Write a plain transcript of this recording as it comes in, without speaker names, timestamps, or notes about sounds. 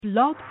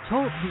Blog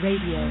Talk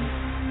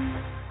Radio.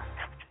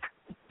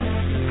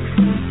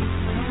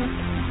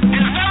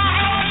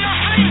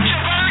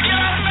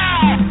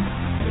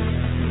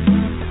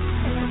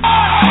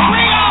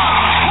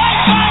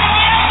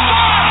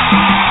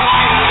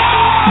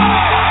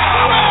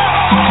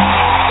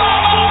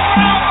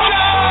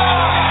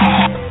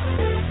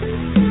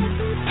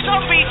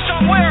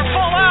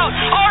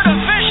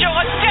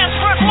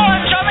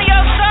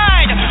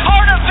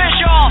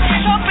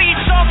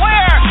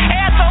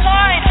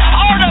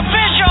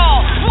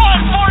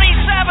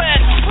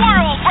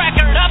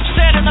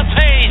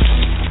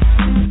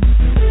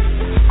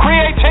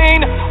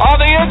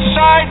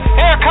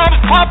 Here comes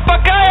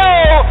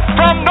Papagayo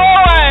from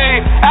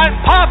Norway, and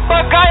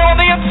Papagayo on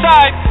the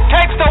inside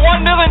takes the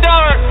 $1 million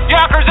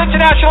Yonkers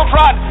International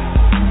front.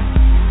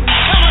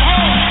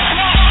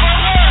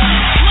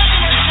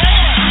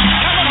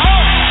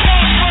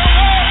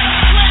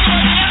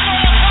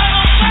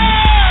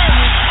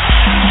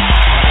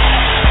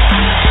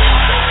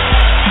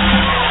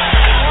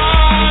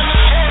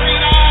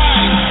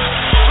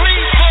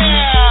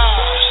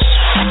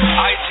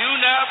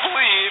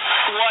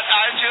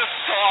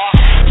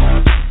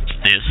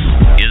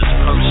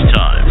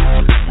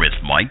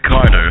 Mike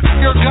Carter.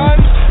 Your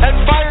guns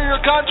and fire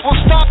your guns will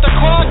stop the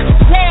clock.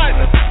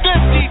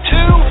 1:52,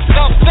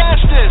 the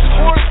fastest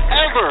horse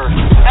ever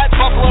at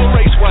Buffalo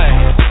Raceway.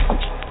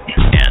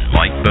 And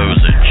Mike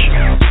Bozich.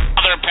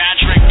 Father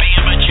Patrick, be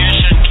a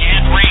magician,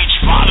 can't reach.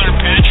 Father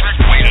Patrick,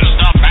 wait is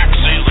the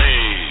backseat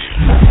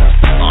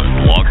lead.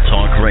 On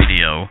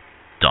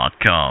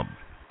blogtalkradio.com.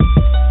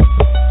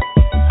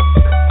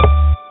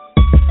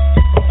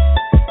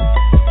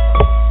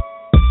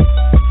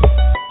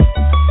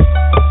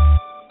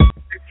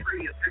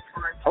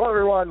 Hello,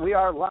 everyone. We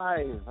are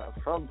live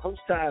from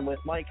Post Time with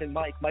Mike and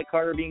Mike. Mike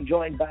Carter being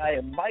joined by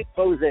Mike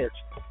Bozich.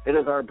 It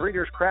is our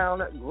Breeders'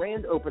 Crown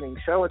grand opening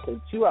show. It's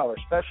a 2-hour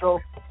special.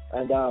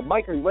 And,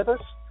 Mike, are you with us?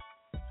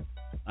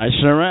 I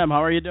sure am.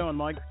 How are you doing,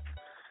 Mike?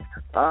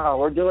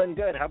 We're doing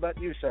good. How about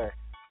you, sir?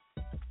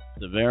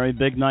 It's a very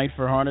big night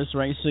for harness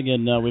racing,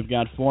 and we've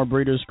got 4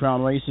 Breeders'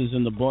 Crown races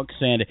in the books.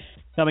 And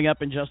coming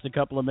up in just a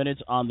couple of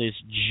minutes on this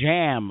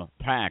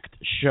jam-packed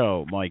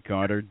show, Mike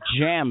Carter,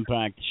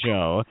 jam-packed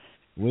show,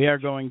 we are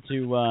going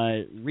to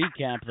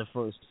recap the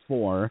first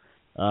 4,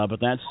 but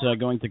that's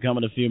going to come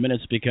in a few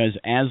minutes because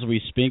as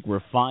we speak, we're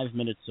 5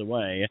 minutes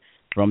away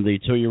from the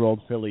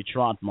 2-year-old filly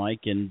trot,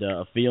 Mike, and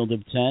a field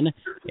of 10.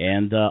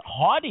 And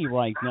Haughty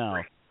right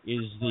now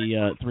is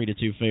the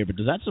 3-2 favorite.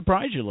 Does that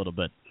surprise you a little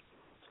bit?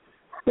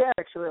 Yeah,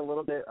 actually a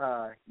little bit.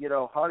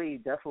 Haughty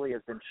definitely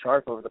has been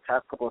sharp over the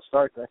past couple of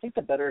starts. I think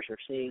the bettors are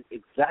seeing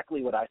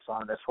exactly what I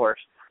saw in this horse.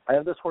 I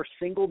have this horse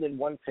singled in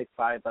one pick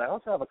 5, but I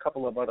also have a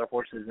couple of other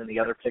horses in the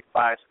other pick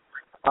 5s.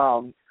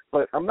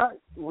 But I'm not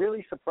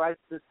really surprised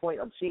at this point.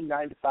 I'm seeing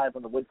 9-5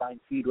 on the Woodbine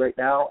feed right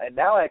now, and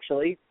now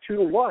actually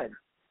 2-1.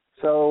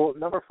 So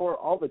number 4,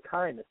 All the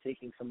Time, is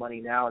taking some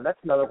money now, and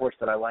that's another horse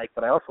that I like.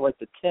 But I also like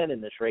the 10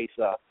 in this race.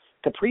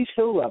 Caprice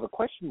Hill, I have a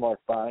question mark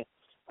by.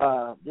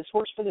 This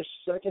horse finished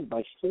second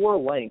by 4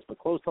 lengths, but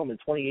closed home in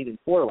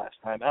 28-4 last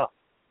time out.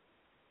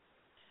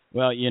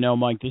 Well,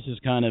 Mike, this is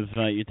kind of,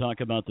 you talk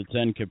about the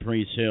 10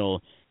 Caprice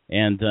Hill,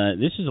 and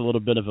this is a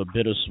little bit of a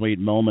bittersweet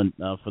moment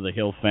for the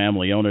Hill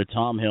family. Owner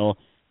Tom Hill,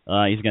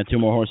 he's got 2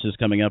 more horses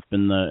coming up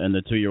in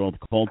the 2-year-old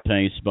colt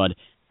pace, but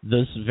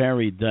this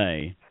very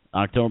day,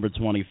 October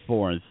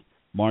 24th,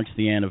 marks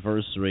the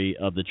anniversary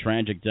of the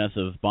tragic death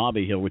of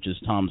Bobby Hill, which is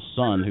Tom's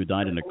son, who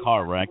died in a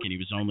car wreck, and he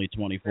was only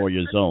 24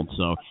 years old.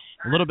 So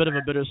a little bit of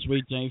a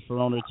bittersweet day for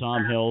owner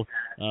Tom Hill,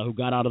 who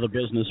got out of the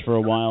business for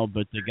a while,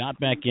 but they got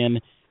back in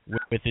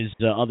with his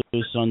other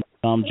son,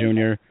 Tom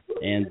Jr.,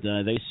 and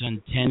they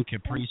send 10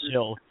 Caprice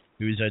Hill,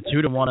 who's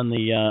 2-1 in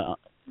the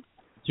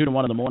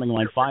 2-1 in the morning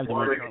line, 5 to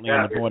 1 currently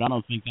on the board. I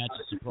don't think that's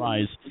a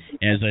surprise,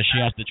 as she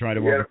has to try to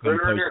overcome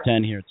post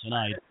 10 here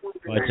tonight.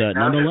 But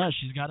nonetheless,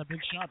 she's got a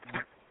big shot.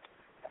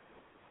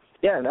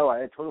 Yeah, no,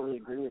 I totally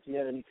agree with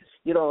you. And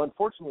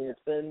unfortunately, it's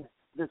been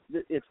a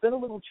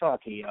little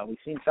chalky. We've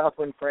seen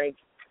Southwind Frank,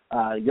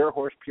 your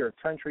horse Pure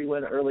Country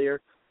win earlier.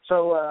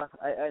 So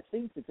I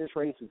think that this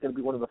race is going to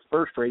be one of the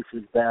first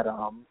races that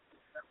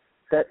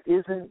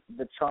isn't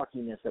the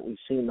chalkiness that we've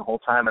seen the whole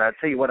time. And I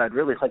tell you what, I'd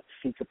really like to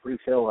see Caprice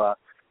Hill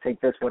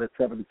take this one at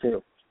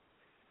 7-2.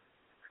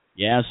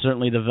 Yeah,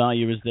 certainly the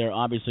value is there.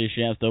 Obviously,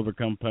 she has to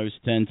overcome post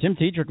 10. Tim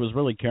Tetrick was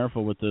really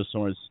careful with this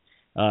horse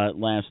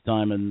last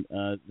time, and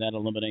that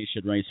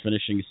elimination race,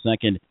 finishing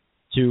second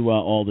to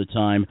All the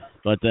Time.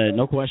 But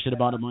no question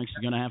about it, Mike,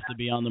 she's going to have to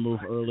be on the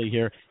move early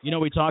here.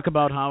 We talk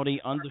about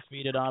Howdy,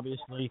 undefeated,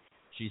 obviously.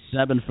 She's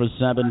 7 for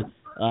 7,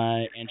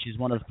 and she's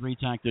one of 3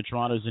 tactor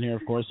trotters in here,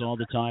 of course, All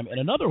the Time. And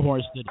another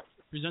horse that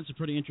presents a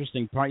pretty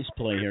interesting price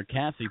play here,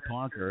 Kathy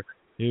Parker,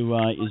 who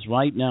is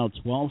right now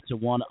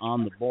 12-1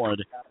 on the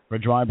board for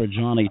driver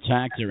Johnny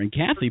Tactor. And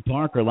Kathy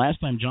Parker, last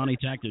time Johnny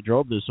Tactor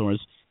drove this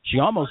horse, she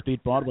almost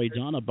beat Broadway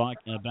Donna back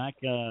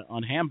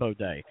on Hambo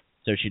Day.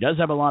 So she does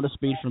have a lot of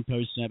speed from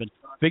post 7.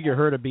 Figure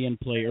her to be in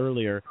play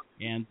earlier.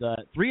 And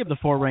 3 of the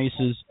 4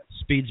 races,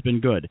 speed's been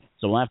good.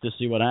 So we'll have to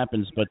see what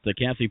happens. But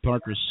Kathy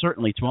Parker,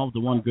 certainly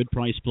 12-1, good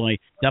price play.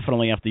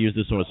 Definitely have to use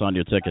this horse on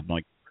your ticket,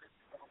 Mike.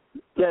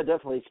 Yeah,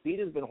 definitely. Speed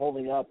has been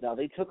holding up. Now,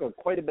 they took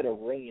quite a bit of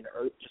rain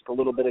just a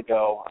little bit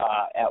ago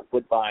at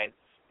Woodbine.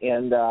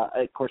 And,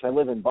 of course, I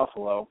live in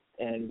Buffalo,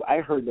 and I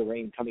heard the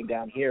rain coming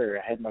down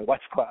here. I had my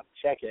wife go out and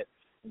check it.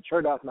 And sure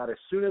enough, not as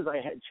soon as I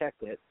had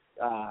checked it,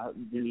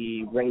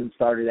 the rain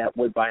started at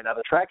Woodbine. Now,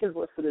 the track is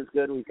listed as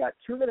good. We've got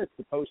 2 minutes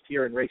to post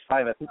here in race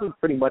 5. I think we've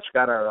pretty much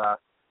got our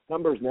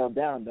numbers nailed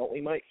down, don't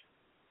we, Mike?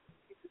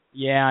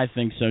 Yeah, I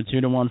think so.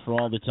 2-1 for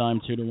All the Time,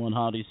 2-1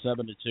 Howdy,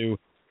 7-2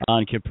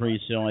 on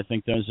Caprice Hill. I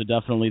think those are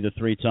definitely the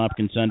 3 top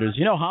contenders.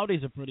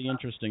 Howdy's a pretty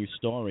interesting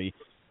story.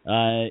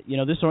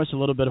 This horse is a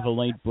little bit of a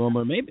late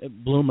bloomer,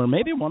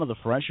 maybe one of the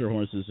fresher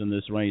horses in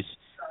this race,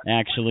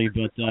 actually.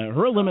 But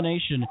her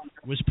elimination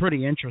was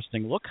pretty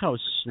interesting. Look how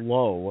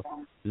slow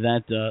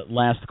that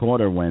last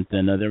quarter went.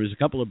 And there was a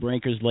couple of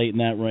breakers late in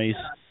that race.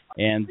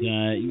 And, but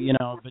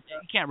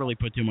you can't really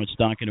put too much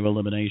stock into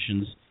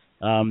eliminations.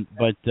 Howdy's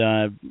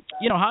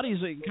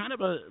kind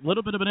of a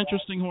little bit of an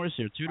interesting horse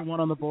here. 2-1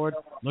 on the board.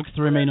 Looks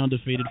to remain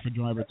undefeated for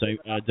driver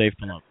Dave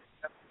Palumbo.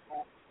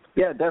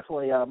 Yeah,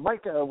 definitely.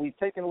 Mike, we've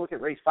taken a look at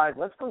race 5.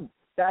 Let's go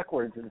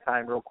backwards in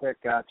time real quick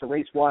to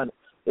race 1.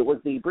 It was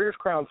the Breeders'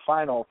 Crown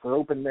Final for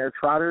open mare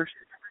trotters,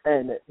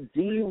 and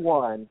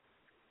D1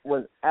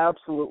 was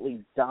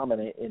absolutely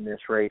dominant in this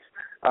race.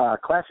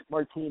 Classic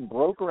Martine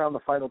broke around the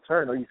final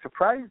turn. Are you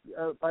surprised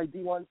by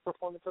D1's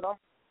performance at all?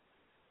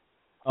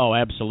 Oh,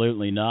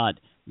 absolutely not.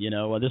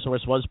 This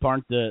horse was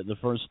parked the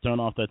first turn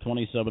off that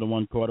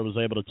 27-1 quarter, was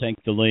able to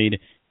take the lead.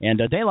 And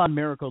Daylon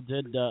Miracle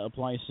did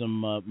apply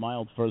some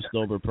mild first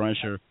over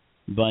pressure.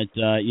 But,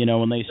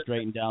 when they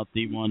straightened out,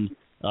 D1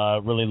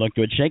 really looked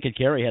good. Shake It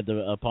Carry had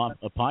a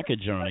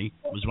pocket journey,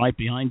 was right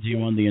behind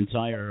D1 the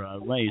entire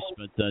race.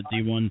 But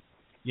D1,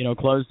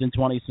 closed in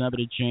 27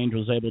 to change,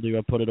 was able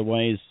to put it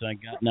away.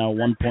 It's got now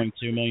 $1.2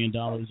 million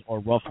or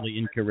roughly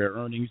in career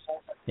earnings.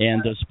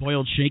 And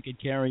spoiled Shake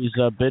It Carry's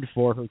bid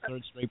for her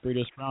 3rd straight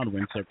Breeders' Crown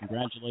win. So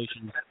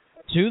congratulations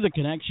to the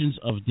connections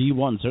of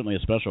D1. Certainly a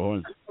special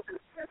horse.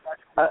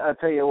 I'll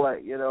tell you what,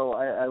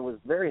 I was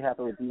very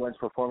happy with D1's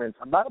performance.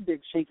 I'm not a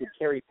big Shake It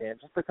Carry fan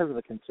just because of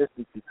the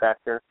consistency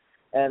factor.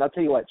 And I'll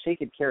tell you what,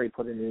 Shake It Carry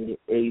put in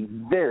a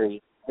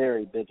very,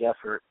 very big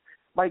effort.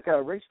 Mike,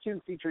 race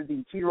 2 featured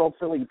the 2-year-old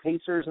filly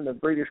Pacers in the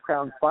Breeders'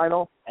 Crown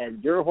Final.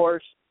 And your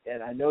horse,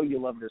 and I know you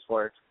love this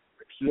horse,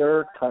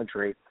 Pure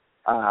Country,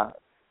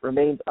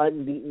 remains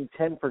unbeaten,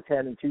 10 for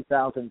 10 in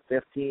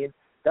 2015.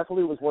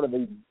 Definitely was one of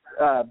the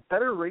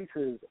better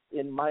races,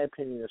 in my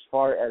opinion, as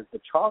far as the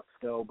chalks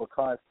go,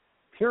 because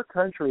Pure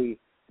Country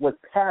was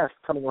passed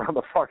coming around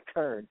the far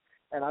turn.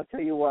 And I'll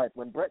tell you what,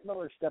 when Brett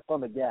Miller stepped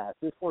on the gas,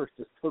 this horse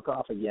just took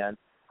off again.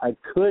 I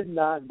could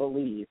not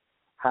believe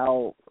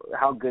how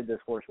good this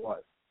horse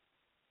was.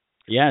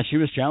 Yeah, she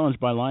was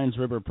challenged by Lions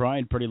River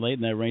Pride pretty late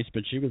in that race,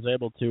 but she was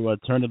able to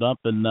turn it up,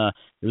 and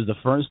it was the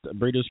first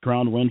Breeders'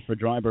 Crown win for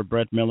driver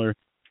Brett Miller.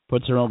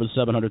 Puts her over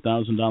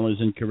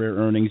 $700,000 in career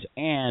earnings.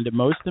 And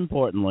most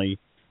importantly,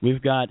 we've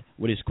got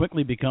what is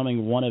quickly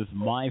becoming one of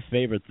my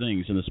favorite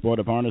things in the sport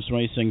of harness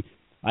racing.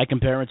 I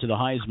compare it to the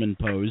Heisman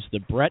pose,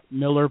 the Brett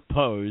Miller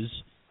pose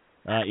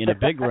in a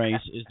big race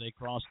as they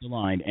cross the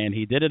line. And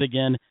he did it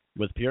again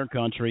with Pure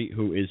Country,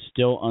 who is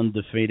still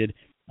undefeated.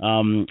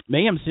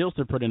 Mayhem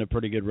Sealster put in a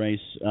pretty good race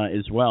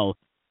as well.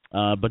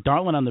 But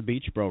Darlin on the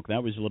Beach broke.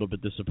 That was a little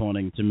bit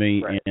disappointing to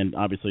me, right, and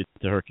obviously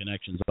to her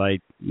connections. I,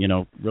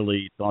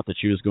 really thought that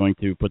she was going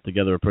to put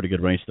together a pretty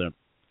good race there.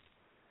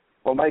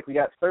 Well, Mike, we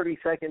got 30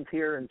 seconds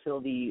here until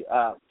the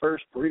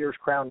first Breeders'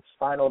 Crown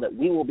Final that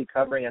we will be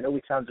covering. I know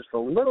we sound just a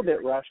little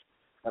bit rushed,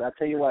 but I'll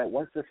tell you what,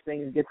 once this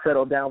thing gets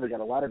settled down, we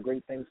got a lot of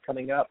great things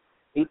coming up.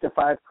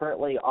 8-5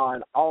 currently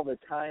on All the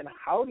Time.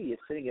 Howdy is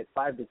sitting at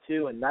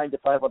 5-2 and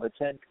 9-5 on the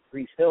 10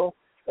 Caprice Hill.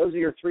 Those are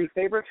your 3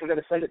 favorites. We're going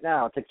to send it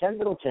now to Ken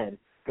Middleton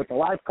with the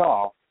live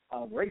call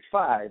of race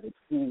 5. It's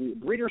the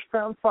Breeders'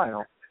 Crown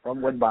Final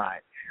from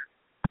Woodbine.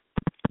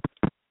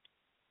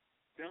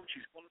 Well,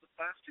 she's one of the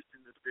fastest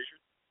in the division.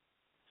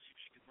 See if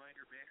she can mind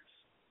her manners.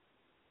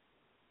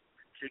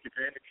 Take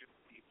advantage of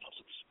the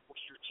positive support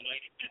here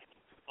tonight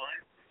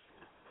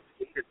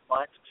at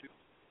 5-2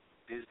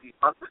 is the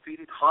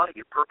undefeated Hottie,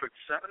 a perfect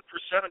 7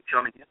 for 7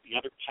 coming in. The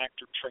other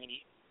Tactor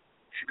trainee.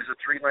 She was a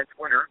 3-length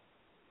winner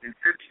in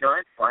 59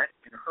 fight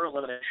in her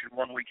elimination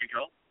 1 week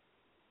ago.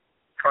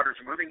 Trotters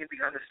are moving in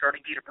behind the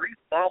starting gate. A brief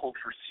bobble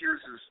for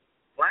Sears's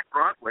Black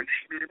Broadway.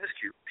 She made a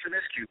miscue.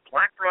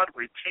 Black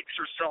Broadway takes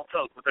herself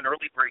out with an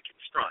early break in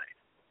stride.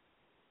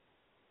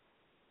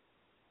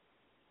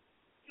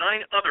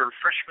 9 other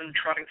freshman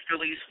trotting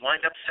fillies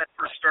lined up set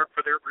for a start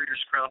for their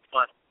Breeders' Crown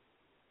Final.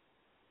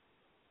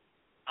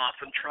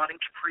 Often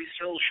trotting Caprice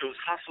Hill shows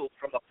hustle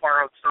from the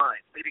far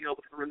outside. Leading over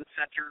her in the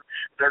center,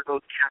 there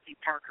goes Kathy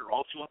Parker.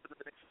 Also up in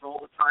the mix all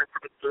the time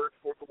from a third,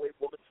 fourth away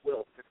Woman's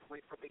Will. Fifth away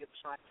from the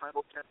inside,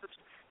 Title Tempest.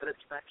 Then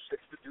it's back 6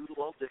 to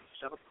Doodle all day.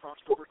 7th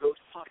crossed over goes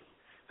Hottie.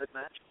 Then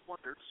Magic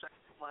Wonder,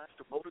 second from last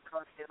to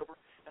Motorcon Hanover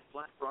and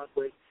Black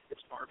Broadway.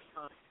 It's far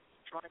behind.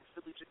 Trying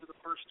Phillies into the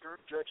first turn.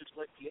 Judges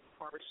like the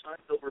inquiry side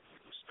over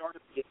the start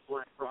of the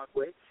Black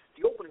Broadway.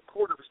 The opening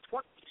quarter was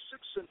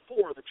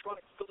 26-4. The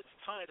Tronic Phillies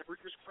tied a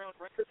Breeders' Crown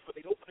record for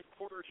the opening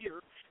quarter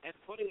here, and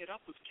putting it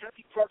up with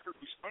Kathy Parker,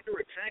 who's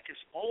under attack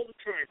is all the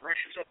time.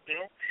 Rushes up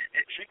now,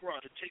 and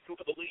Gingras to take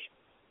over the lead.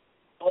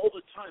 All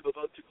the time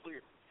about to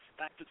clear.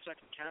 Back to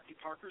second, Kathy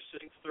Parker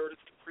sitting third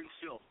at Caprice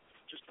Hill.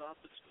 Just off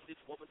the speed,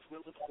 Woman's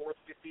Will in fourth,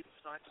 15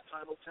 signs of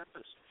Tidal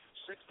Tempest.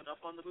 Sixth and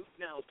up on the move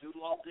now.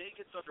 Doodle All Day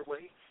gets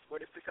underway. Way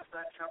to pick up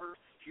that cover.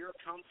 Here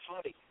comes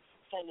Hottie.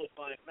 Followed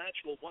by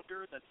Magical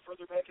Wonder. Then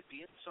further back at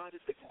the inside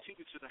as they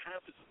continue to the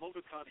half is the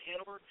Motorcon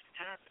Hanover.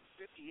 Half at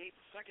 58.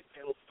 Second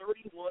panel,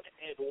 31-1.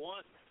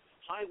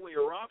 Highway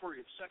Robbery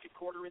in second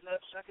quarter in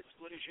that second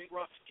split as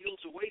Gingras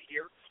steals away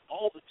here.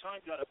 All the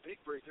time got a big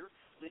breather,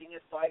 leading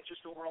it by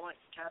just over a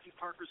length. Kathy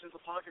Parker's in the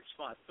pocket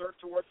spot. Third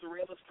towards the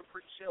rail is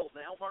Caprice Hill.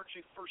 Now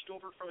marching first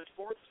over from his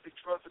fourth. Big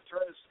Trumpet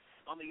Turn is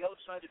on the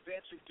outside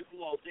advancing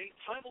Doodle All Day.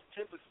 Tidal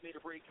Tempest made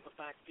a break in the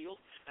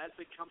backfield as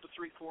they come to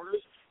three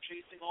quarters.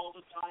 Chasing all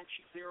the time.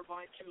 She's there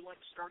by 2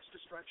 lengths. Starts to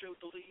stretch out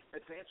the lead.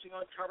 Advancing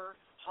on cover.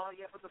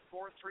 Hottie up in the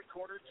fourth.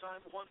 3/4 time.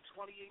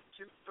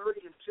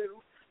 1:28.230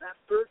 That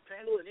third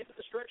panel and into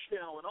the stretch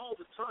now. And all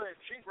the time,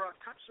 Gingras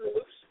cuts her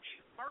loose. She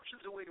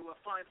marches away to a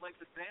 5-length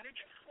advantage.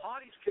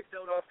 Hottie's kicked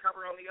out off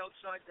cover on the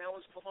outside now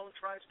as Malone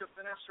tries to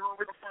finesse her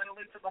over the final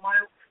 8th of the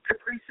mile.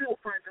 Caprice Hill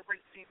finds a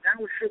late seat now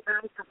as she'll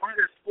battle for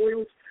minor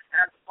spoils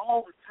as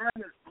all the time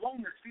has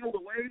blown this field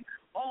away.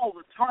 All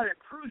the time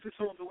cruises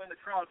home to win the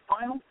crowd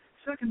final.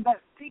 Second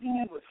best digging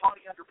in was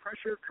Hottie under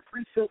pressure.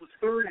 Caprice Hill was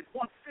third at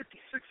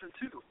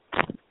 1:56.2.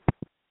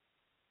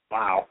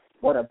 Wow,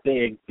 what a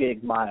big,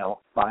 big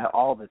mile by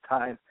all the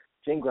time.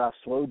 Gingras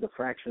slowed the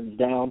fractions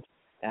down,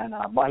 and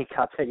Mike,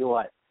 I'll tell you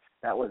what,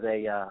 that was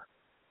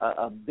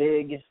a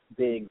big,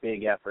 big,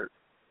 big effort.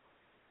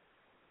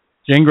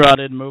 Gingras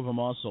didn't move a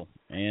muscle,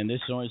 and this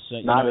always said,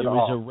 it was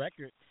all. a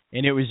record,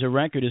 and it was a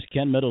record, as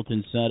Ken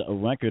Middleton said, a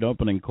record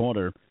opening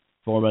quarter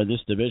for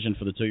this division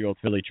for the 2-year-old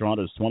filly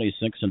Trotters,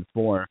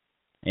 26-4,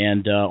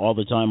 and all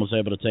the time was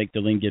able to take the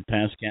lead, get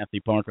past Kathy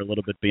Parker a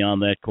little bit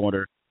beyond that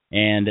quarter.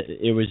 And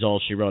it was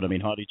all she wrote. I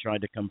mean, Hottie tried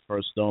to come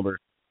first over,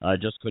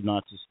 just could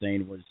not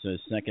sustain, was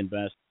second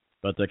best.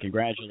 But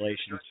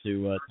congratulations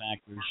to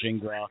Thacker,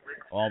 Gingras,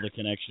 all the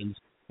connections.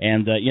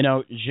 And,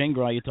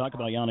 Gingras, you talk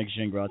about Yannick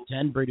Gingras,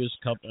 10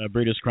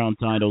 Breeders' Crown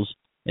titles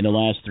in the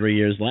last 3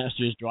 years. Last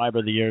year's Driver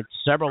of the Year,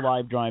 several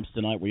live drives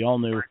tonight. We all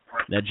knew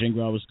that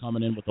Gingras was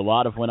coming in with a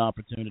lot of win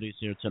opportunities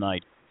here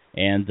tonight.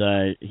 And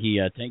he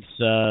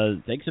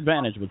takes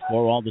advantage with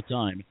 4 all the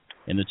time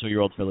in the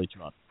 2-year-old filly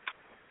trot.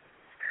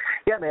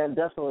 Yeah, man,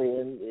 definitely.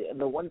 And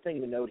the one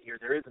thing to note here,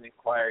 there is an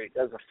inquiry. It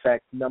does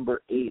affect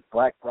number 8,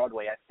 Black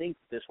Broadway. I think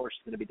this horse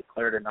is going to be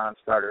declared a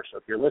non-starter. So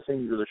if you're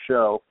listening to the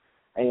show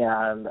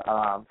and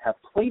have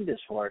played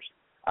this horse,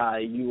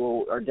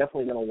 you are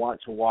definitely going to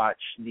want to watch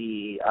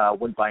the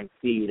Woodbine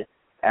feed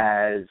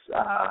as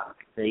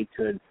they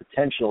could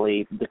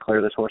potentially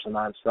declare this horse a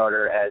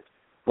non-starter, as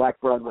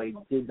Black Broadway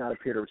did not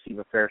appear to receive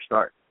a fair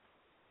start.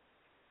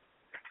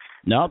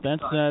 No,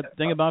 that's the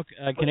thing about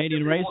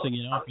Canadian racing.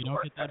 If you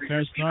don't get that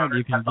fair start,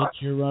 you can get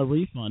your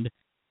refund.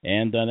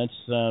 And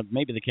that's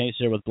maybe the case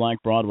here with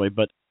Black Broadway.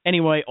 But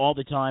anyway, all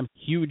the time,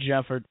 huge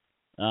effort.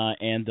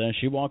 And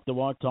she walked the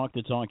walk, talked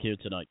the talk here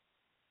tonight.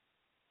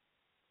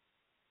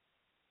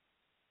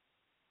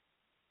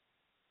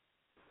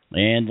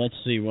 And let's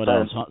see what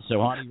else. So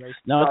Hottie raced.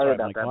 No,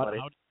 that's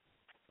right.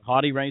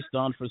 Hottie raced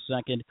on for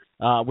second.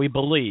 We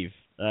believe.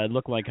 It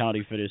looked like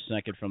Hottie finished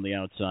second from the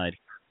outside.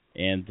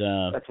 And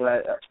that's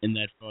what in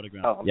that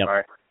photograph. Oh, yep.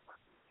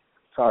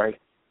 Sorry.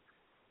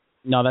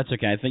 No, that's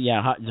okay. I think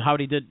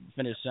Hottie did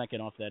finish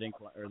second off that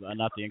inquiry, or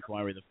not the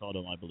inquiry, the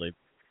photo, I believe.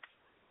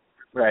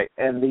 Right,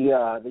 and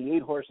the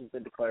 8 horse has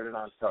been declared a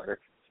non-starter.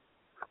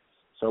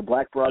 So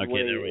Black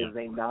Broadway is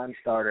a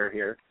non-starter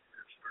here.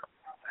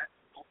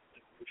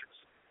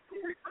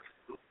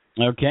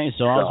 Okay,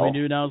 so all we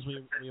do now is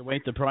we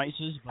await the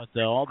prices,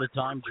 but all the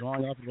time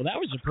drawing up. Well, that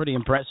was a pretty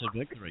impressive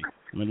victory.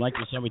 I mean, like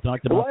you said, we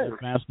talked about that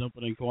fast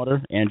opening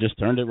quarter and just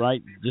turned it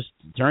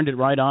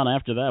right on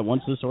after that.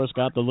 Once this horse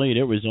got the lead,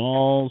 it was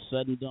all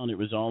said and done. It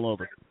was all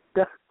over.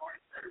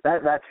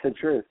 That's the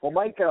truth. Well,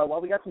 Mike,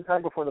 while we got some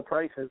time before the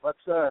prices,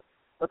 let's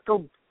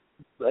go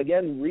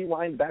again.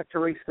 Rewind back to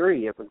race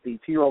 3. It was the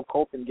 2-year-old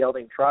Colt and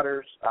Gelding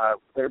Trotters,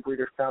 their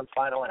Breeders' Crown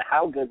final, and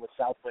how good was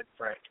Southwind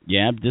Frank?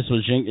 Yeah, this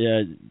was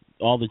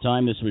all the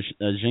time. This was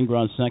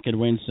Gingras' second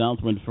win.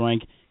 Southwind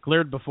Frank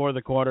cleared before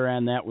the quarter,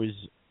 and that was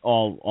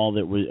all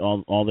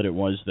that it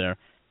was there.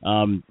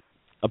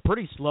 A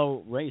pretty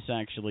slow race,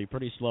 actually.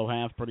 Pretty slow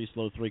half, pretty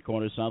slow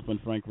 3/4.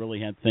 Southwind Frank really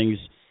had things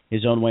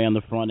his own way on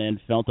the front end.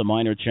 Felt a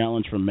minor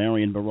challenge from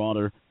Marion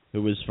Marauder,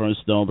 who was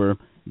first over.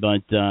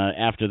 But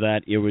after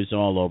that, it was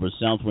all over.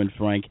 Southwind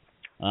Frank,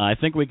 I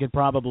think we could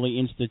probably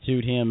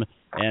institute him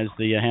as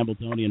the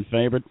Hambletonian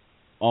favorite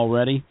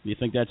already. Do you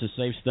think that's a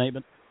safe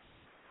statement?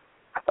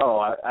 Oh,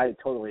 I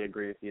totally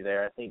agree with you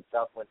there. I think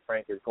Southwind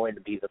Frank is going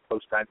to be the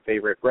post-time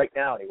favorite right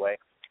now, anyway,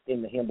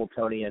 in the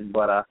Hambletonian.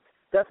 But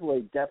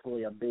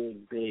definitely a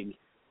big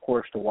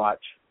horse to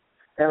watch.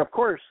 And of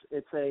course,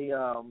 it's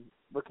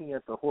looking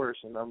at the horse,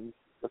 and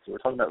let's see, we're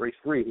talking about race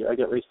 3 here. I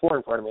get race 4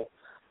 in front of me.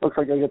 Looks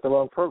like I get the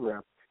wrong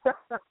program.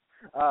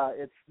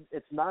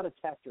 It's not a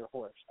Tactor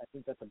horse. I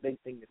think that's a big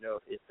thing to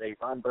note. It's a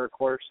Ron Burke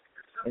horse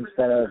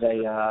instead of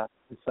a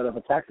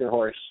Tactor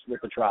horse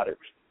with the Trotters.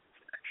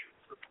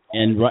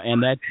 And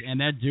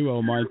that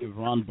duo, Mike, of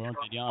Ron Burke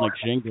and Yannick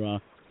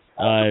Gingras,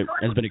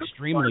 has been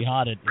extremely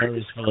hot at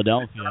Paris,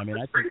 Philadelphia. I mean,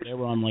 I think they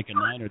were on like a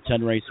 9 or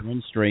 10 race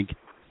win streak,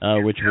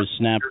 which was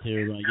snapped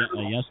here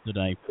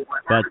yesterday.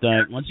 But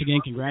once again,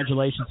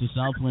 congratulations to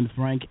Southwind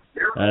Frank.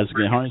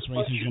 Harness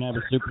Racing is going to have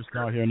a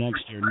superstar here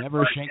next year.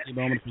 Never a shaky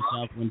moment for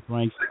Southwind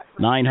Frank.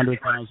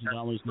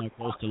 $900,000 now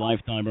close to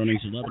lifetime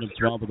earnings, 11 of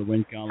 12 of the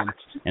win column,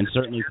 and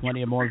certainly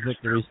plenty of more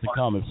victories to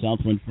come if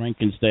Southwind Frank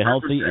can stay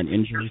healthy and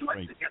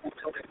injury-free.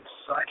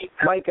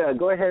 Mike,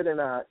 go ahead and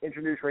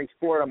introduce race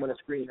 4. I'm going to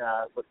screen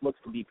what looks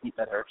to be Pete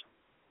Medhurst.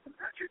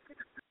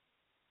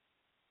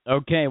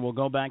 Okay, we'll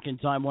go back in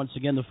time once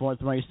again. The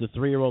 4th race, the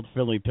 3-year-old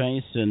filly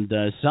Pace, and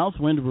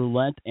Southwind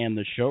Roulette and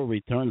the Show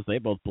Returns. They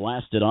both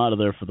blasted out of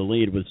there for the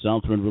lead, with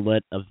Southwind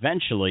Roulette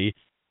eventually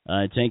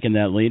taking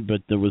that lead, but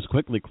it was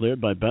quickly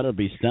cleared by Better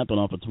Be Stepping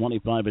off a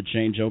 25 and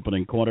change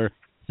opening quarter.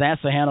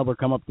 Sassa Hanover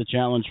come up the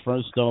challenge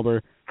first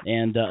over,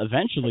 and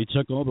eventually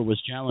took over, was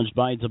challenged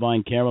by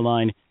Divine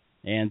Caroline,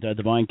 and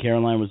Divine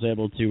Caroline was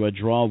able to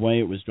draw away.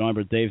 It was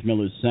driver Dave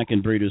Miller's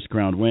second Breeders'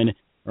 Crown win.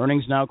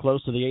 Earnings now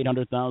close to the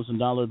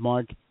 $800,000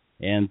 mark,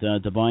 and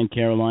Divine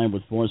Caroline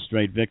with 4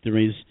 straight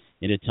victories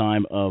in a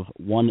time of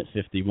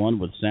 1:51,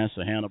 with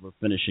Sassa Hanover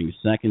finishing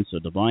second. So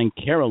Divine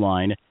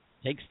Caroline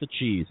takes the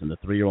cheese in the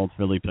 3-year-old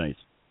filly Pace.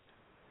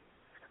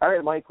 All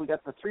right, Mike, we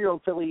got the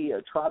 3-year-old filly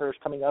Trotters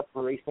coming up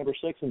for race number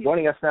 6, and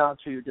joining us now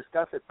to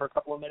discuss it for a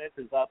couple of minutes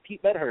is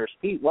Pete Medhurst.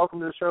 Pete, welcome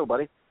to the show,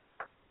 buddy.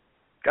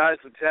 Guys,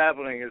 what's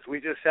happening is we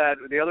just had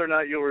the other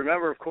night. You'll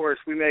remember, of course,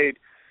 we made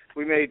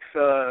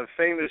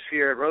famous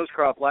here at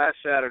Rosecroft last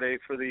Saturday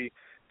for the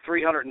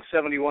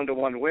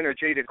 371-1 winner,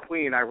 Jaded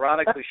Queen.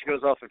 Ironically, she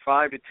goes off at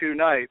 5-2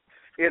 night.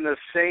 In the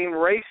same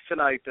race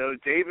tonight, though,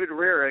 David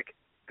Rarick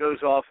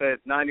goes off at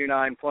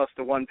 99 plus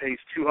to 1 pays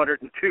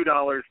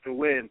 $202 to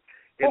win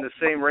in the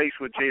same race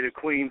with Jaded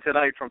Queen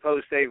tonight from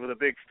Post 8 with a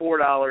big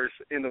 $4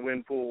 in the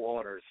win pool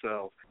on her.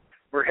 So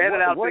we're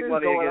handing out big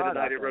money again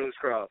tonight at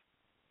Rosecroft.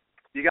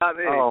 You got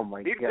me. Oh,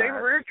 my God. David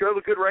Rarick drove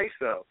a good race,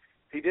 though.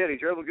 He did. He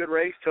drove a good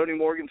race. Tony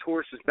Morgan's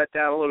horse is bet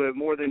down a little bit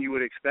more than you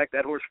would expect.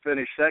 That horse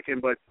finished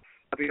second, but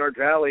Yard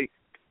Valley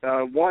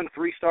won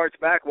 3 starts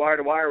back, wire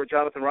to wire, with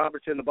Jonathan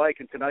Roberts in the bike,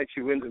 and tonight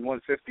she wins in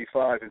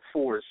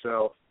 155-4.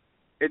 So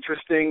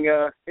interesting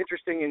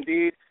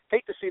indeed.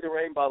 Hate to see the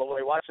rain, by the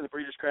way, watching the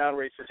Breeders' Crown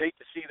races. Hate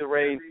to see the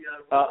rain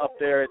up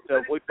there at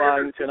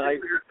Woodbine tonight.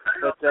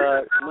 But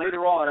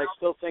later on, I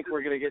still think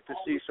we're going to get to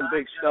see some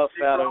big stuff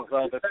out of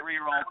the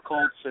 3-year-old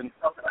colts and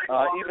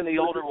even the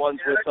older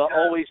ones with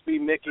Always Be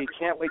Mickey.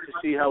 Can't wait to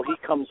see how he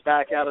comes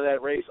back out of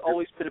that race.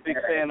 Always been a big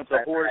fan of the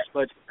horse,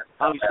 but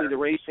obviously the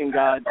racing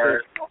gods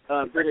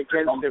have been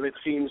against him, it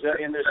seems,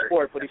 in this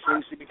sport. But he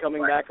seems to be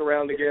coming back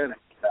around again.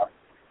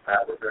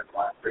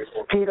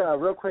 Pete,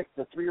 real quick,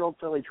 the 3-year-old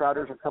filly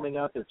Trotters are coming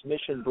up. It's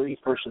Mission Brief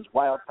versus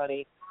Wild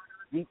Honey.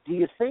 Do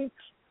you think,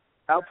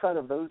 outside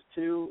of those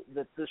two,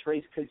 that this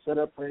race could set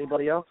up for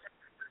anybody else?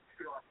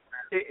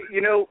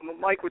 You know,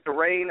 Mike, with the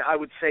rain, I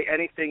would say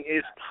anything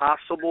is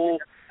possible.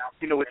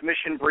 You know, with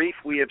Mission Brief,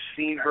 we have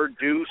seen her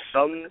do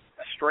some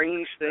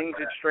strange things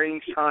at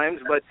strange times.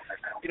 But,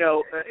 you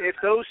know, if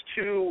those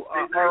two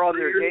are on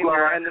their game,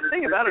 and the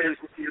thing about it is,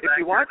 if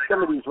you watch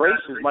some of these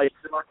races, Mike,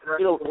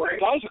 you know,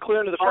 guys are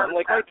clearing to the front,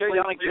 like right there,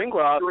 Yannick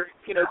Gingras,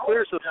 you know,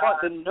 clears to the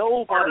front, then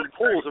nobody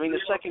pulls. I mean,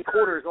 the second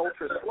quarter is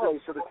ultra slow.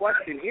 So the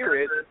question here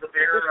is, if this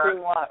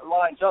thing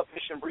lines up,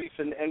 Mission Brief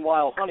and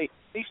Wild Honey,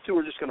 these two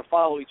are just going to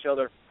follow each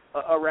other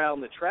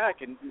around the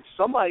track, and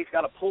somebody's got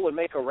to pull and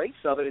make a race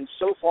of it. And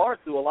so far,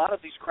 through a lot of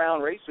these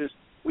Crown races,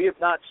 we have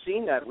not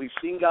seen that. We've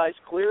seen guys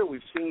clear. We've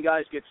seen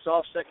guys get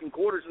soft second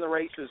quarters, and the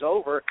race is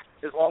over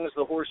as long as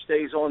the horse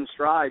stays on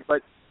stride.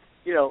 But,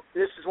 you know,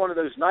 this is one of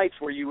those nights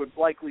where you would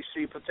likely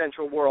see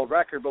potential world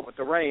record, but with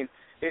the rain,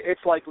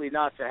 it's likely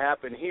not to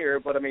happen here.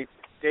 But, I mean,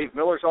 Dave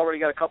Miller's already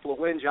got a couple of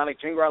wins. Yannick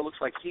Gingras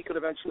looks like he could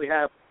eventually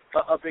have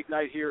a big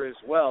night here as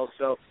well.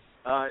 So,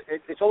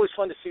 it's always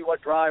fun to see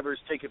what drivers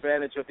take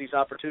advantage of these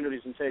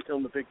opportunities and take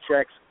home the big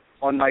checks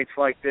on nights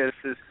like this.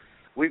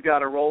 We've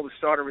got a roll. The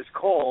starter is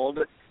called.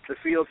 The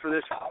field for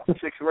this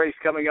 6th race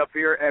coming up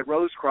here at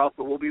Rosecroft,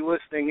 but we'll be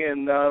listening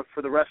in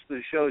for the rest of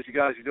the shows. You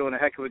guys are doing a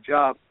heck of a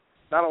job,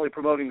 not only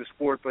promoting the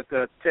sport, but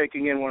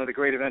taking in one of the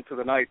great events of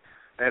the night,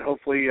 and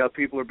hopefully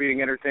people are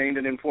being entertained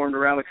and informed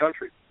around the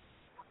country.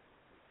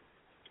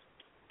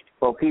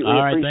 Well, Pete, we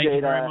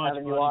appreciate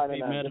having you on,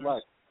 Pete and good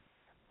luck.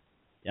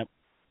 Yep.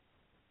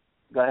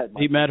 Go ahead,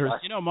 Mike. Pete Medhurst.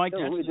 You know, Mike,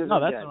 that's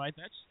all right.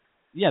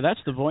 That's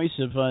the voice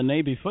of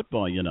Navy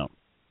football, you know.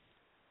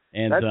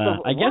 And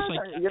I guess,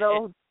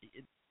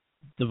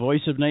 the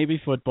voice of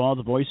Navy football,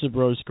 the voice of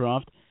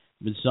Rosecroft,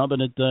 been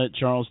subbing at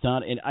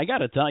Charlestown. And I got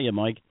to tell you,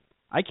 Mike,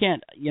 I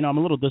can't, I'm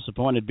a little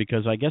disappointed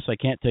because I guess I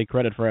can't take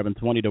credit for having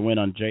 20 to win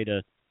on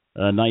Jada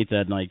Knight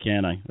that night,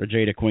 can I? Or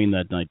Jada Queen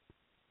that night.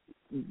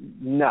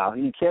 No,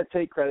 you can't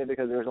take credit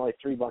because there was only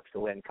 $3 to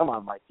win. Come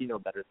on, Mike, you know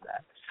better than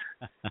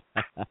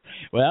that.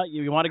 Well,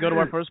 you want to go to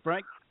our first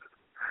break?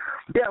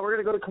 Yeah, we're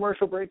going to go to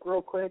commercial break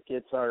real quick.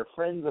 It's our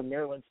friends of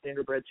Maryland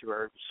Standardbreds who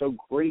are so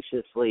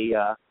graciously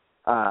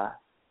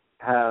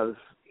have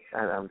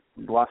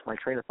lost my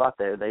train of thought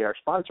there. They are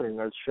sponsoring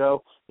our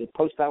show. It's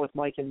Post Time with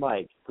Mike and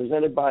Mike,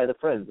 presented by the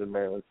Friends of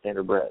Maryland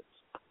Standardbreds.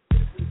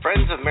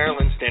 Friends of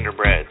Maryland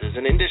Standardbreds is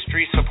an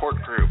industry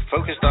support group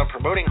focused on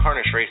promoting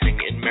harness racing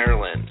in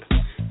Maryland.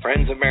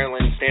 Friends of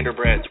Maryland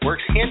Standardbreds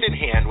works hand in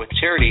hand with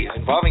charities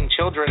involving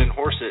children and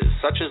horses,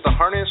 such as the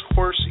Harness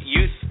Horse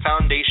Youth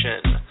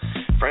Foundation.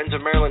 Friends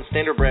of Maryland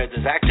Standardbreds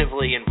is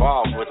actively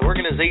involved with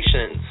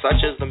organizations such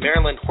as the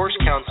Maryland Horse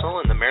Council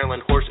and the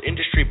Maryland Horse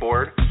Industry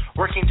Board,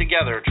 working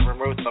together to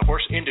promote the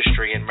horse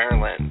industry in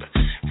Maryland.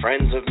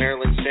 Friends of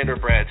Maryland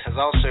Standardbreds has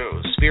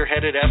also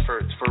spearheaded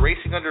efforts for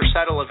racing under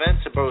saddle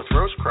events at both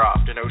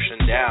Rosecroft and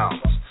Ocean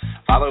Downs.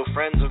 Follow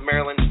Friends of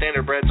Maryland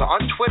Standardbreds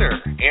on Twitter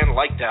and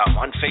like them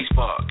on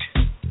Facebook.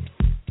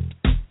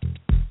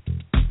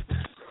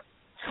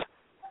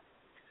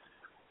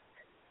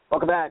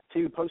 Welcome back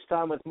to Post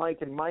Time with Mike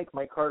and Mike.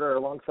 Mike Carter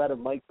alongside of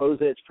Mike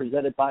Bozich,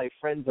 presented by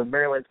Friends of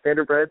Maryland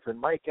Standardbreds. And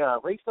Mike,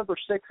 race number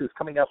 6 is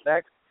coming up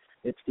next.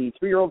 It's the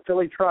 3-year-old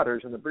filly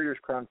trotters in the Breeders'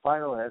 Crown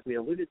Final. And as we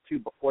alluded to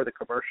before the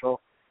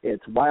commercial,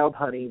 it's Wild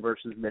Honey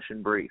versus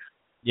Mission Brief.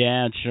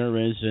 Yeah, it sure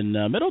is. And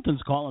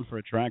Middleton's calling for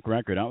a track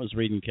record. I was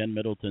reading Ken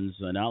Middleton's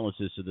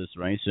analysis of this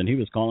race, and he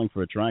was calling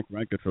for a track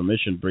record for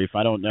Mission Brief.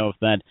 I don't know if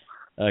that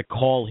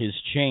call has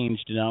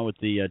changed now with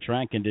the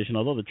track condition,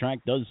 although the track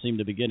does seem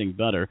to be getting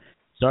better.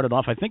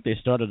 I think they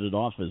started it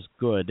off as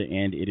good,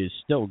 and it is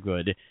still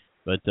good,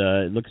 but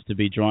it looks to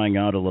be drying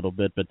out a little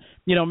bit. But,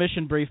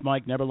 Mission Brief,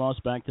 Mike, never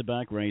lost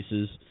back-to-back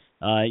races.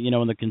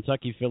 In the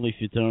Kentucky Filly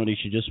Futurity,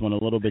 she just went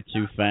a little bit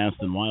too fast,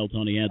 and Wild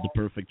Honey had the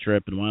perfect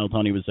trip, and Wild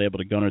Honey was able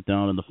to gun her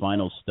down in the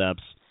final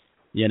steps.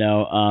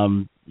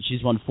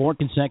 She's won 4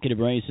 consecutive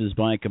races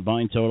by a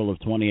combined total of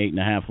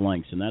 28.5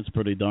 lengths, and that's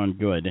pretty darn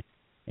good.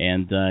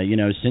 And,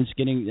 since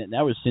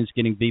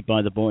getting beat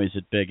by the boys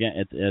at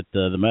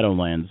the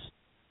Meadowlands.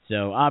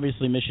 So,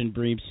 obviously, Mission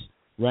Brief's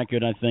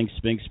record, I think,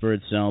 speaks for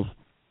itself.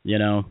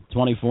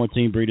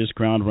 2014 Breeders'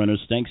 Crown winner,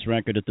 Stanks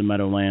record at the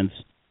Meadowlands.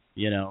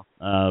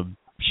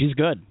 She's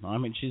good. I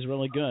mean, she's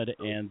really good.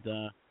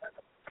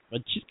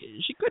 But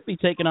she could be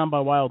taken on by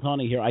Wild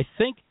Honey here. I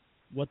think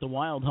what the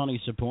Wild Honey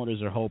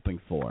supporters are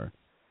hoping for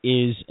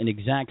is an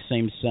exact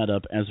same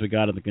setup as we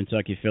got at the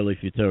Kentucky Filly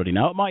Futurity.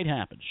 Now, it might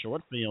happen.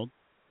 Short field.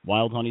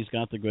 Wild Honey's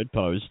got the good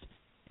post.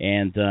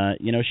 And,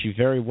 she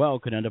very well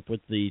could end up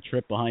with the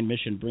trip behind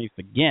Mission Brief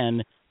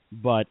again.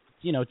 But,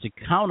 to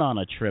count on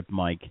a trip,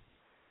 Mike,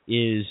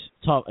 is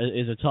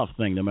a tough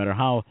thing, no matter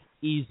how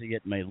easy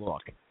it may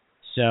look.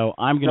 So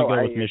I'm going to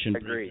go with Mission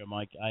Brief here,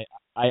 Mike.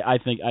 I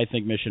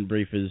think Mission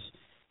Brief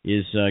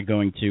is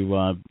going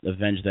to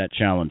avenge that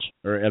challenge,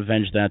 or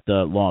avenge that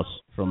loss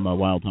from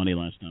Wild Honey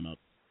last time out.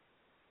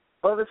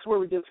 Well, this is where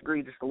we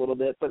disagree just a little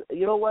bit, but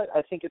you know what?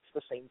 I think it's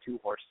the same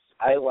 2 horses.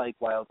 I like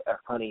Wild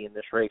Honey in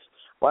this race.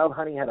 Wild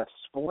Honey had a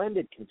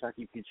splendid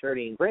Kentucky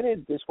Futurity, and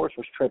granted, this horse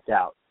was tripped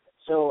out.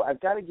 So I've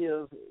got to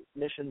give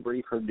Mission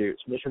Brief her dues.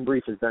 Mission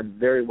Brief has done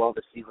very well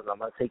this season. I'm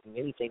not taking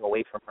anything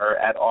away from her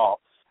at all.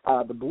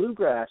 The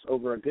Bluegrass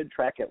over a good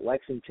track at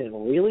Lexington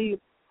really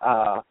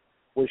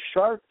was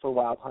sharp for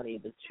Wild Honey.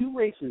 The 2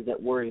 races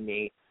that worry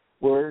me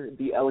were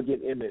the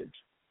Elegant Image,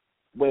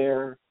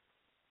 where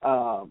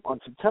on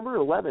September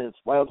 11th,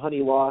 Wild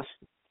Honey lost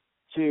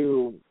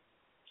to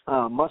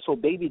Muscle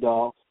Baby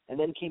Doll, and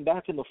then came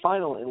back in the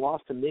final and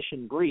lost to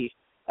Mission Brief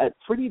at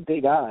pretty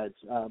big odds,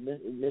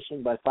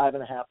 Mission by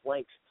 5.5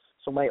 lengths.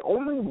 So my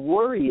only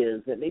worry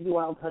is that maybe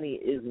Wild Honey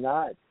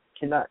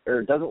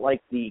doesn't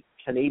like the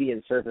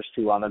Canadian surface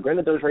too long. Now,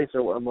 granted, those races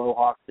are at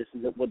Mohawk. This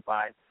is at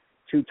Woodbine.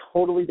 2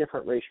 totally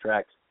different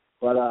racetracks.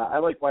 But I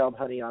like Wild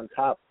Honey on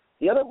top.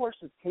 The other horse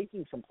that's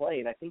taking some play,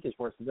 and I think is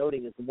worth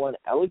noting, is the one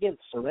Elegant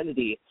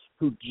Serenity,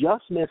 who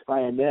just missed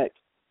by a neck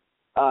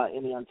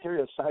in the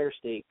Ontario Sire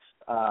Stakes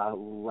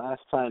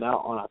last time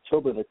out on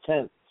October the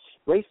 10th.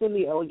 Raced in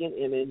the Elegant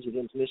Image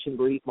against Mission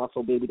Brief,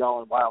 Muscle Baby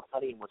Doll, and Wild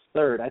Honey was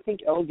 3rd. I think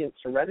Elegant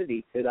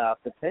Serenity could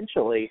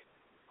potentially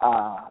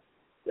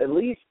at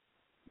least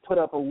put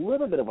up a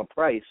little bit of a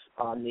price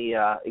on the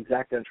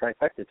Exacta and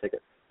Trifecta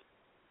ticket.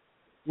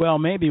 Well,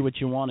 maybe what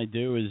you want to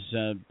do is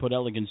put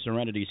Elegant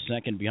Serenity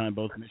 2nd behind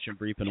both Mission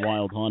Brief and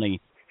Wild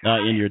Honey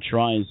in your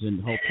tries, and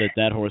hope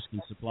that horse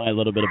can supply a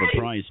little bit of a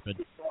price. But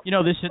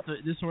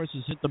this horse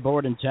has hit the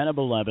board in 10 of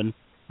 11.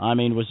 I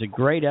mean, it was a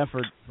great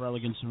effort for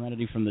Elegant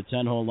Serenity from the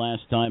 10-hole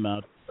last time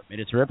out. Made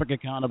a terrific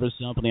account of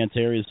herself in the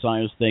Ontario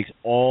Sire Stakes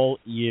all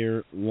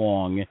year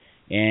long,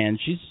 and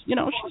she's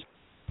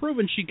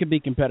proven she could be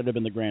competitive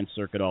in the Grand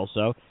Circuit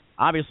also.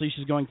 Obviously,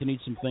 she's going to need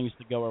some things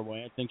to go her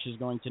way. I think she's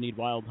going to need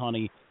Wild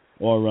Honey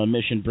or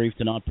Mission Brief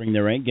to not bring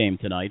their A game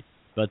tonight.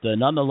 But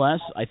nonetheless,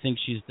 I think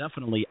she's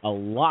definitely a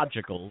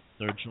logical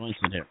third choice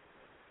in here.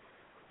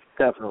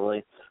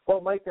 Definitely.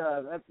 Well, Mike,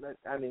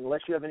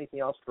 unless you have anything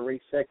else for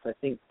race 6, I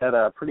think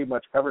that pretty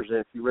much covers it.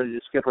 If you're ready to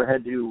skip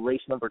ahead to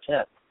race number 10.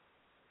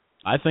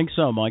 I think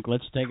so, Mike.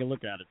 Let's take a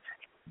look at it.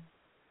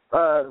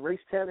 Race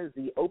 10 is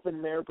the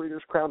Open Mare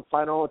Breeders' Crown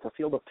Final. It's a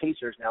field of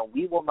pacers. Now,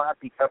 we will not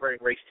be covering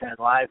race 10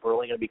 live. We're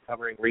only going to be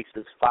covering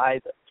races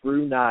 5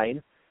 through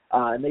 9.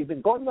 And they've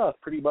been going off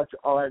pretty much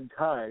on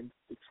time.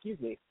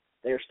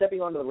 They are stepping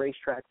onto the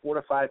racetrack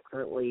 4-5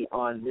 currently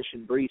on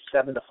Mission Breeze,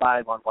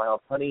 7-5 on Wild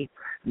Honey,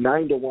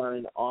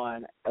 9-1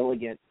 on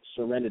Elegant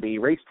Serenity.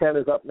 Race 10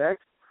 is up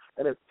next,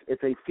 and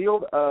it's a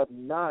field of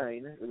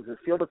 9. It was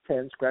a field of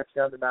 10, scratched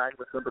down to 9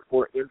 with number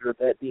 4, Indra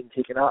Bet being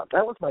taken out.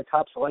 That was my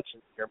top selection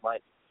here,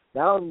 Mike.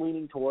 Now I'm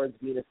leaning towards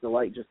Venus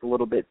Delight just a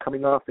little bit,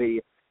 coming off a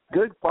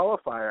good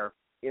qualifier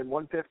in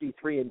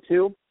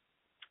 153-2.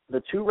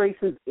 The 2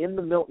 races in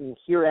the Milton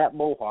here at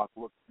Mohawk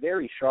look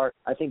very sharp.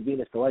 I think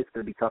Venus Delight's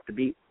going to be tough to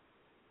beat.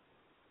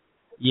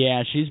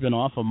 Yeah, she's been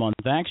off a month.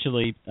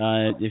 Actually,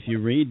 if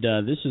you read,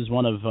 this is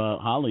one of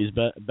Holly's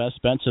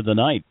best bets of the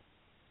night.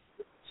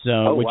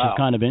 So, which is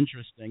kind of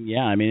interesting. Yeah,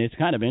 I mean, it's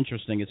kind of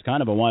interesting. It's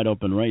kind of a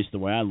wide-open race the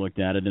way I looked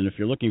at it. And if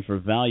you're looking for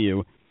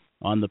value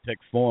on the pick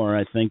 4,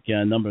 I think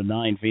number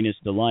 9, Venus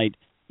Delight,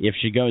 if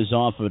she goes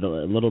off at a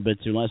little bit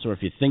too less, or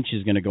if you think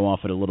she's going to go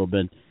off at a little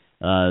bit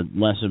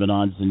less of an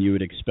odds than you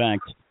would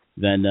expect,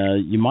 then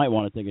you might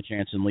want to take a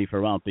chance and leave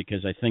her out,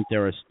 because I think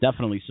there are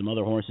definitely some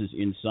other horses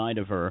inside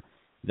of her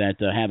that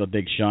have a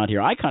big shot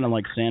here. I kind of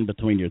like Sand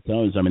Between Your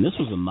Toes. I mean, this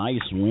was a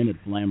nice win at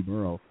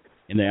Flamborough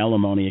in the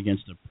Alimony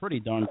against a pretty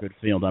darn good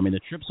field. I mean, the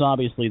trip's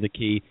obviously the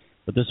key,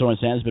 but this horse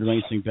has been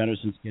racing better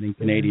since getting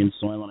Canadian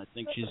soil, and I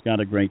think she's got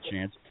a great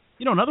chance.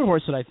 You know, another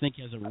horse that I think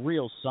has a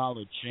real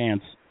solid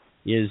chance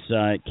is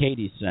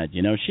Katie Said.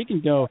 You know, she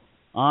can go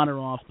on or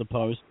off the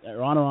post,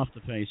 or on or off the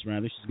pace,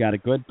 rather. She's got a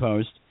good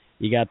post.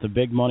 You got the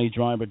big money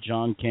driver,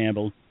 John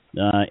Campbell,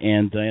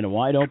 and in a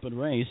wide-open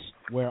race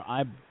where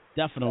I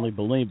definitely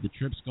believe the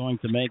trip's going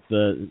to make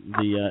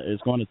is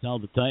going to tell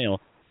the tale.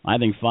 I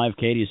think 5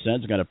 Katie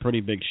Said's got a pretty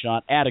big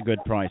shot at a good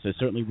price. I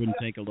certainly wouldn't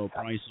take a low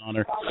price on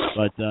her,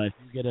 but if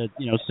you get a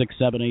 6,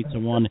 7, 8 to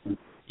 1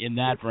 in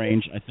that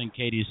range, I think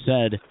Katie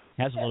Said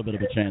has a little bit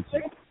of a chance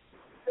here.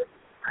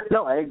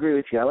 No, I agree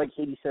with you. I like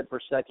Katie Said for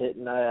second,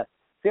 and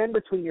Sand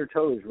Between Your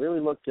Toes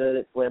really looked good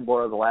at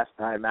Flamborough the last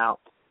time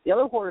out. The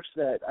other horse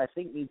that I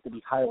think needs to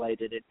be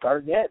highlighted, and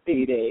Garnett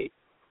made a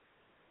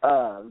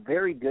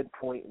very good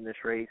point in this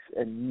race,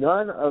 and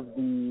none of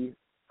the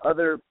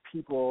other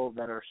people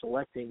that are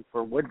selecting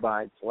for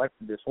Woodbine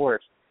selected this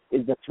horse,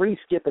 is the 3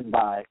 Skip and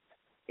By.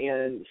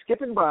 And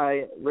Skip and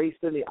By raced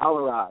in the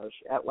Alarage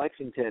at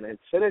Lexington and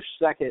finished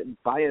second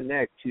by a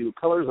neck to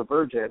Colors of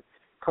Virgin,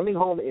 coming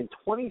home in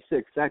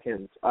 26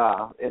 seconds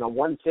in a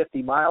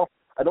 150 mile.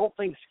 I don't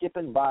think Skip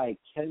and By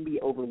can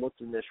be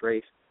overlooked in this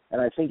race, and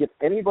I think if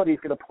anybody's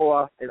going to pull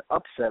off an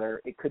upsetter,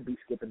 it could be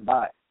Skip and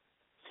By.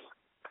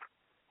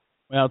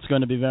 Well, it's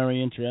going to be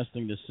very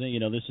interesting to see. You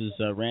know, this is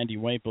Randy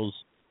Waples'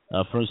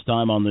 first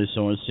time on this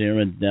horse here,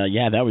 and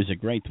that was a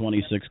great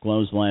 26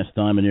 close last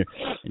time, and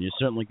you're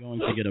certainly going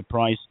to get a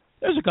price.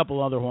 There's a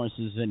couple other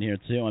horses in here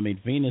too. I mean,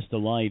 Venus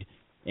Delight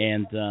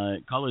and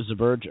Colors of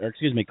Virgin,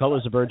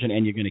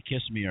 and You're Going to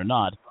Kiss Me or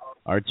Not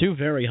are 2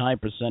 very high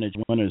percentage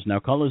winners. Now,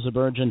 Colors of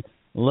Virgin,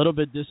 a little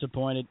bit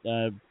disappointed,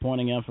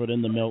 pointing effort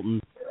in the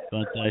Milton,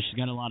 but she's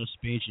got a lot of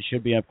speed. She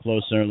should be up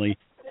close early.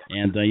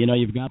 And,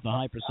 you've got the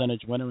high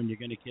percentage winner, and You're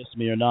Going to Kiss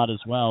Me or Not as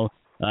well,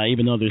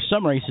 even though there's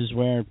some races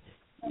where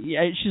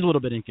she's a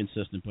little bit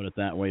inconsistent, put it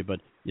that way, but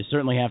you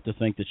certainly have to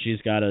think that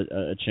she's got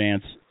a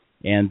chance.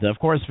 And, of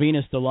course,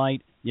 Venus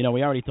Delight, we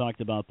already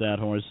talked about that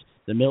horse,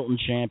 the Milton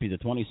champion, the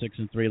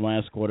 26-3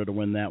 last quarter to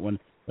win that one.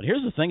 But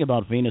here's the thing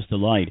about Venus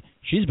Delight.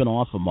 She's been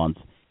off a month,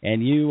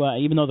 and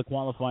even though the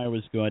qualifier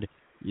was good,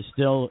 you're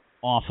still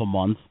off a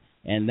month,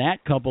 and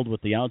that coupled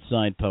with the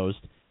outside post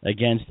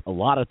against a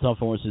lot of tough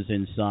horses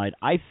inside,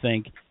 I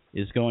think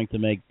is going to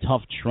make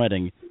tough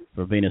treading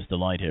for Venus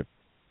Delight here.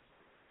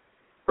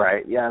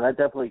 Right, yeah, that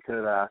definitely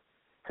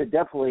could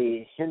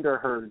definitely hinder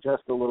her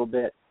just a little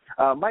bit.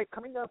 Mike,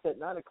 coming up at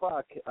 9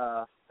 o'clock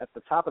at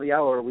the top of the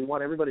hour, we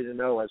want everybody to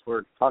know as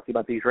we're talking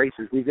about these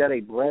races, we've got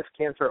a breast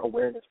cancer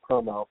awareness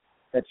promo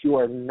that you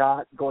are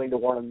not going to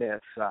want to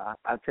miss.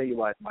 I'll tell you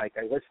what, Mike,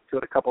 I listened to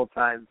it a couple of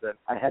times and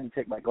I had to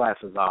take my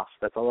glasses off.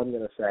 That's all I'm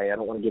going to say. I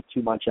don't want to give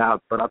too much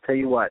out, but I'll tell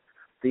you what,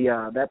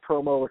 that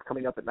promo is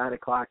coming up at 9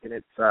 o'clock, and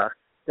it's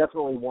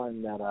definitely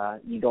one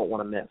that you don't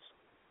want to miss.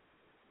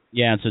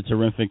 Yeah, it's a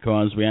terrific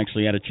cause. We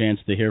actually had a chance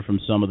to hear from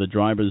some of the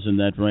drivers in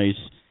that race.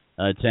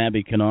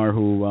 Tabby Canar,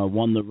 who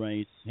won the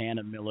race,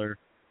 Hannah Miller,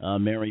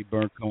 Mary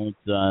Burkholt,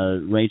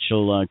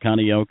 Rachel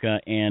Kanioka,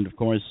 and, of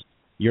course,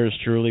 yours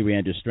truly. We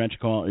had your stretch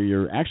call,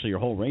 your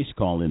whole race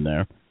call in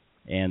there.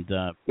 And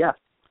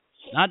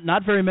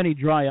not very many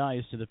dry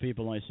eyes to the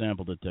people I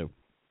sampled it to.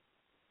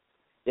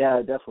 Yeah,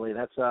 definitely.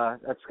 That's going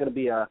to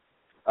be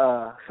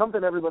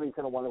something everybody's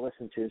going to want to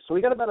listen to. So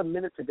we got about a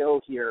minute to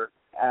go here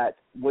at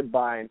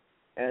Woodbine.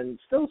 And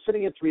still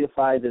sitting at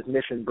 3-5 is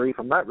Mission Brief.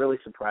 I'm not really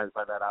surprised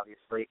by that,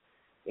 obviously.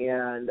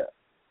 And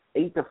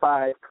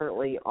 8-5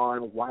 currently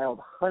on Wild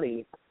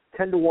Honey.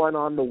 10-1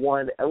 on the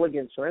 1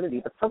 Elegant Serenity.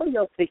 But somebody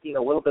else taking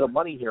a little bit of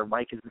money here,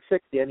 Mike, is the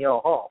 6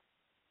 Danielle Hall.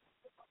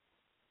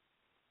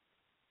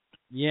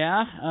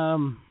 Yeah,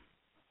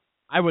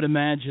 I would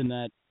imagine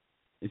that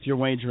if you're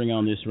wagering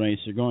on this race,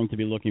 you're going to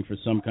be looking for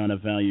some kind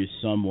of value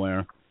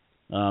somewhere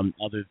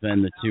other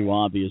than the two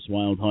obvious,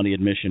 Wild Honey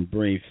and Mission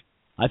Brief.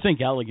 I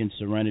think Elegant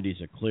Serenity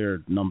is a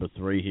clear number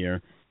 3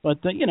 here.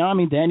 But,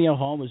 Danielle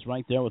Hall was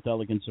right there with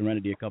Elegant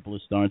Serenity a couple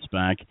of starts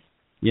back.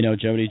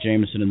 Jody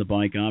Jameson in the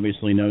bike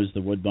obviously knows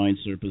the Woodbine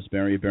surface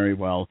very, very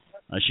well.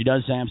 She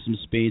does have some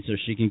speed, so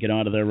she can get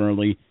out of there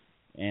early.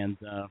 And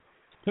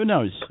who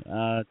knows?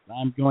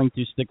 I'm going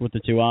to stick with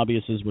the two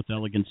obviouses with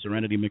Elegant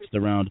Serenity mixed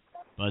around.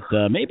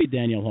 But maybe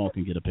Danielle Hall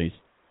can get a piece.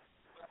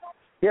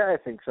 Yeah, I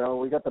think so.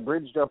 We got the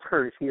bridge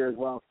jumpers here as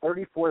well.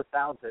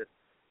 34,000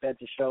 bet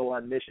to show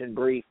on Mission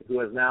Brief, who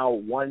is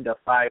now 1-5,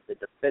 the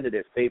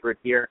definitive favorite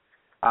here,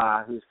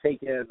 who's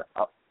taken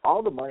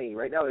all the money.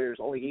 Right now there's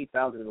only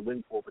 8,000 in the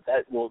win pool, but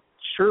that will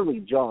surely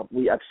jump.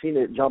 I've seen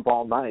it jump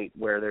all night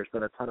where there's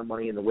been a ton of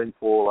money in the win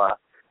pool.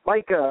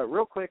 Mike,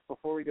 real quick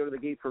before we go to the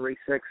gate for race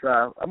 6,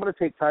 I'm going to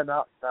take time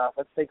out.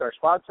 Let's thank our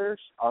sponsors,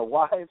 our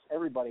wives,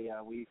 everybody.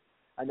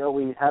 I know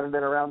we haven't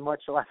been around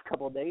much the last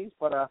couple of days,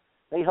 but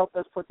they helped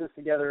us put this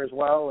together as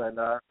well, and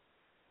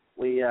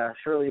we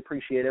surely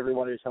appreciate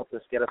everyone who's helped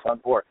us get us on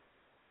board.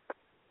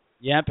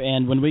 Yep,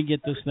 and when we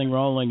get this thing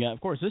rolling,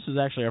 of course, this is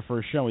actually our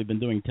first show. We've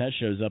been doing test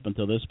shows up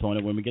until this point,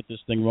 and when we get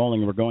this thing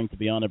rolling, we're going to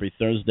be on every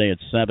Thursday at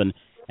 7,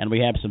 and we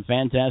have some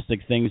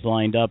fantastic things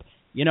lined up.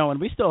 And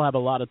we still have a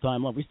lot of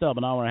time left. We still have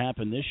an hour and a half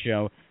in this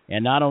show,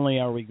 and not only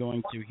are we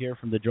going to hear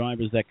from the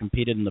drivers that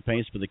competed in the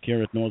pace for the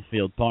Cure at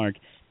Northfield Park,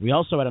 we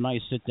also had a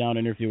nice sit-down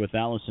interview with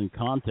Allison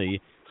Conte,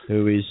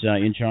 who is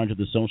in charge of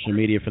the social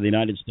media for the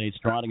United States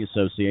Trotting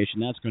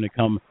Association. That's going to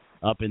come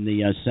up in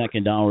the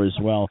second hour as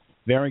well.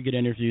 Very good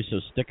interview, so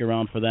stick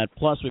around for that.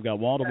 Plus, we've got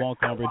wall-to-wall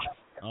coverage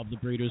of the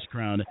Breeders'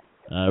 Crown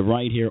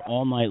right here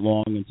all night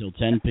long until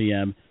 10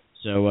 p.m.,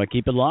 so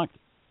keep it locked.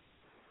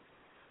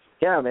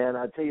 Yeah, man,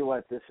 I'll tell you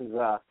what, this has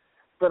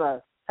been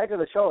a heck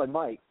of a show. And,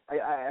 Mike,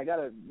 I got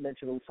to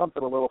mention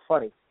something a little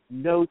funny.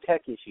 No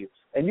tech issues.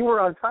 And you were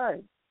on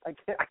time. I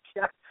can't,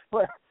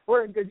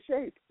 we're in good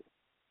shape.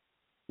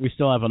 We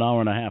still have an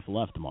hour and a half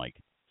left, Mike.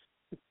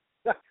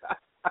 We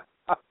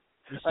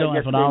still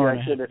have an hour and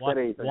a half.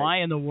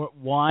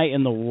 Why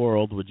in the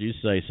world would you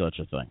say such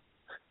a thing?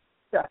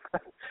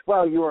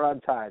 Well, you were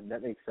on time.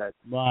 That makes sense.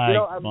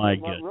 My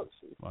goodness.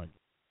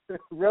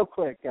 Real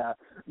quick,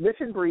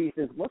 Mission Brief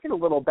is looking a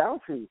little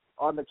bouncy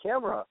on the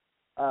camera.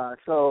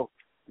 So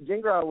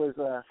Jingra was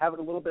having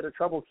a little bit of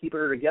trouble keeping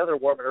her together,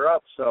 warming her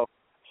up. So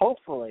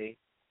hopefully,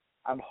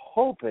 I'm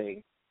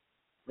hoping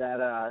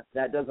that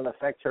that doesn't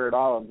affect her at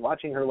all. I'm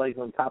watching her legs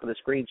on top of the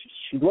screen.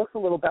 She looks a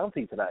little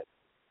bouncy tonight.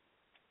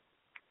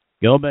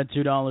 Go bet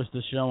 $2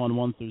 to show on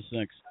 1 through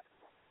 6.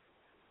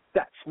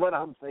 That's what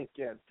I'm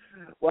thinking.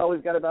 Well,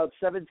 we've got about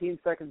 17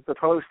 seconds to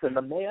post, and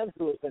the man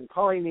who has been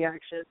calling the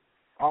action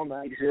all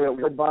night here at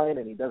Woodbine,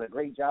 and he does a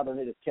great job of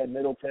it, is Ken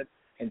Middleton.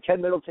 And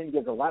Ken Middleton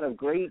gives a lot of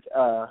great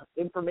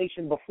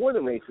information before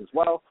the race as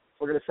well.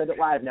 We're going to send it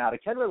live now to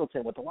Ken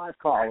Middleton with the live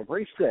call of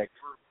race 6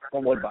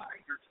 from Woodbine.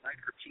 Here tonight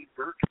for T.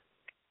 Burke.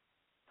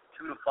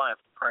 2-5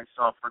 the price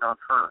offered on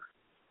her.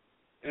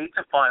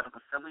 8-5 on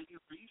the filly. You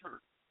beat her.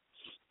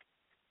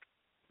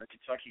 The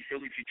Kentucky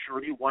Filly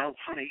Futurity, Wild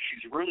Honey.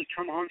 She's really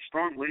come on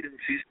strong late in the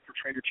season for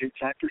trainer Jake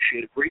Thacker.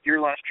 She had a great year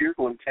last year,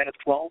 going 10 of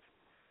 12.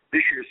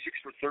 This year, 6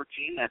 for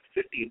 13. That's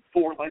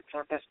 50-4.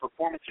 Lifetime best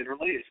performance in her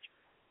latest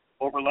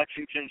over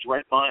Lexington's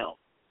Red Mile.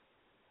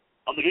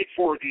 On the gate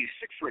for the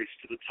 6th race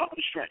to the top of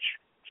the stretch.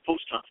 It's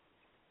post time.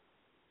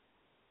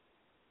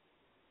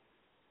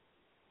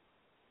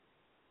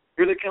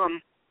 Here they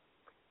come.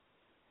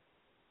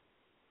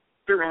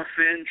 They're off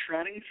and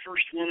trotting.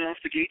 First one off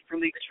the gate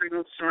from the extreme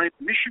outside.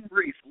 Mission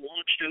Brief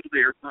launched out of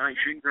there by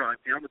Jingra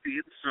down with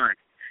the inside.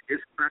 Is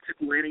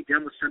Practical Annie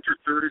down the center.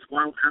 Third is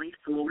Wild Honey.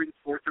 Floating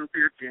fourth out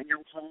there,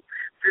 Danielle Hall.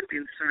 Fifth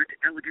inside,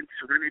 Elegant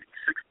Serenity.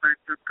 Sixth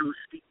back up goes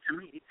Speak to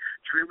Me.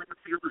 Trailing the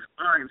field is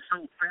I Am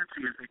So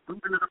Fancy as they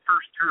move into the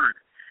first turn.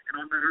 And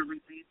on that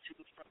early lead to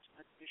the front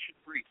side, Mission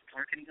Brief.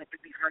 Targeting up in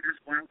behind her is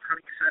Wild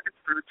Honey second.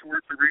 Third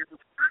towards the rail is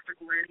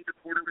Practical Annie. The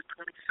quarter is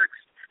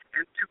 26th.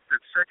 And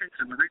 2/5 seconds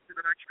in the race to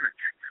the next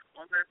stretch.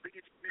 On that lead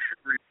is Mission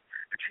Brief.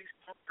 And she's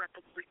pumped up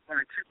the lead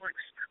by 2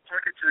 lengths.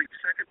 Target Jake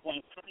second,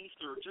 Wild Honey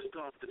third. Just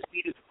off the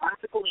speed is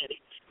Practical Annie.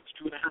 It's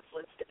 2.5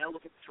 lengths to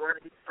Elegant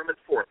Serenity from in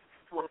fourth.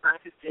 Pulling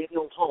back is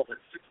Danielle Hall. Then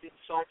 16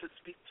 soft to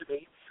Speak to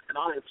Me. And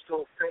I Am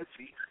So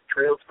Fancy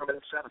trails from in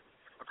seventh.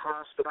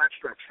 Across the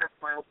backstretch,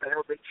 half-mile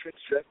battle, they chase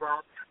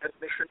Jegrod and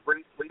Mission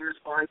Brief leaders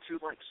by 2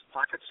 lengths.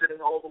 Pocket sitting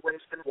all the way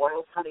in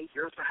Wild Honey.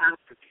 Here's the half,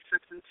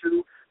 56 and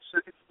 2.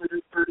 Second leader,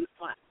 30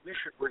 flat.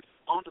 Mission Brief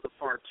onto the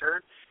far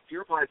turn.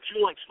 Here by 2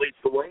 lengths leads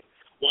the way.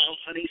 Wild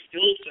Honey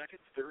still second.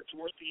 Third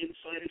towards the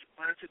inside is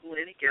Practical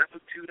Annie. Gap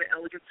of 2 to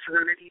Elegant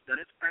Serenity. Then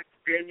it's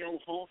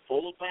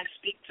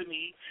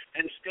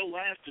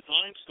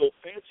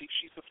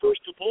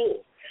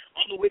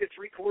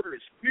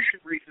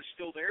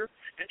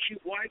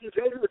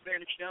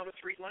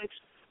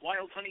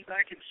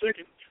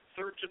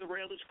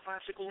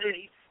Classical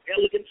Annie.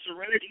 Elegant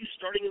Serenity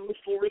starting in the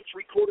 4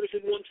 3/4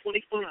 in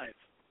 125.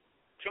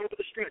 Top of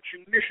the stretch,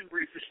 and Mission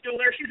Brief is still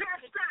there. She's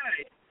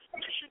offside.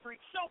 Mission Brief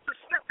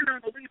self-respected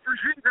on the lead for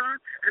Zingar,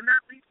 and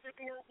that leaves the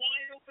door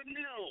wide open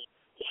now.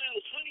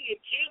 Wild Honey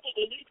and Campbell,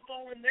 the lead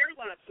ball in their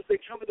laps as they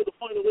come into the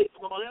final 8th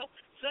of a mile.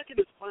 Second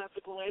is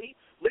Classical Annie.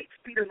 Late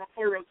speed on the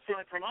far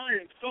outside from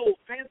Iron Soul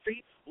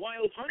Fancy.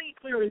 Wild Honey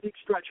clearing the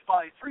stretch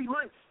by 3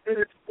 lengths, and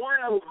it's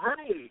Wild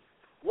Honey.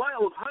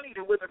 Wild Honey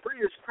to win the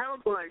Breeders'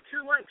 Crown by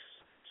 2 lengths.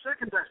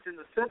 Second best in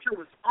the center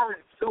was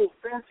Orange So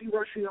Fancy,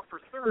 rushing up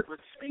for third with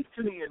Speak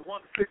to Me in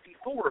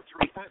 154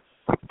 3/10.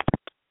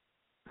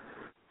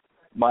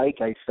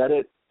 Mike, I said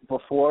it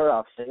before,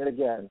 I'll say it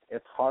again.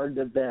 It's hard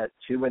to bet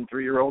 2- and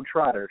 3-year-old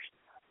trotters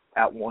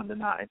at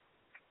 1-9.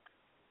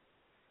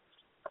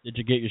 Did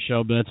you get your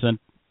show bets in?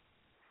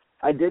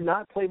 I did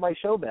not play my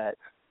show bet.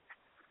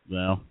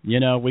 Well,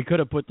 we could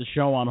have put the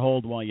show on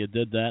hold while you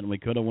did that, and we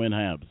could have win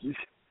Habs.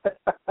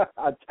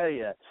 I'll tell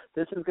you,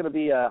 this is going to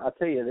be. There's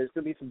going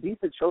to be some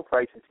decent show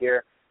prices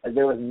here. As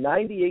there was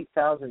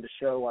 98,000 to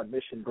show on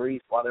Mission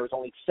Breeze, while there was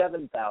only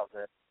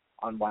 7,000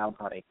 on Wild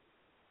Honey.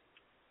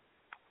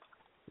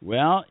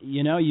 Well,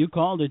 you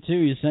called it too.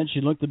 You said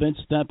she looked a bit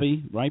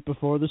steppy right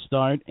before the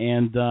start,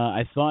 and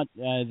I thought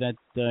that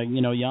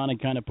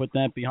Yana kind of put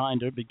that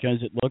behind her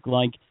because it looked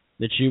like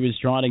that she was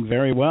trotting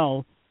very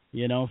well.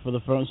 For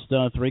the first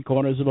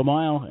 3/4 of a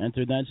mile,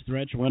 entered that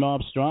stretch, went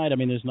off stride. I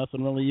mean, there's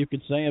nothing really you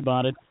could say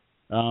about it.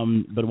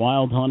 But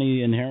Wild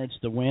Honey inherits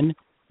the win.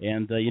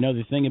 And,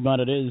 the thing about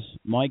it is,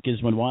 Mike,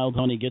 is when Wild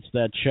Honey gets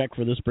that check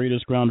for this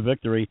Breeders' Crown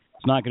victory,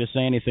 it's not going to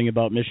say anything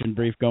about Mission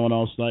Brief going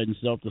offside and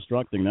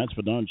self-destructing. That's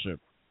for darn sure.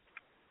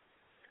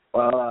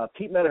 Well,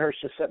 Pete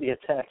Medhurst just sent me a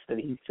text, and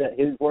he said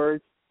his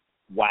words,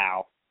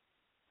 wow.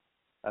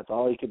 That's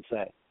all he could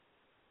say.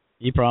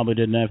 He probably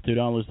didn't have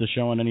 $2 to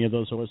show on any of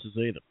those horses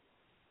either.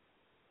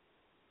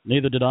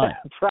 Neither did I.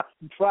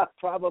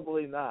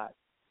 Probably not.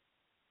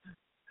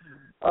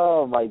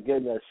 Oh my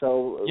goodness!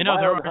 So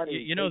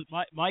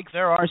Mike,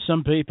 there are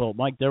some people.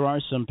 There are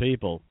some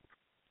people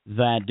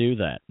that do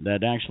that.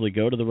 That actually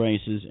go to the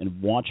races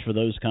and watch for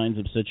those kinds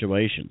of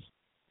situations.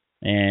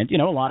 And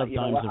a lot of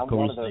times, of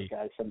course, one of those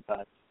guys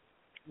sometimes.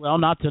 Well,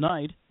 not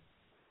tonight.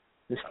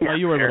 Well,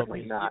 you were a little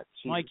busy. Not.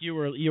 Mike, you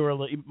were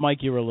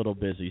a little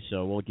busy,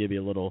 so we'll give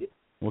you a little.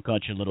 We'll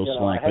cut you a little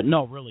slack. But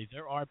no, really,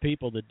 there are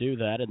people that do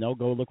that, and they'll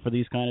go look for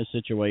these kind of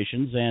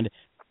situations. And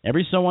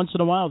every so once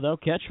in a while, they'll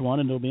catch one,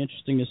 and it'll be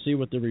interesting to see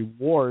what the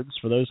rewards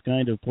for those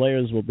kind of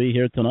players will be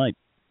here tonight.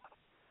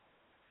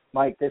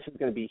 Mike, this is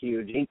going to be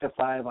huge.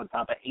 8-5 on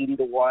top of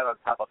 80-1, on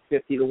top of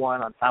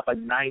 50-1, on top of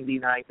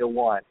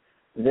 99-1.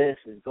 This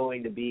is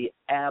going to be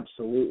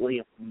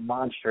absolutely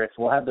monstrous.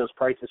 We'll have those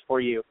prices for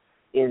you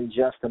in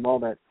just a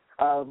moment.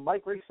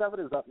 Mike, race 7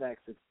 is up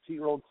next. It's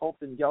 2-year-old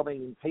Colton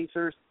Gelding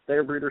Pacers,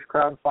 their Breeders'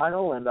 Crown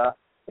final, and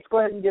let's go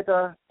ahead and get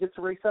to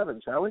race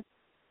 7, shall we?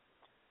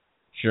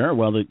 Sure.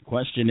 Well, the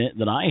question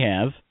that I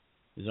have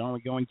is, are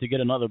we going to get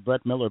another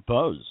Brett Miller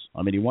pose?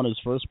 I mean, he won his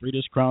first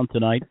Breeders' Crown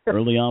tonight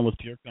early on with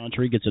Pure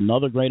Country. Gets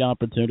another great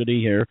opportunity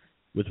here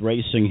with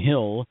Racing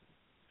Hill.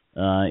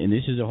 And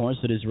this is a horse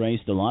that has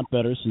raced a lot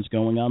better since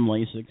going on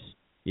Lasix.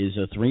 Is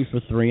a 3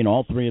 for 3, and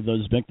all 3 of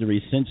those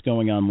victories since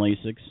going on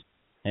Lasix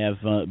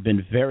have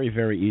been very,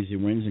 very easy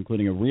wins,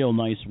 including a real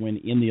nice win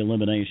in the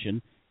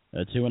elimination,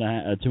 2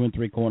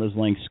 3/4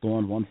 length score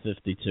on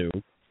 152.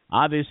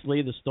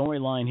 Obviously, the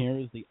storyline here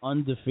is the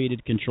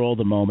undefeated Control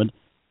the Moment,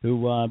 who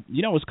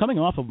was coming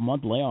off of a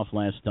month layoff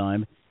last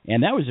time,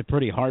 and that was a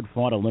pretty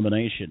hard-fought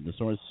elimination. The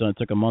horse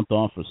took a month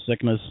off for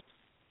sickness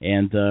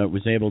and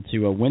was able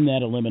to win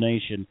that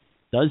elimination.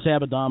 Does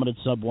have a dominant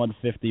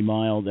sub-150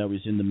 mile that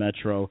was in the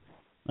Metro.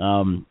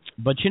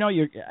 But,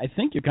 I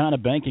think you're kind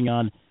of banking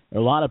on a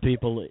lot of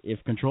people,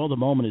 if Control the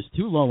Moment is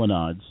too low in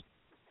odds,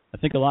 I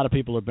think a lot of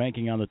people are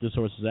banking on that this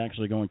horse is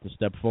actually going to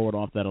step forward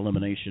off that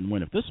elimination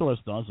win. If this horse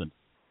doesn't,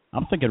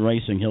 I'm thinking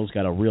Racing Hill's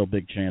got a real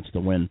big chance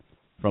to win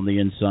from the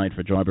inside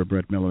for driver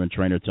Brett Miller and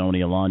trainer Tony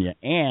Alagna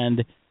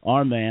and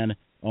our man,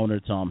 owner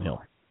Tom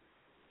Hill.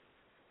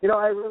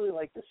 I really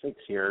like the 6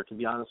 here, to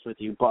be honest with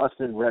you.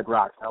 Boston Red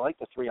Rocks. I like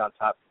the 3 on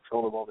top,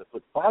 Control the Moment.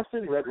 But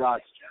Boston Red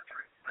Rocks,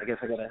 I guess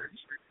I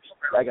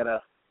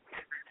gotta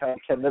tell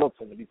Ken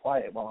Middleton to be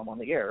quiet while I'm on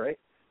the air, right?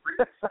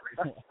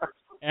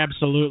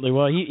 Absolutely.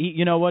 Well, he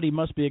you know what? He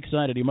must be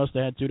excited. He must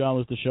have had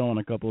 $2 to show on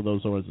a couple of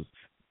those horses.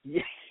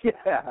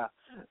 Yeah.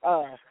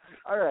 All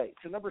right.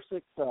 So number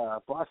 6,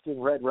 Boston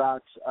Red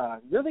Rocks,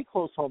 really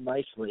close home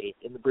nicely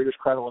in the Breeders'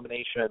 Crown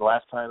elimination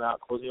last time out,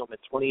 closing home at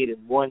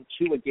 28-1,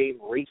 2-a-game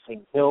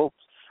Racing Hill.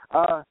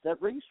 That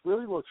race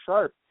really looks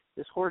sharp.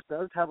 This horse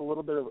does have a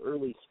little bit of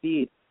early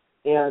speed,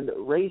 and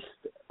raced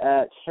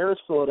at Harris,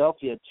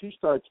 Philadelphia, 2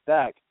 starts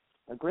back.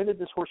 Granted,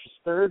 this horse is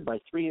third by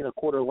 3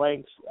 1/4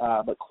 lengths,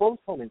 but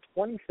closed home in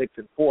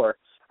 26-4.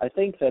 I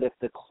think that if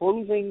the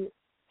closing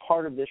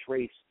part of this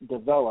race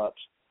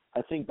develops,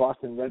 I think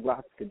Boston Red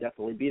Rocks could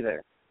definitely be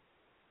there.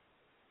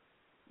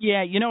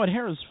 Yeah, at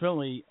Harris,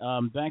 Philly,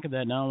 back of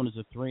that now one is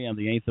a 3 on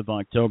the 8th of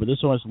October.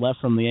 This horse left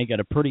from the 8, got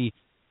a pretty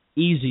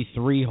easy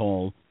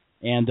 3-hole.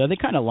 And they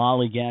kind of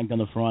lollygagged on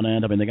the front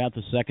end. I mean, they got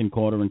the second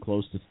quarter in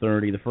close to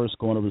 30. The first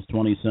quarter was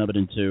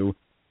 27-2.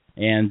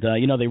 And,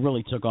 they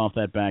really took off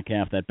that back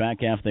half. That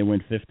back half, they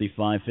went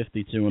 55,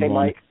 52-1. Hey,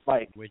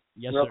 Mike,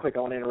 yes, real sir. quick, I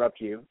want to interrupt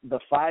you. The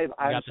 5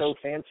 I'm So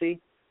Fancy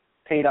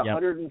paid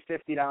 $150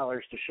 to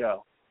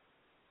show.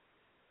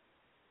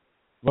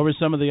 What were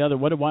some of the other?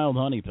 What did Wild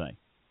Honey pay?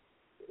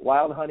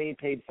 Wild Honey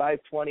paid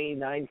 $520,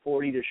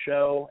 $940 to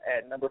show,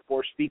 and number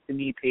 4, Speak to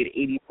Me, paid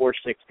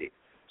 $84.60.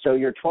 So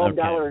your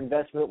 $12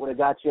 investment would have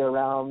got you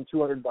around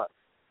 $200.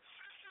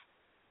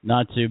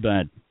 Not too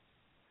bad.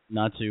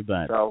 Not too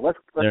bad. So let's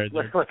go back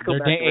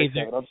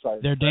to I'm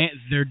sorry.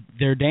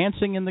 They're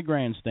dancing in the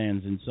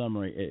grandstands at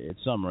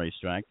some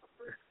racetrack,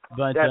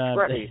 but that's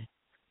right.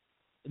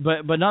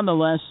 But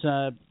nonetheless,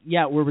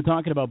 we were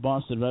talking about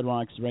Boston Red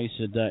Rocks race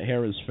at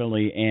Harrah's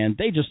Philly, and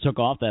they just took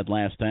off that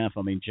last half.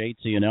 I mean,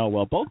 JT and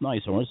Elwell, both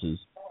nice horses,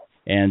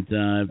 and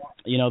they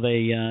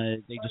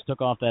just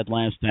took off that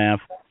last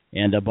half.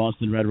 And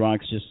Boston Red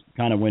Rocks just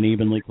kind of went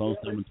evenly close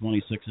to them,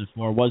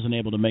 26-4. Wasn't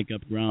able to make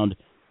up ground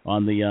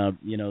on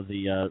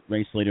the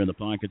race leader in the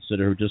pocket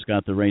sitter who just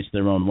got the race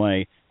their own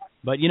way.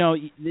 But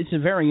it's a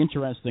very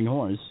interesting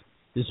horse.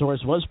 This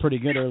horse was pretty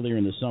good earlier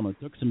in the summer.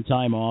 Took some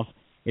time off.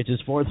 It's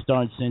his 4th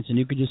start since, and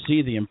you could just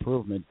see the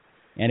improvement.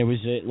 And it was,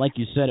 like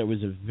you said, it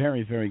was a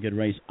very, very good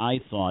race. I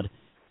thought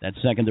that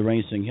second to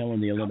Racing Hill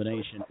in the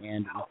elimination,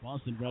 and if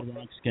Boston Red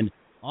Rocks can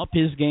up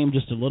his game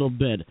just a little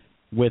bit.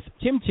 With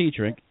Tim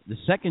Tetrick, the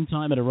second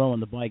time in a row on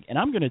the bike, and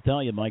I'm going to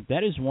tell you, Mike,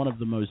 that is one of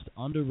the most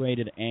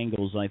underrated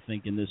angles, I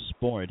think, in this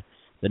sport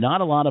that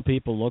not a lot of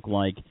people look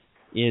like,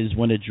 is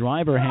when a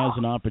driver has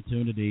an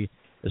opportunity,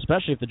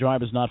 especially if the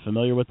driver's not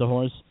familiar with the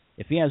horse,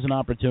 if he has an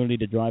opportunity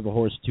to drive a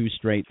horse 2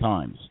 straight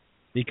times.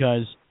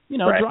 Because,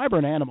 right. Driver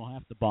and animal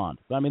have to bond.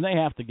 I mean, they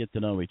have to get to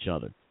know each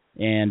other.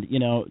 And,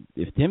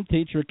 if Tim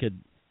Tetrick could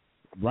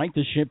right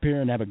the ship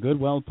here and have a good,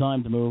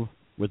 well-timed move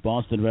with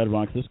Boston Red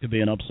Rocks, this could be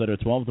an upsetter.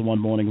 12-1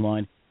 morning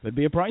line. Could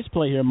be a price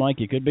play here,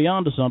 Mike. You could be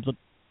onto something.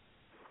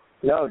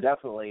 No,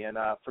 definitely. And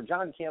for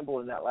John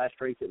Campbell in that last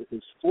race, it was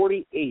his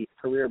 48th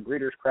career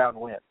Breeders' Crown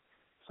win.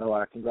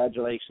 So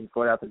congratulations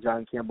going out to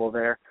John Campbell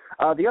there.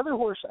 The other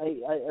horse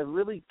I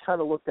really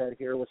kind of looked at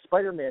here was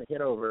Spider-Man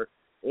Hanover,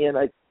 and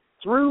I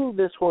threw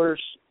this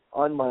horse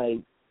on my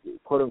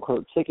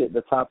quote-unquote ticket,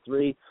 the top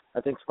 3.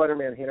 I think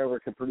Spider-Man Hanover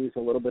could produce a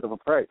little bit of a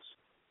price.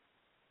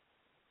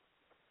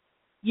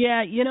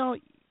 Yeah,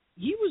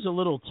 he was a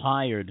little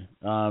tired.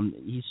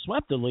 He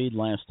swept the lead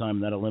last time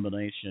in that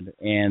elimination,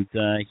 and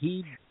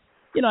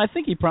I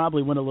think he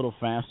probably went a little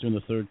faster in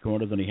the third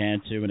quarter than he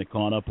had to, and it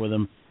caught up with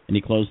him, and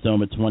he closed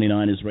home at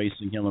 29 as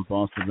Racing Hill and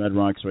Boston Red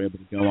Rocks were able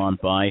to go on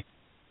by.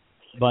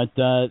 But,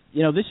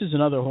 this is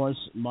another horse,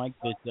 Mike,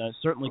 that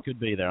certainly could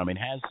be there. I mean,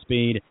 has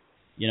speed,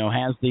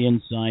 has the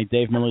inside.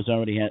 Dave Miller's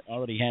already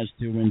has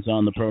 2 wins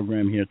on the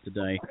program here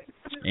today,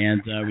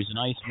 and it was a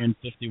nice win,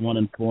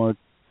 51-4.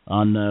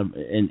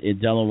 In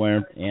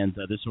Delaware, and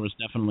this horse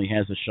definitely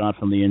has a shot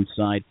from the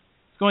inside.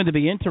 It's going to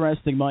be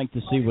interesting, Mike,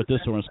 to see what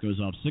this horse goes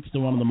off.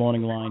 6-1 in the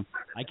morning line.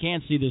 I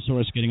can't see this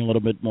horse getting a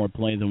little bit more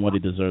play than what he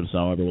deserves,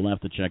 however. We'll have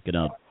to check it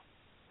out.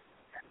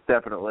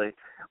 Definitely.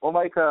 Well,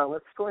 Mike,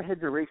 let's go ahead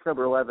to race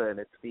number 11.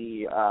 It's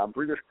the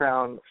Breeders'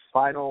 Crown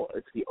final.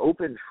 It's the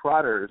Open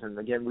Trotters, and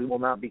again, we will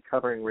not be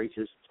covering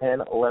races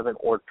 10, 11,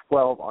 or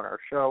 12 on our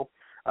show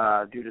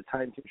due to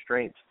time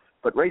constraints.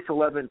 But race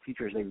 11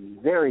 features a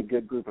very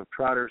good group of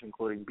trotters,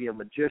 including Be a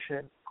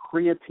Magician,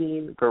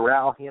 Creatine,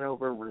 Doral,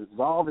 Hanover.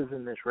 Resolve is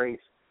in this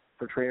race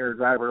for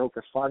trainer-driver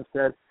Oka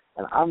Svanstead,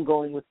 and I'm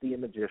going with Be a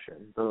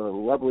Magician. The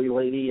lovely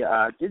lady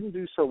didn't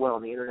do so well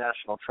in the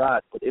international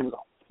trot, but it was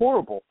a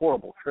horrible,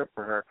 horrible trip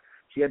for her.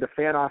 She had to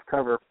fan off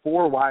cover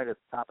 4 wide at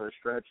the top of the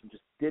stretch and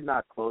just did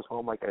not close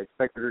home like I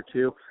expected her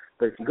to.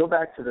 But if you go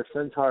back to the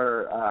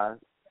Centaur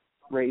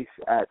race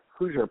at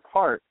Hoosier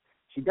Park,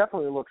 she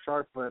definitely looks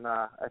sharp, and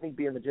I think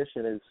Be a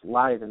Magician is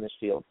live in this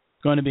field.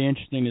 It's going to be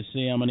interesting to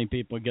see how many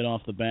people get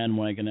off the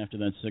bandwagon after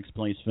that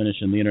 6th-place finish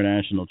in the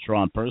international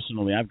trot.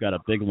 Personally, I've got a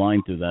big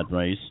line through that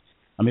race.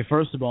 I mean,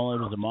 first of all, it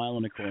was 1.25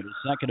 miles.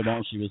 Second of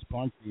all, she was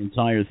parked the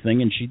entire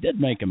thing, and she did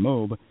make a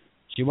move.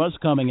 She was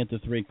coming at the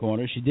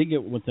 3/4. She did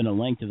get within a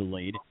length of the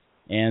lead,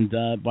 and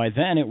by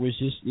then it was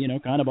just,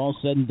 kind of all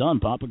said and done.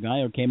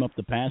 Papagayo came up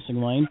the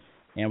passing lane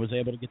and was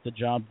able to get the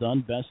job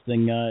done,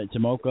 besting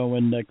Tomoko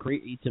and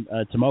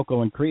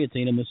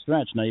Creatine in the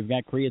stretch. Now, you've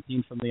got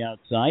Creatine from the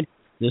outside.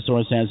 This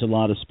horse has a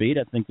lot of speed.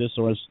 I think this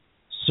horse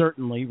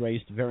certainly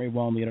raced very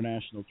well in the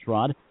international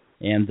trot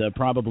and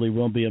probably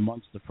will be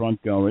amongst the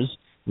front goers.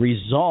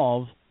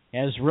 Resolve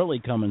has really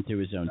come into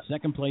his own.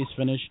 2nd-place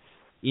finish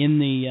in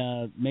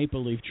the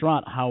Maple Leaf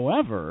Trot.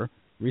 However,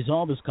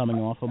 Resolve is coming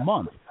off a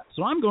month.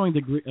 So I'm going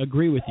to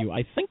agree with you.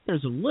 I think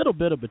there's a little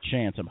bit of a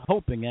chance, I'm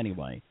hoping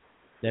anyway,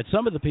 that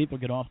some of the people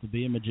get off the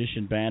Be a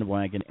Magician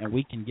bandwagon and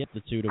we can get the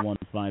 2-1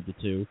 and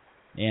 5-2,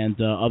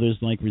 and others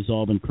like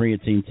Resolve and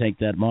Creatine take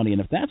that money. And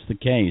if that's the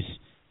case,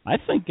 I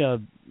think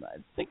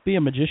Be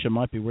a Magician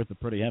might be worth a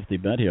pretty hefty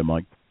bet here,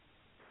 Mike.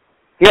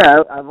 Yeah,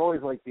 I've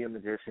always liked the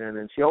Magician,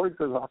 and she always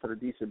goes off at a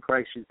decent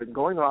price. She's been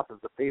going off as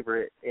the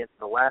favorite in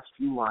the last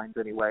few lines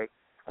anyway.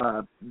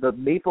 The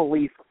Maple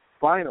Leaf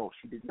final,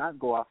 she did not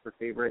go off the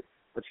favorite,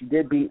 but she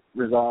did beat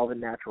Resolve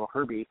and Natural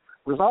Herbie.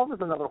 Resolve is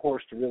another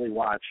horse to really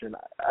watch, and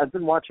I've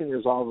been watching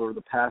Resolve over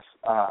the past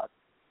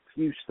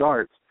few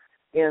starts,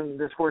 and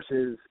this horse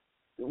is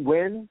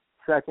win,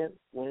 second.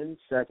 Does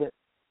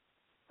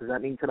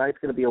that mean tonight's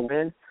going to be a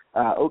win?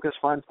 Otis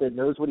Fonstead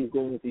knows what he's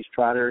doing with these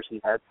trotters.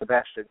 He had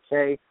Sebastian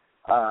K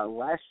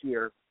last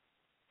year.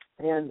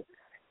 And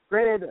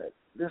granted,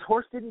 this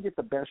horse didn't get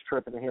the best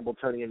trip in the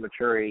Hambletonian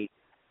Maturi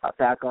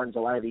back on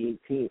July the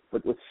 18th,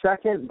 but with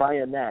second by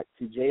a neck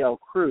to J.L.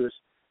 Cruz,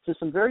 to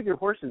some very good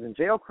horses, and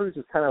J.L. Cruz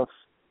has kind of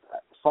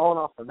fallen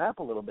off the map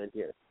a little bit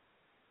here.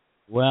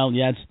 Well,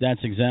 yeah,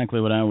 that's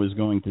exactly what I was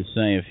going to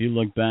say. If you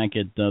look back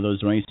at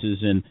those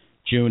races in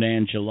June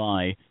and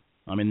July,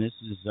 I mean, this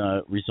is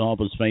Resolve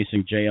was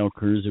facing J.L.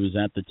 Cruz, who was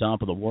at the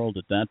top of the world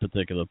at that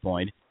particular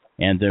point,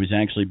 and was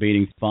actually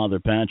beating Father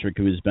Patrick,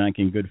 who is back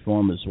in good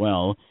form as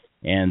well.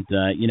 And,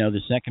 the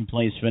second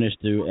place finish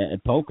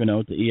at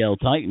Pocono to E.L.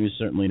 Titan, who's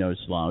certainly no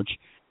slouch.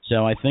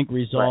 So I think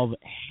Resolve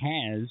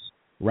has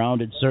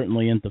rounded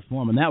certainly into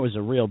form, and that was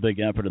a real big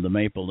effort of the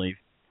Maple Leaf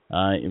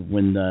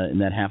when in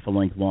that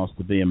half-a-length loss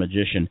to Be a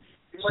Magician.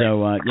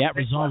 So,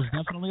 Resolve is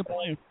definitely a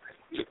player.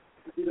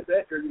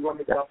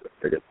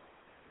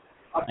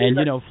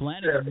 And,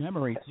 Flanagan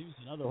Memory, too, is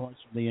another horse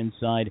from the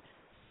inside,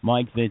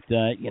 Mike, that,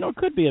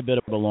 could be a bit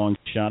of a long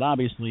shot.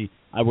 Obviously,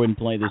 I wouldn't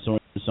play this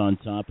horse on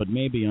top, but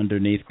maybe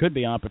underneath. Could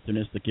be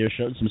opportunistic here.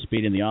 Showed some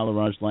speed in the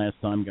Alarage last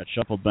time, got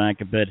shuffled back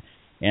a bit,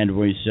 and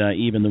was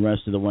even the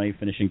rest of the way,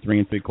 finishing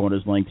 3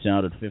 3/4 lengths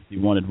out at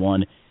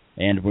 51-1,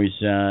 and was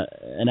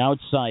an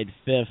outside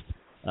fifth,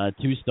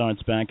 2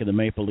 starts back of the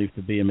Maple Leaf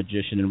to Be a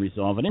Magician and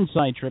Resolve. An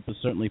inside trip is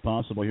certainly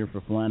possible here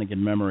for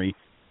Flanagan Memory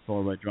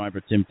for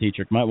driver Tim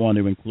Tetrick. Might want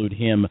to include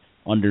him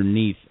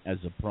underneath as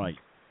a price.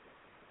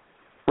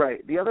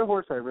 Right. The other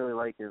horse I really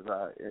like is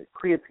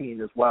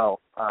Creatine as well,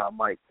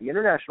 Mike. The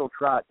International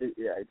Trot.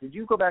 Did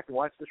you go back and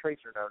watch this race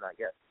or no? Not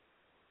yet.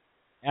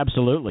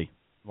 Absolutely.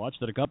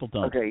 Watched it a couple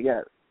times. Okay,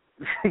 yeah.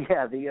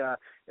 Yeah, the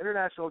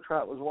International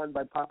Trot was won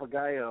by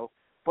Papagayo,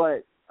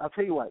 but I'll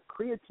tell you what,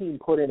 Creatine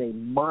put in a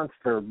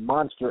monster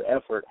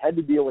effort. Had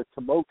to deal with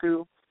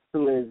Tomoku,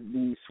 who is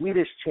the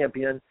Swedish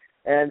champion,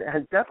 and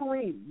has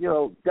definitely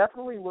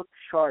looked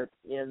sharp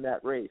in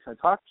that race. I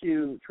talked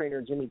to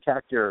trainer Jimmy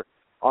Cactor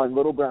on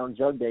Little Brown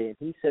Jug Day, and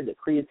he said that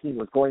Creatine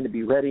was going to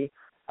be ready.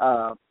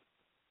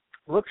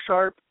 Looked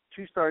sharp,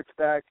 2 starts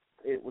back.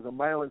 It was a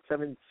 1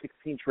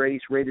 7/16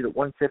 race, rated at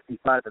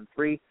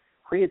 155-3.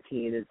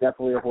 Creatine is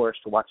definitely a horse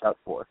to watch out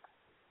for.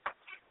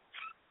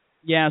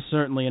 Yeah,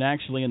 certainly, and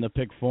actually in the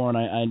Pick 4, and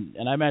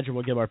I imagine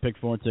we'll give our Pick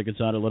 4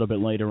 tickets out a little bit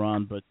later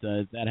on, but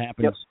that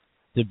happens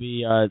to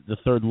be the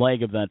third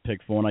leg of that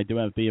Pick 4, and I do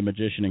have Be a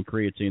Magician and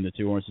Creatine, the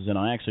 2 horses, and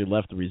I actually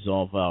left the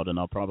Resolve out, and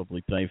I'll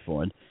probably pay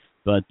for it.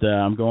 But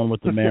I'm going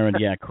with the mare, and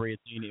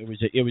Creatine.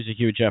 It was a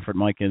huge effort,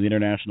 Mike, in the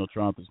International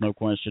Trot. There's no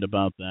question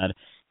about that.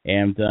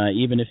 And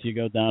even if you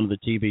go down to the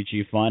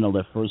TBG final,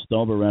 that first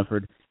Dover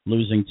effort,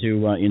 losing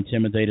to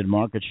Intimidated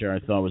Market Share, I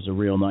thought was a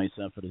real nice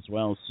effort as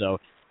well. So,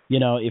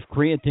 if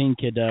Creatine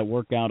could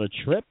work out a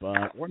trip,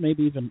 or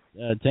maybe even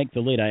take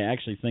the lead, I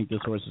actually think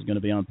this horse is going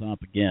to be on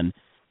top again.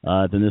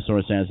 Then this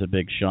horse has a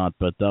big shot.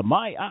 But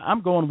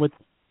I'm going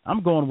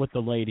with the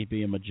lady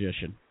Be a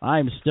Magician.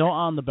 I'm still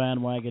on the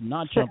bandwagon,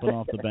 not jumping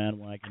off the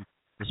bandwagon,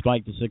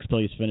 despite the 6th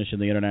place finish in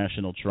the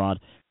International Trot.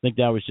 I think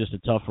that was just a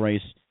tough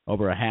race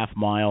over a half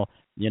mile.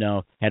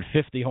 Had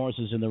 50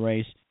 horses in the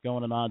race,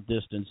 going an odd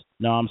distance.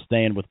 No, I'm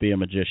staying with Be a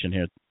Magician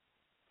here.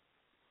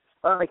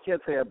 I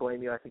can't say I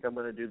blame you. I think I'm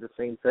going to do the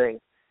same thing.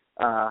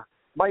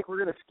 Mike, we're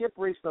going to skip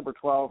race number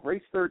 12.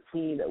 Race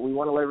 13, we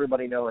want to let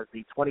everybody know, is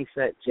the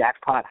 20-cent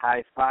jackpot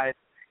high 5.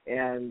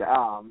 And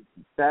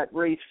that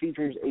race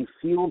features a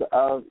field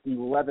of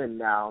 11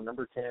 now.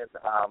 Number 10,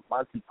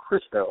 Monte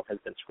Cristo, has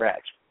been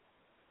scratched.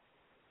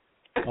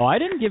 Oh, I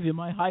didn't give you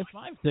my high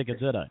 5 ticket,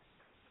 did I?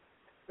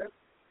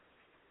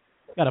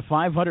 Got a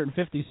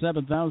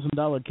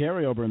 $557,000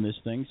 carryover in this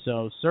thing,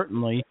 so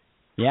certainly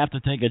you have to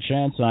take a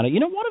chance on it.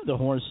 One of the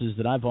horses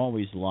that I've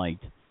always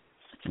liked,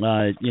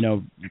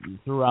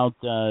 throughout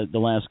the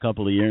last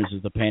couple of years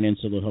is the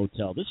Peninsula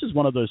Hotel. This is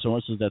one of those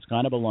horses that's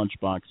kind of a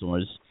lunchbox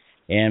horse.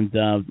 And,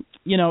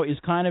 is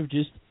kind of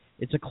just,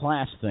 it's a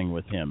class thing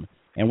with him.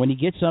 And when he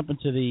gets up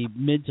into the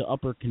mid to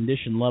upper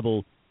condition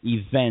level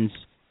events,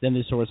 then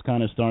this horse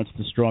kind of starts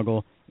to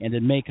struggle. And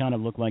it may kind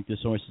of look like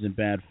this horse is in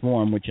bad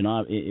form, which in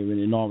all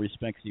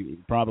respects, he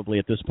probably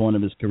at this point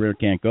of his career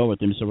can't go with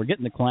him. So we're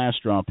getting the class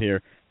drop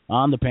here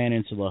on the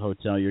Peninsula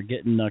Hotel. You're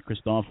getting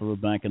Christopher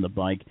back in the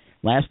bike.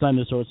 Last time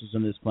this horse was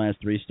in this class,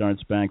 3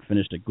 starts back,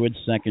 finished a good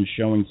second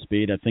showing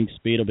speed. I think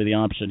speed will be the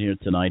option here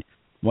tonight.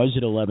 Was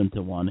at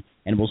 11-1,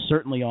 and will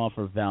certainly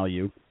offer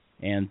value.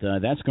 And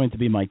that's going to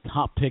be my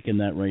top pick in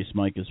that race,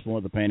 Mike, is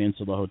for the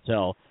Peninsula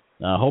Hotel,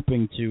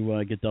 hoping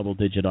to get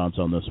double-digit odds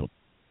on this one.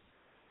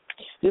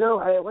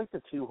 I like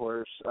the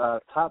 2-horse,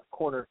 Top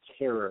Corner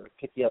Terror,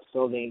 pick you up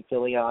Sylvain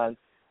Filion.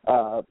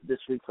 this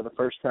week for the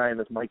first time,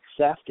 as Mike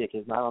Safkic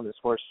is not on this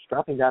horse,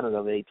 dropping down to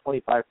a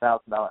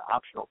 $25,000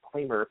 optional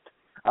claimer.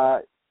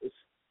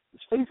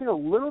 It's facing a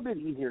little bit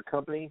easier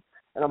company,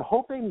 and I'm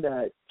hoping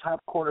that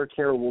Top Corner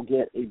Terror will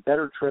get a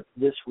better trip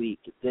this week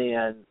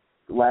than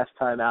last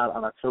time out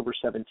on October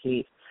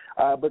 17th,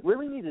 but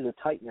really needed a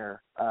tightener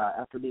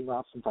after being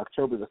off since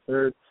October the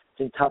 3rd. I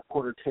think Top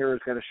Corner Terror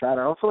has got a shot.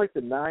 I also like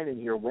the 9 in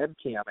here,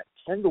 Webcam, at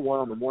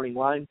 10-1 on the morning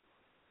line.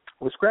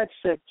 Was scratch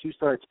sick 2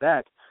 starts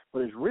back,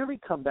 but has really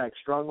come back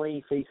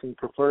strongly, facing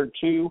Preferred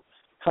 2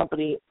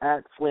 company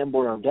at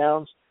Flamborough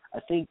Downs. I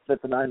think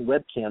that the 9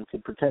 Webcam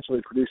could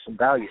potentially produce some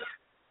value.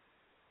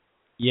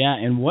 Yeah,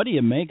 and what do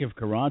you make of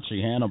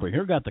Karachi Hanover?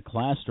 Here got the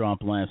class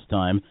drop last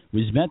time,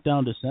 was bet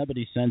down to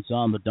 70 cents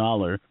on the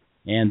dollar,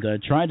 and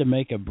tried to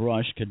make a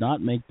brush, could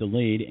not make the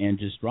lead, and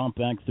just dropped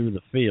back through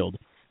the field.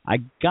 I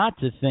got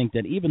to think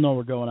that even though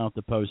we're going out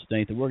to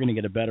post-state, that we're going to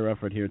get a better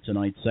effort here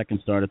tonight,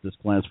 second start at this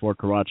Class 4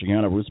 Karachi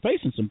Hanover. We're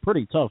facing some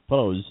pretty tough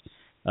pose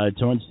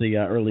towards the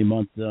early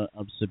month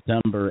of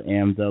September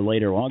and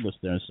later August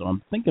there, so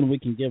I'm thinking we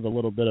can give a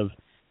little bit of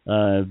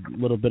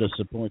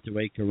support to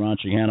 8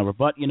 Karachi Hanover.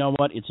 But you know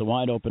what? It's a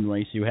wide-open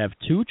race. You have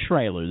 2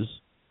 trailers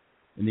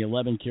in the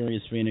 11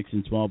 Curious Phoenix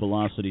and 12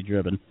 Velocity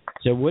Driven.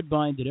 So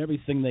Woodbine did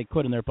everything they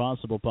could in their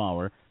possible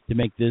power to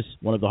make this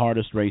one of the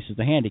hardest races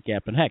to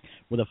handicap. And heck,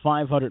 with a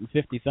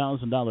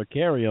 $550,000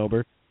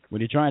 carryover, when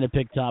you're trying to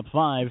pick top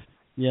 5,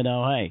 you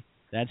know, hey,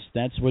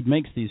 that's what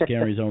makes these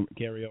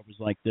carryovers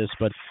like this.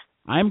 But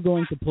I'm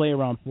going to play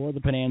around for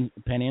the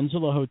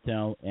Peninsula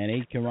Hotel and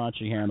 8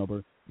 Karachi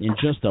Hanover in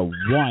just a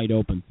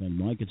wide-open thing,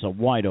 Mike. It's a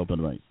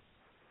wide-open race.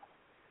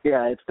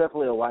 Yeah, it's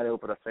definitely a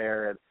wide-open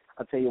affair, and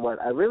I'll tell you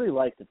what, I really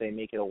like that they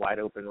make it a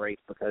wide-open race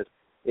because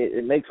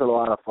it makes it a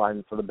lot of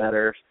fun for the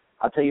bettors.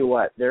 I'll tell you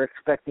what, they're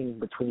expecting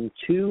between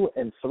 $2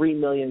 and $3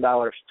 million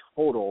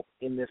total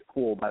in this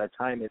pool by the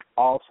time it's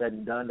all said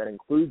and done. That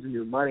includes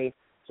new money,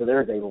 so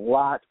there's a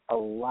lot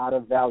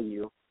of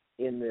value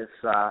in this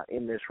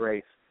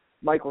race.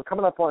 Mike, we're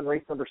coming up on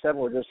race number 7.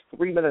 We're just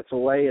 3 minutes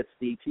away. It's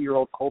the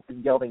 2-year-old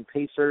Colton Gelding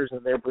Pacers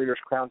and their Breeders'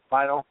 Crown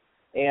Final.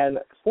 And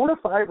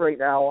 4-5 right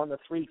now on the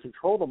 3,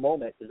 Control the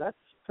Moment. Does that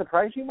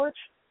surprise you much?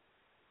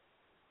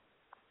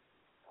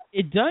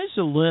 It does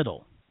a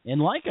little. And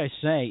like I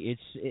say,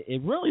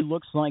 it really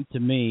looks like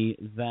to me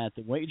that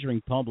the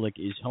wagering public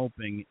is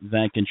hoping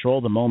that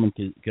Control the Moment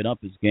could up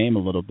his game a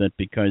little bit,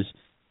 because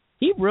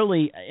he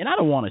really, and I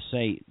don't want to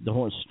say the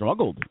horse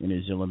struggled in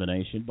his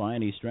elimination by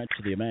any stretch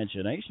of the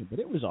imagination, but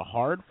it was a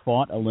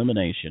hard-fought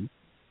elimination,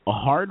 a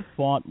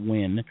hard-fought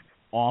win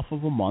off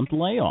of a month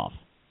layoff.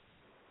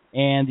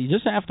 And you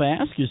just have to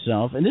ask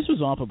yourself, and this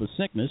was off of a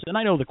sickness, and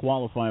I know the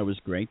qualifier was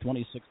great,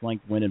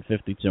 26-length win and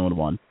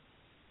 52-1,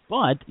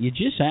 but you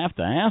just have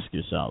to ask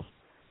yourself,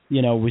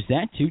 you know, was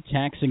that too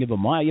taxing of a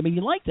mile? I mean,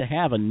 you like to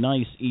have a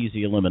nice,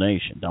 easy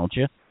elimination, don't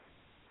you?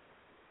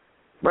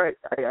 Right,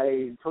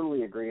 I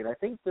totally agree, and I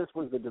think this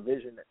was the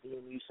division that me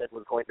and you said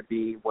was going to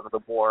be one of the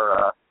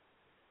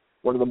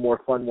more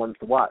fun ones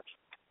to watch.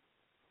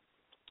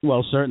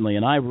 Well, certainly,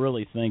 and I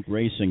really think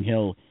Racing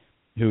Hill,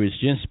 who has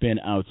just been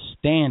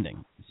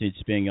outstanding since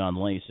being on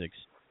Lasix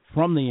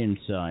from the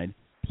inside,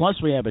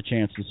 plus we have a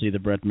chance to see the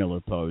Brett Miller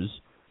pose.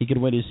 He could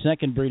win his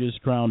second Breeders'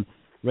 Crown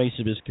race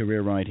of his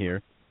career right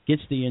here.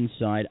 Gets the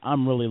inside.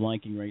 I'm really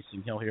liking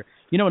Racing Hill here.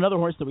 You know, another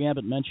horse that we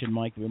haven't mentioned,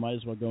 Mike, we might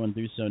as well go and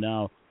do so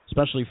now,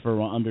 especially for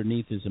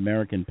underneath his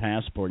American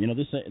Passport. You know,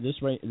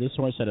 this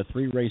horse had a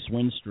 3-race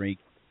win streak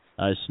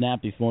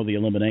snapped before the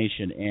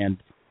elimination, and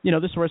you know,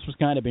 this horse was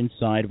kind of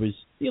inside.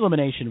 The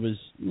elimination was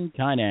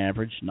kind of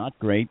average, not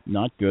great,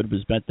 not good. It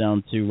was bet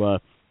down to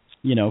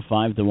 5-1,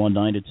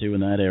 9-2 in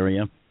that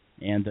area,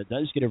 and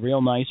does get a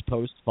real nice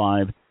post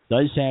 5.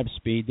 Does have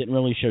speed. Didn't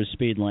really show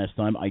speed last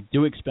time. I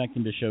do expect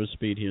him to show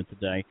speed here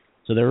today,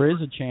 so there is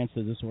a chance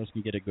that this horse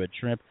can get a good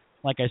trip.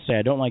 Like I say,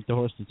 I don't like the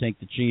horse to take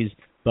the cheese,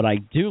 but I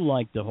do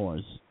like the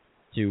horse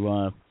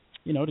to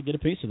get a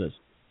piece of this.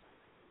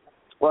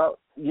 Well,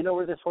 you know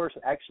where this horse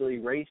actually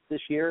raced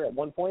this year at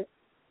one point?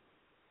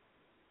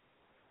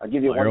 I'll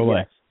give you Fire one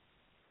away. guess.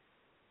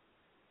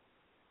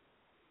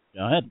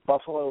 Go ahead.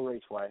 Buffalo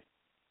Raceway.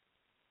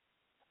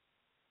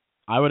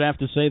 I would have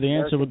to say the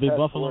answer would be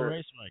Buffalo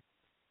Raceway.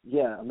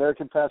 Yeah,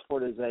 American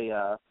Passport is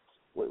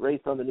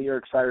raced on the New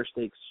York Sire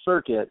Stakes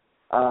circuit,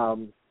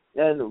 and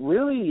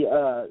really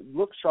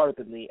looked sharp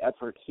in the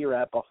effort here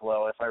at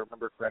Buffalo, if I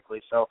remember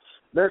correctly. So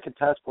American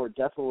Passport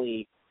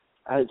definitely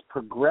has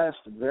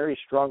progressed very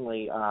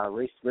strongly,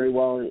 raced very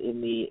well in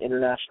the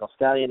International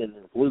Stallion and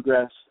the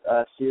Bluegrass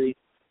Series.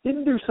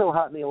 Didn't do so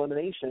hot in the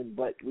elimination,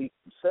 but we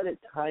said it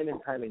time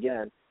and time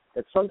again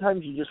that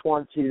sometimes you just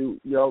want to,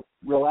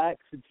 relax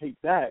and take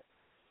back.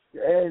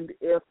 And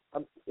if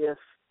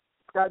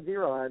Scott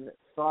Zeron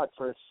thought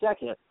for a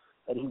second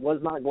that he was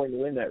not going to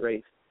win that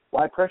race,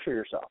 why pressure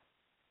yourself?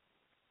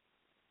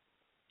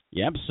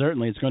 Yep,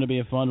 certainly. It's going to be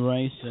a fun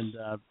race. And,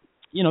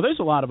 there's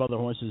a lot of other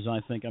horses, I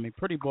think. I mean,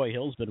 Pretty Boy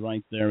Hill's been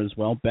right there as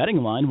well. Betting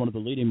Line, one of the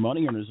leading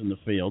money earners in the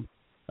field,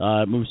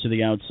 moves to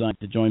the outside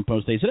to join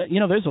post 8. So,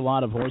 there's a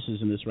lot of horses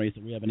in this race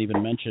that we haven't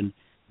even mentioned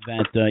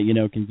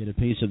that can get a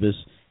piece of this.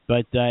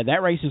 But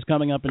that race is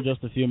coming up in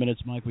just a few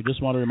minutes, Mike. We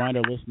just want to remind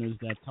our listeners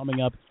that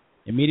coming up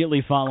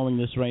immediately following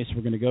this race,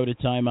 we're going to go to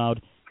timeout,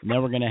 and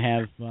then we're going to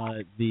have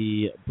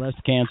the breast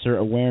cancer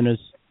awareness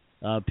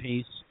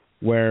piece,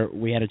 where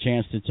we had a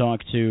chance to talk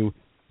to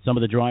some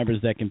of the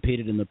drivers that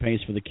competed in the pace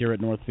for the cure at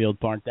Northfield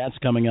Park. That's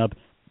coming up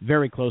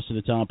very close to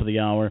the top of the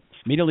hour.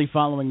 Immediately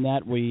following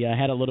that, we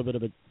had a little bit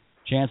of a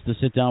chance to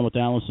sit down with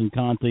Allison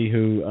Conte,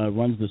 who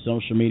runs the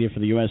social media for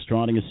the U.S.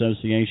 Trotting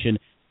Association.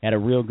 Had a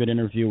real good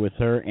interview with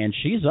her, and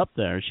she's up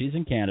there. She's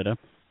in Canada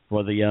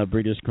for the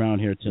Breeders' Crown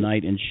here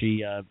tonight, and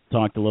she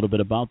talked a little bit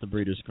about the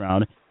Breeders'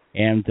 Crown.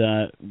 And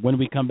when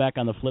we come back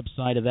on the flip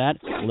side of that,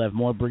 we'll have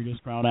more Breeders'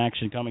 Crown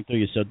action coming through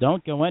you. So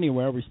don't go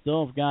anywhere. We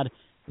still have got a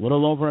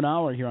little over an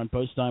hour here on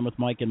Post Time with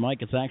Mike and Mike.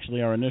 It's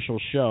actually our initial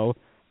show.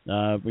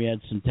 We had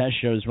some test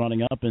shows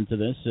running up into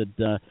this.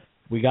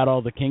 We got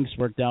all the kinks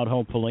worked out,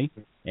 hopefully.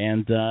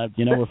 And,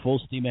 we're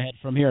full steam ahead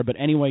from here. But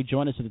anyway,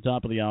 join us at the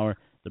top of the hour.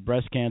 The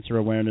breast cancer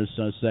awareness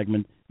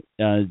segment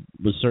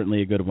was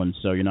certainly a good one,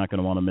 so you're not going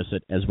to want to miss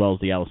it, as well as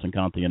the Allison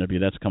Conte interview.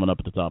 That's coming up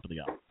at the top of the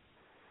hour.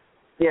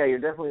 Yeah, you're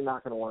definitely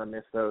not going to want to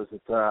miss those.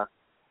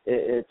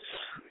 It's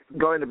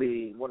going to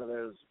be one of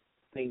those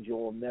things you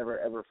will never,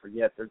 ever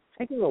forget. They're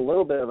taking a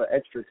little bit of an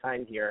extra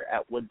time here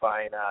at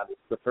Woodbine.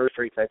 The first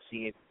race I've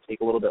seen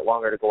take a little bit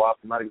longer to go off.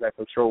 I'm not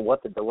exactly sure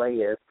what the delay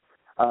is,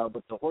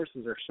 but the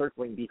horses are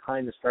circling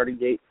behind the starting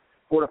gate.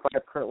 4 to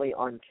 5 currently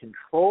on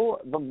Control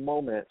the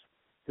Moment,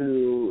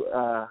 who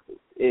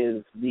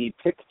is the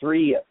pick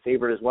 3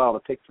 favorite as well. The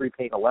pick 3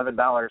 paying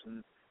 $11,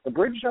 and the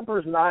Bridge Jumper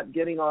is not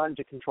getting on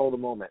to Control the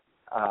Moment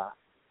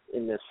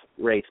in this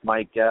race,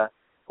 Mike.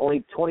 Only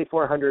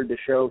 2,400 to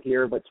show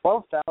here, but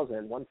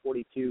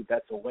 12,142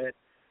 bets a win,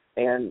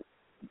 and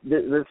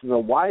this is a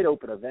wide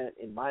open event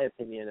in my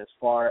opinion as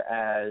far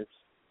as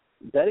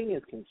betting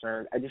is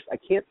concerned. I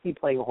can't see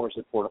playing a horse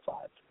at 4 to 5.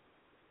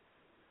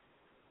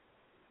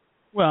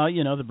 Well,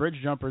 the Bridge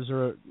Jumpers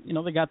are,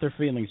 they got their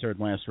feelings hurt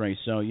last race,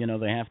 so,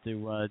 they have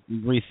to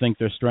rethink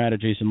their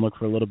strategies and look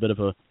for a little bit of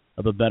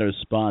a better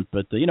spot.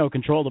 But,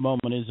 Control the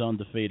Moment is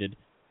undefeated.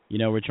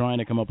 We're trying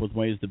to come up with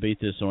ways to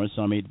beat this horse.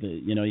 I mean,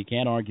 you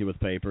can't argue with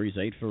paper. He's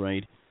 8 for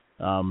 8.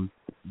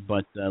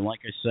 But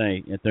like I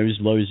say, at those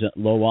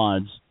low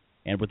odds,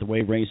 and with the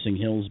way Racing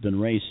Hill's been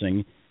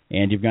racing,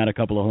 and you've got a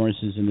couple of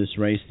horses in this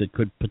race that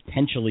could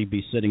potentially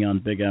be sitting on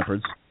big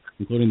efforts,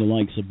 including the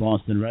likes of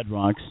Boston Red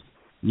Rocks,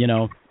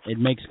 it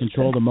makes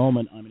Control the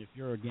Moment. I mean, if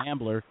you're a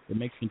gambler, it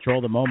makes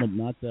Control the Moment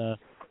not a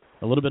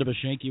little bit of a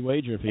shaky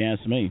wager, if you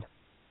ask me.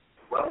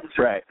 That's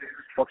right.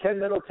 Well, Ken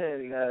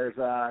Middleton is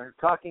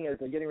talking as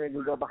they're getting ready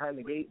to go behind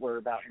the gate. We're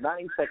about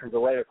 9 seconds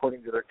away,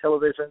 according to their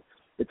television.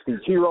 It's the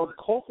 2-year-old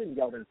Colton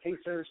Gelding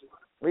Pacers,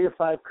 3 to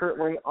 5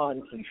 currently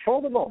on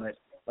Control the Moment.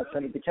 Let's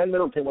send it to Ken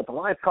Middleton with the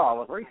live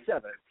call of race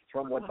 7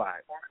 from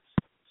Woodbine.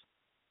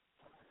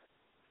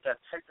 That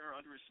partner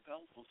under his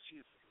belt. We'll see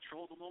if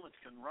Control the Moment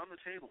can run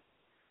the table.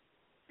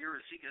 Here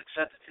as he gets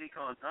set to take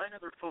on 9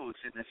 other foes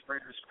in this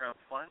Breeders' Crown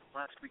final.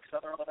 Last week's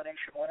other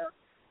elimination winner.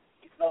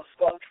 He's no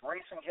slouch.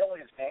 Racing Hill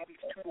is named.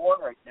 He's 2-1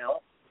 right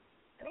now.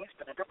 And he's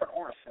been a different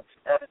horse since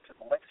added to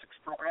the Lake 6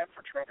 program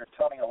for trainer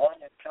Tony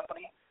Alanya and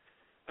company.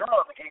 They're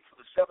on the gate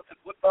for the 7th at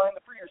Woodbine.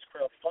 The Breeders'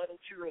 Crown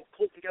final 2-year-old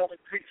Colton Gelding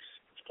Pace.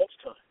 It's post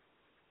time.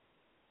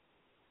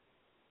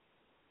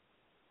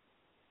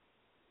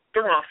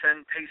 They're off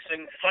and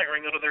pacing,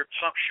 firing out of their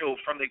top show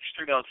from the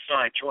extreme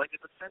outside. Joined in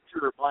the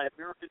center by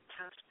American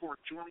Passport.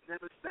 Joining them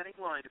is betting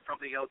line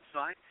from the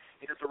outside.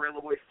 Into the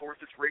railway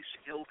fourth is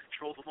Racing Hill.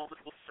 Control the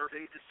Moment will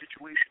survey the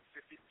situation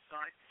 50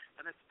 inside.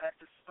 And it's back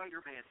to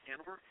Spider-Man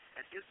Hanover.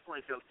 And his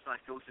flank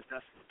outside goes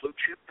Investment Blue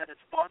Chip. And it's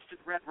Boston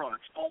Red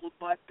Rocks, followed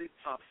by Big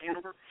Top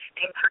Hanover.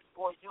 And Chris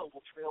Boy Hill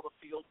will trail the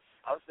field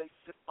as they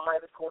sit by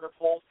the quarter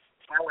pole.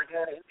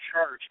 Callahan in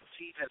charge.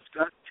 He has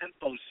got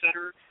tempo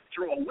center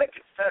through a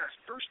wicked fast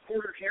first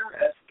quarter here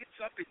as it gets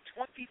up in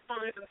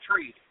 25-3.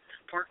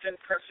 Parked in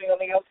pressing on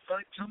the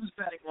outside comes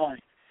betting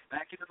line.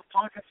 Back into the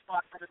pocket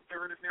spot for the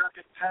third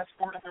American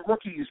Passport and the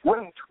rookies.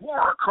 Winning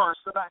tore across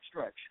the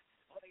backstretch.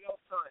 On the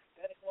outside,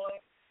 betting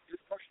line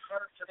is pushed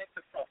hard to make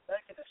the front.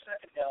 Back in the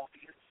second now,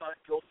 the inside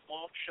goes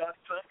long shot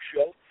time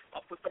show.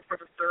 Up with them for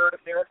the third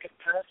American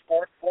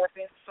Passport. Fourth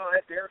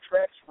inside, there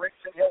tracks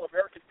Racing Hill.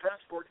 American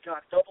Passport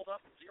got doubled up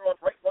and 0 on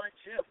right line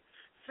Jim.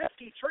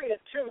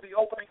 53-2 the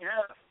opening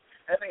half.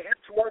 And they head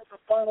towards the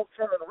final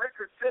turn.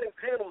 Record-setting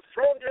panels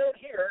thrown down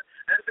here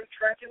as they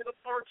track into the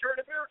far turn.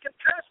 American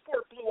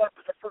Passport blew up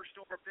at the first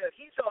over bid.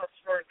 He's off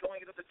start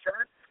going into the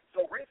turn.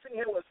 So Racing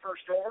Hill is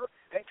first over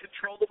and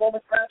Control the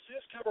Moment grabs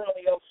his cover on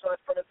the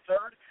outside from a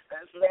third.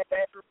 As that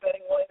after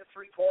betting line to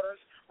 3/4,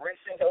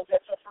 Racing Hill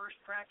gets a first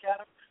crack at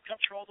him.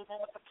 Control the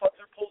Moment. The plugs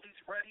are pulled. He's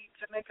ready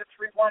to make a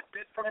 3-wide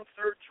bid from in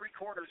third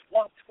 3/4.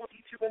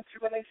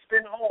 1:22-2 and they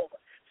spin home.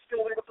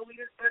 Still there with the lead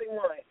is betting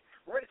line.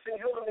 Racing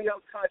Hill on the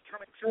outside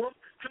coming to him.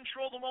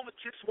 Control the Moment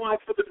kicks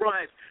wide for the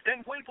drive. And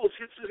Waples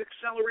hits his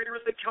accelerator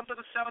as they come to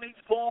the 7/8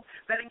 pole.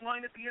 Betting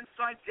line at the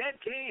inside. Dead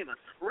game.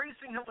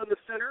 Racing Hill in the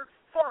center.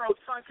 Far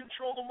outside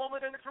Control the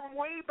Moment. And from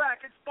way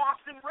back it's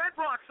Boston Red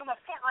Rocks on the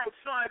far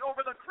outside. inside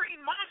over the Green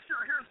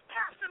Monster. Here's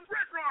Austin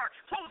Red Rocks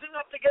closing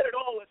up to get it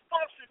all. It's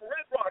Austin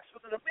Red Rocks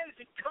with an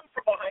amazing come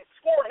from behind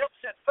score in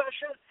upset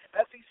fashion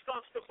as he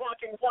stops the clock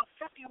in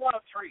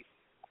 1:51.3.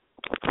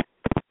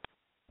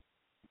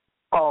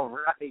 All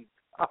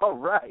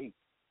right.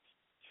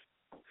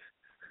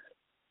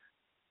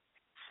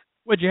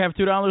 Would you have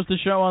 $2 to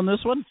show on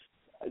this one?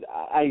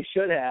 I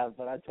should have,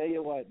 but I tell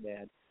you what,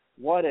 man,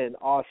 what an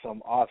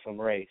awesome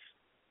race.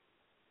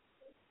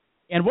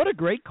 And what a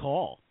great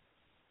call.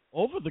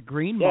 Over the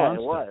Green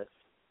Monster. Yeah, it was.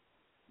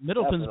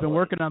 Middleton's been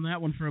working on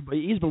that one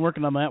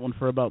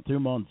for about 2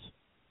 months.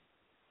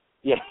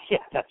 Yeah,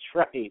 that's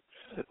right.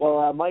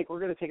 Well, Mike, we're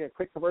going to take a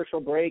quick commercial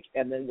break,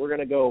 and then we're going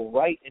to go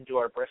right into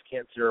our breast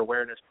cancer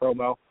awareness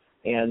promo.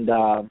 And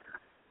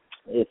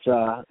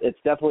it's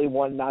definitely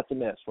one not to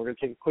miss. We're going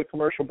to take a quick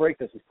commercial break.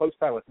 This is Post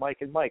Time with Mike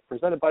and Mike,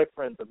 presented by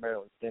Friends of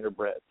Maryland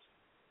Standardbreds.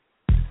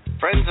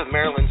 Friends of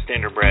Maryland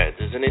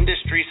Standardbreds is an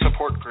industry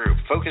support group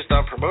focused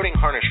on promoting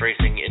harness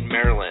racing in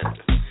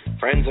Maryland.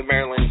 Friends of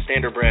Maryland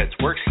Standardbreds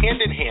works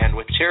hand in hand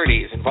with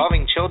charities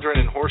involving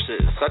children and horses,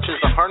 such as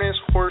the Harness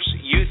Horse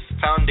Youth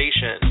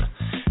Foundation.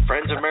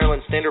 Friends of Maryland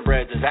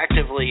Standardbreds is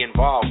actively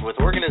involved with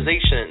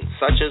organizations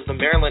such as the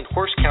Maryland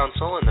Horse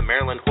Council and the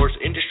Maryland Horse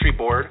Industry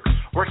Board,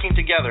 working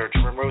together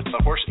to promote the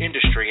horse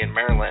industry in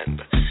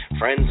Maryland.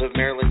 Friends of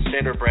Maryland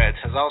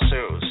Standardbreds has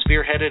also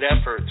spearheaded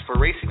efforts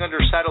for racing under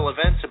saddle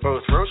events at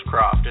both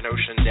Rosecroft and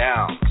Ocean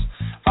Downs.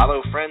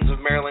 Follow Friends of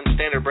Maryland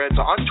Standardbreds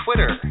on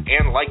Twitter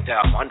and like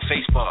them on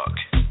Facebook.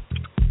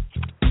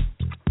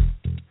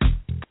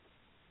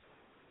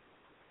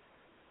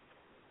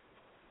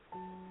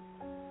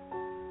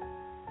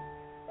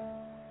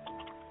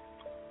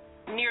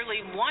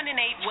 Nearly 1 in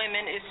 8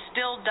 women is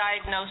still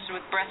diagnosed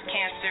with breast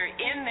cancer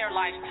in their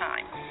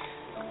lifetime.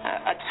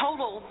 A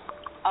total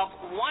of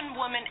 1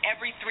 woman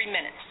every 3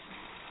 minutes.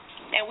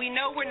 And we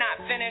know we're not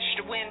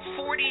finished when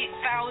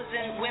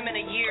 40,000 women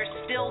a year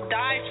still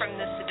die from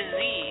this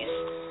disease.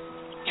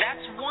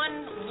 That's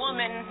 1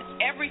 woman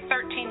every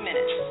 13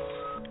 minutes.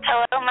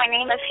 Hello, my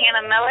name is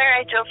Hannah Miller.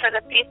 I drove for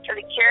the Pace for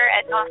the Cure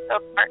at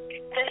Northfield Park.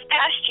 This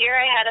past year,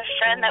 I had a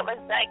friend that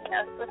was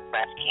diagnosed with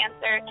breast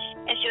cancer,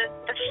 and she was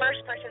the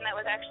first person that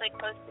was actually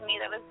close to me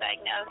that was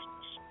diagnosed.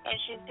 And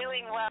she's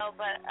doing well,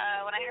 but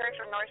when I heard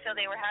from Northfield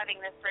they were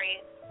having this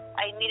race,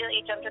 I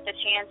immediately jumped at the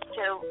chance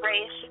to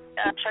race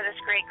for this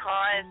great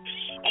cause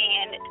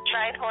and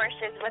drive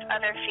horses with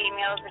other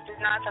females, which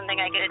is not something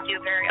I get to do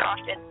very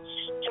often.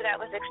 So that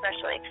was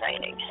especially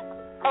exciting.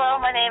 Hello,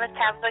 my name is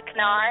Tabitha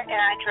Knar,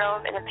 and I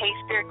drove in the Pace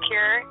for the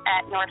Cure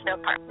at Northfield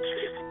Park.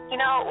 You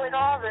know, with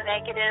all the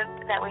negative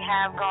that we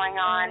have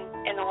going on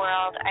in the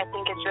world, I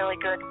think it's really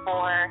good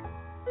for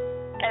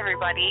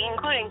everybody,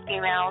 including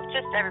females,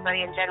 just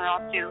everybody in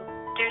general, to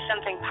do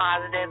something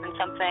positive and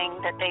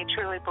something that they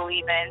truly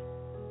believe in.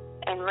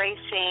 And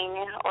racing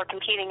or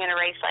competing in a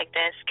race like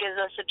this gives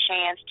us a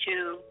chance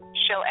to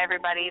show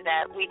everybody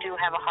that we do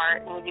have a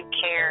heart and we do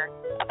care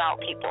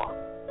about people.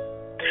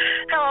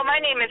 Hello,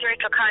 my name is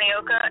Rachel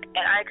Kanioka,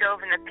 and I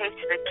drove in the Pace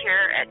for the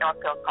Cure at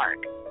Northfield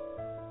Park.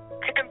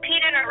 To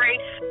compete in a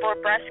race for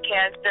breast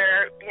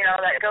cancer, you know,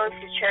 that goes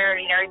to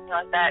charity and everything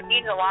like that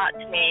means a lot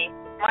to me.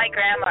 My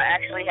grandma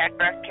actually had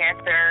breast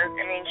cancer.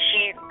 I mean,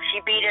 she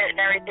beat it and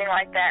everything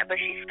like that,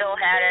 but she still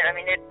had it. I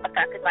mean, it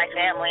affected my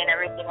family and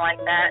everything like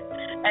that.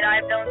 And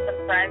I've known some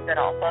friends that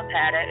also have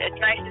had it.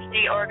 It's nice to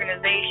see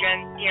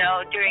organizations, you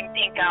know, doing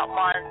Pink Out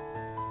Month.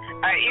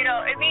 You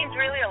know, it means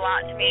really a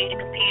lot to me to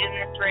compete in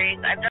this race.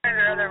 I've done it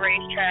at other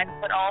racetracks,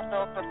 but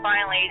also for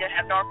finally to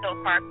have Northfield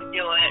Park to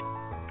do it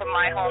from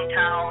my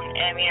hometown.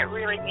 I mean, it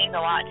really means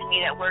a lot to me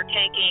that we're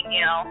taking,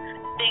 you know,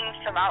 things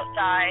from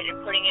outside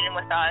and putting it in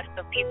with us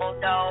so people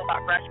know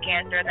about breast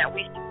cancer and that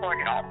we support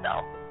it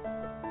also.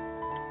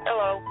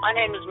 Hello, my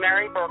name is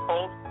Mary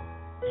Burkhold.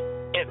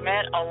 It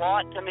meant a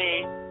lot to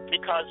me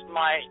because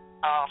my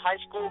high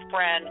school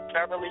friend,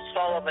 Beverly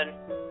Sullivan,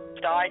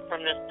 died from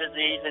this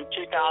disease in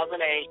 2008.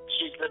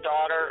 She's the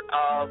daughter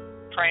of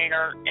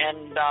trainer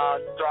and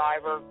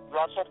driver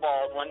Russell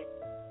Baldwin.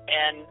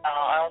 And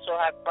I also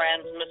have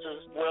friends,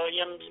 Mrs.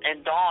 Williams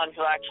and Dawn,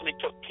 who actually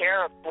took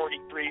care of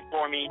 43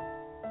 for me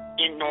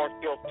in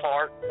Northfield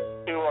Park,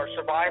 who are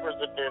survivors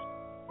of this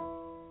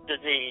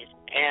disease.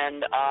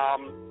 And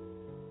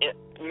it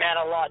meant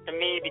a lot to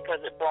me because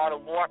it brought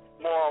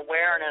more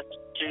awareness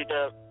to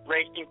the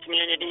racing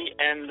community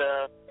and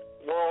the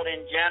world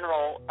in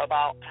general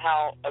about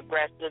how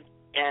aggressive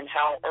and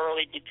how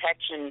early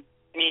detection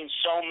means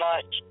so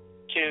much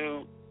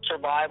to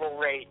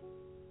survival rate.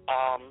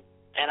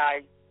 And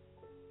I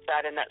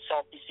sat in that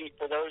salty seat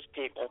for those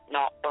people,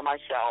 not for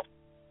myself.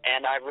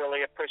 And I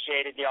really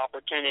appreciated the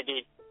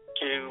opportunity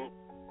to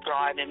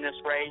drive in this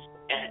race,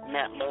 and it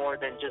meant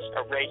more than just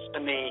a race to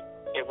me.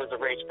 It was a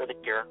race for the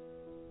cure.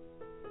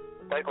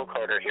 Michael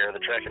Carter here, the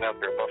track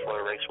announcer at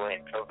Buffalo Raceway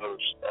and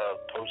co-host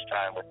of Post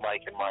Time with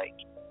Mike and Mike.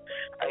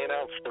 I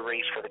announced the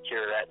race for the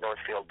cure at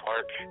Northfield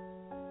Park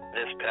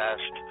this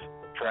past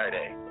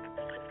Friday.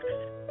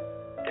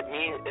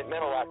 It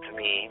meant a lot to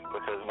me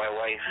because my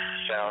wife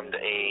found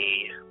a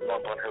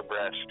lump on her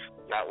breast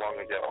not long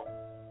ago.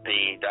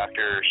 the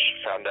doctors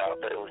found out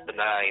that it was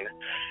benign.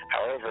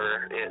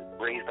 However, it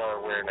raised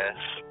our awareness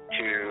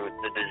to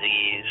the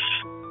disease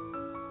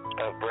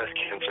of breast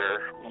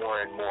cancer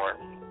more and more.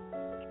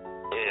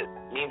 It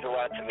means a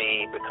lot to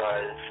me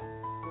because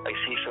I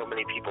see so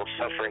many people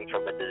suffering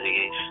from the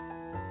disease,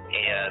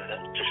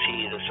 and to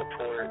see the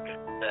support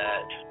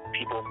that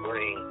people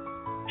bring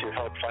to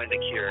help find a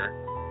cure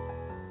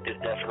is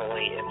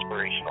definitely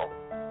inspirational.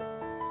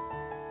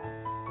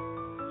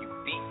 You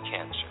beat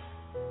cancer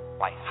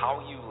by how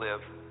you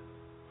live,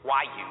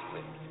 why you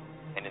live,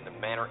 and in the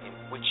manner in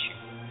which you live.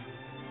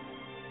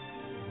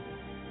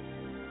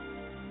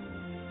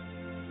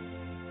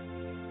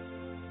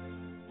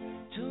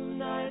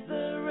 Tonight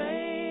the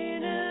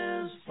rain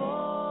is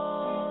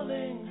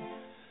falling,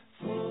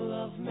 full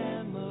of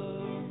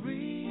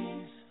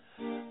memories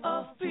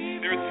of people.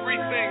 There are three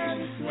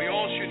things we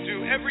all should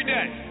do every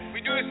day.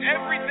 We do this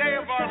every day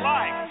of our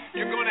life.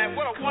 You're going to have,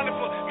 what a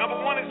wonderful, number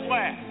one is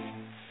laugh.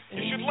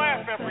 You should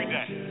laugh every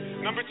day.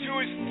 Number two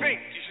is think.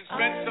 You should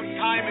spend some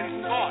time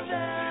in thought.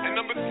 And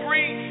number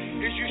three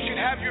is you should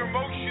have your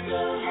emotions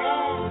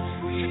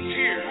move to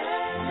tears.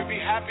 It could be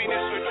happiness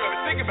or joy.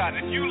 But think about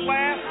it. If you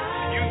laugh,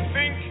 you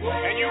think,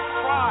 and you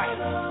cry,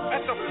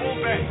 that's a full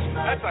day.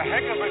 That's a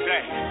heck of a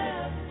day.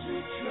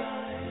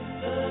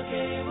 The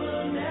game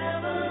will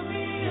never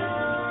be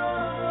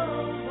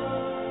over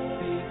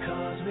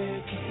because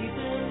we're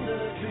keeping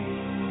the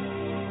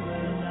dream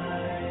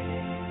alive.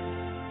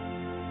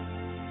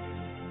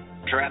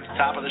 We're at the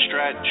top of the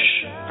stretch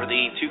for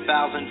the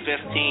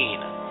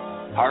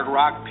 2015 Hard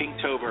Rock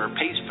Pinktober.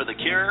 Pace for the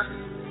Cure.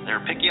 They're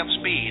picking up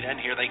speed, and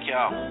here they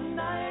come.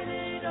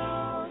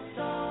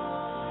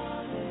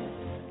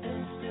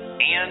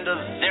 And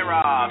they're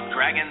off.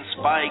 Dragon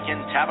Spike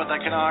and Tabitha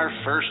Canar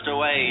first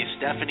away.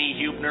 Stephanie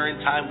Hubner and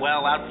Time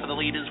Well out for the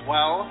lead as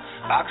well.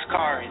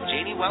 Boxcar and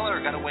Janie Weller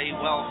got away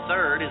well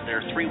third as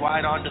they're 3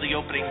 wide onto the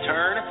opening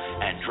turn.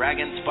 And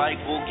Dragon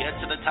Spike will get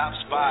to the top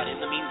spot. In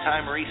the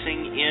meantime,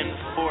 racing in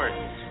fourth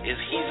is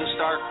He's a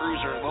Star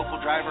Cruiser, local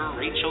driver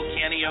Rachel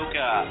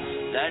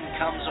Kanioka. Then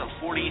comes a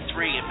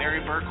 43 and Mary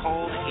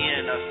Burkhold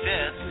in a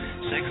fifth.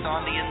 Sixth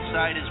on the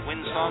inside is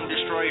Windsong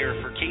Destroyer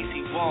for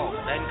Casey Wolf.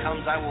 Then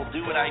comes I Will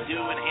Do What I Do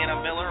and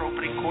Hannah Miller,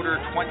 opening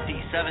quarter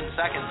 27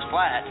 seconds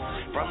flat.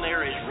 From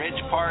there is Ridge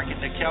Park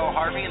and Nikel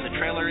Harvey, and the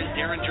trailer is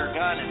Derringer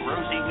Gunn and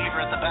Rosie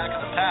Weaver at the back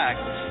of the pack.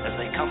 As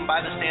they come by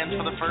the stands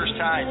for the first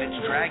time, it's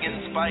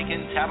Dragon Spike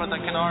and Tabitha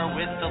Canar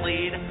with the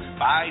lead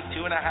by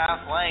 2.5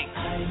 lengths.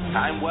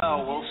 Time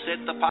Well will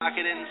sit the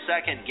pocket in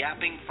second.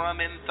 Gapping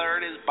from in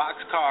third is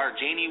Boxcar.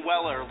 Janie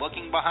Weller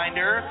looking behind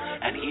her,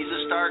 and He's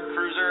a Star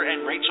Cruiser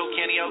and Rachel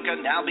Kanioka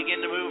now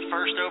begin to move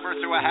first over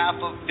through a half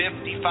of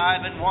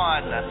 55-1.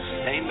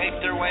 They make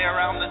their way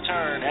around the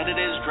turn, and it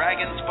is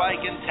Dragon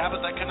Spike and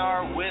Tabitha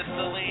Canar with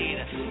the lead.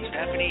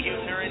 Stephanie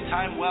Hubner and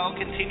Time Well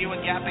continue a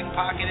gapping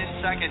pocket in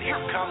second. Here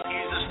comes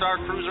He's a Star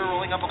Cruiser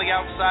rolling up on the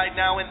outside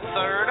now in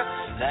third.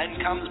 Then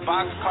comes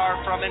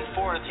Boxcar from in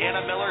fourth.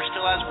 Hannah Miller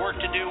still has work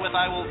to do with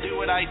I Will Do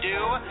What I Do.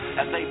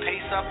 As they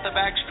pace up the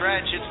back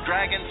stretch, it's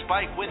Dragon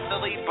Spike with the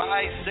lead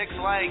by 6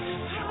 lengths.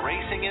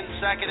 Racing in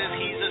second is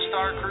He's a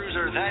Star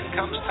Cruiser. Then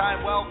comes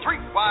Time Well 3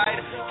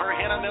 wide for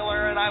Hannah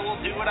Miller and I Will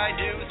Do What I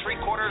Do.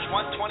 3/4,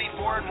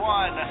 124-1.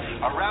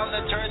 Around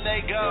the turn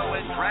they go,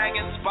 and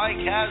Dragon Spike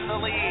has the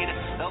lead.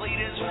 The lead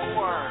is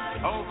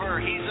 4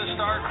 over He's a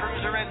Star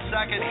Cruiser in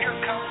second. Here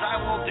comes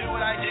I Will Do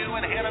What I Do,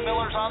 and Hannah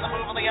Miller's on the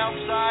move on the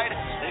outside.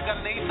 They've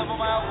got 1/8 of a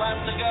mile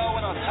left to go,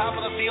 and on top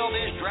of the field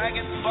is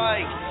Dragon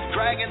Spike.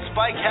 Dragon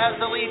Spike has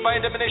the lead by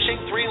a diminishing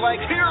 3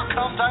 lengths. Here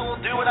comes I Will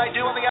Do What I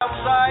Do on the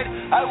outside.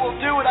 I Will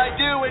Do What I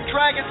Do, and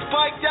Dragon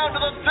Spike down to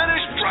the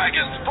finish.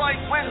 Dragon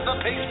Spike wins the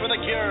Pace for the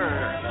Cure.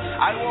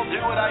 I Will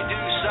Do What I Do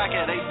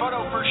second. A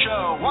photo for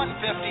show,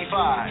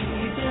 155.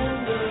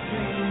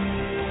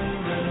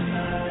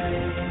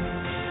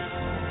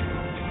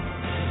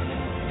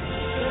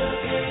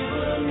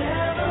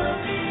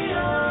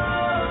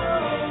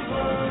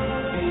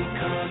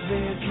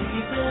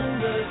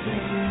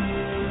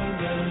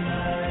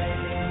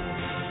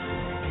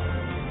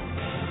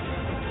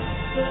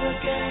 The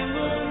game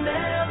will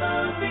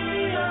never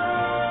be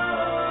over.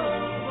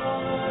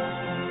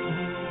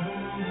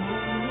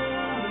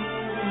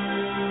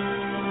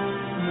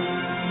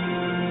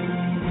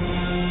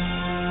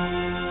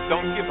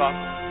 Don't give up.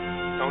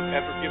 Don't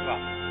ever give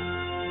up.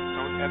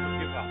 Don't ever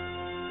give up.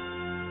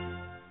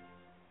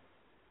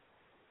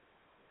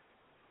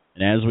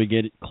 And as we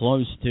get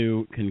close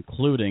to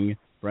concluding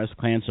Breast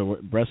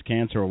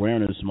Cancer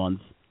Awareness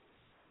Month,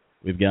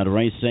 we've got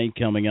race 8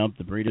 coming up,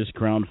 the Breeders'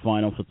 Crown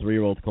Final for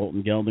 3-year-old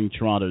Colton Gelding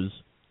Trotters.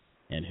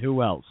 And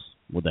who else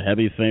would the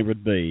heavy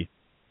favorite be?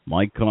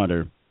 Mike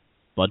Carter,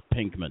 Bud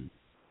Pinkman.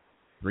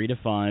 3 to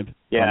 5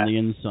 on the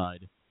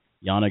inside.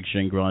 Yannick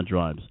Gingras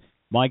drives.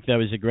 Mike, that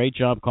was a great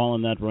job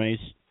calling that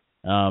race.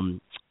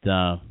 I'm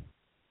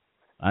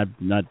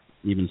not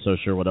even so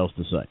sure what else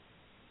to say.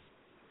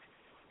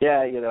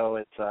 Yeah, it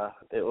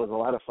was a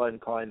lot of fun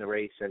calling the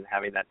race and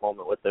having that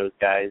moment with those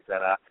guys.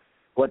 And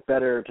what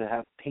better to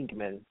have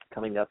Pinkman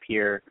coming up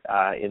here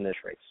in this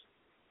race?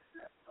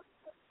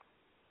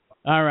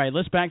 All right,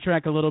 let's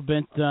backtrack a little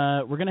bit.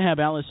 We're going to have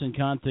Allison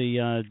Conte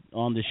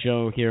on the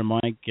show here,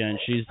 Mike, and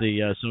she's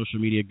the social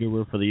media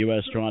guru for the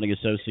U.S. Trotting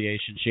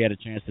Association. She had a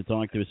chance to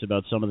talk to us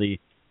about some of the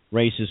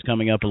races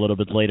coming up a little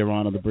bit later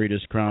on the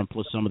Breeders' Crown,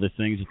 plus some of the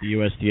things that the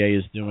USTA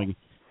is doing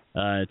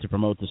to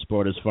promote the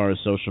sport as far as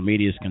social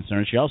media is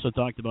concerned. She also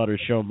talked about her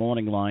show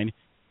Morning Line,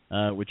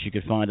 which you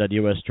can find at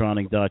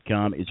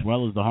ustrotting.com, as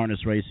well as the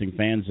Harness Racing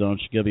Fan Zone.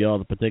 She'll give you all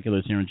the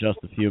particulars here in just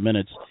a few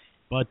minutes.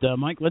 But,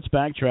 Mike, let's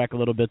backtrack a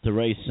little bit to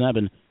race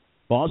 7.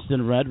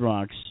 Boston Red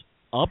Rocks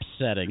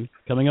upsetting,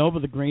 coming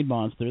over the Green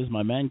Monsters,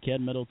 my man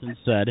Ken Middleton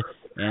said.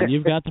 And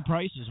you've got the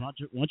prices. Why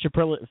don't you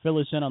fill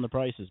us in on the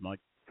prices,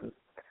 Mike?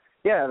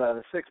 Yeah,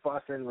 the 6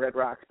 Boston Red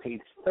Rocks paid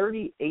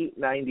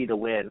 $38.90 to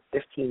win,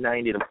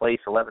 $15.90 to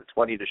place,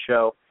 $11.20 to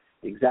show.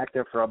 The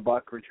exacta for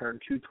 $1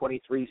 returned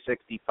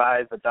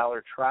 $223.65. The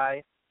dollar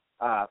try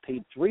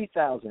paid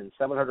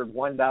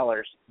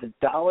 $3,701. The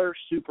dollar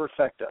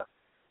superfecta.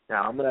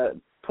 Now I'm gonna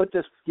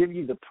give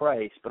you the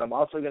price, but I'm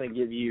also going to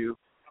give you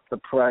the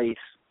price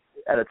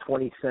at a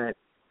 20-cent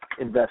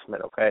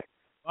investment, okay?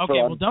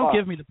 Okay, well, don't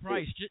give me the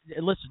price.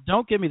 Listen,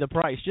 don't give me the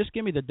price. Just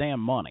give me the damn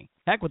money.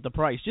 Heck with the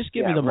price. Just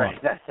give me the money.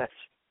 That's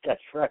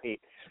right.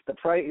 The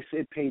price,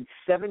 it paid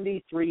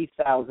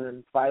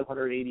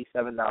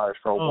 $73,587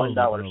 for a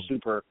 $1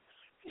 super.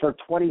 For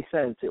 20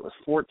 cents, it was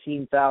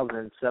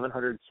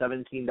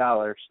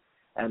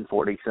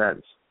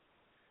 $14,717.40.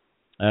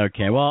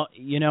 Okay, well,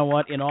 you know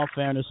what? In all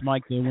fairness,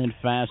 Mike, they went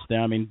fast there.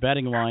 I mean,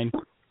 Betting Line,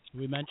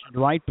 we mentioned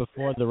right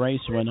before the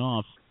race went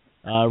off,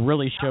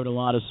 really showed a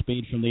lot of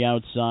speed from the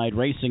outside.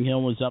 Racing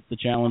Hill was up the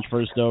challenge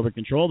first over.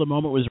 Control the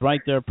Moment was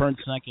right there, Pern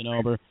second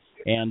over,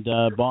 and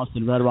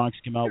Boston Red Rocks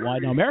came out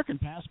wide. Now, American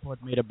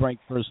Passport made a break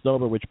first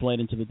over, which played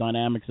into the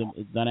dynamic of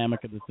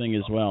the thing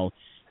as well.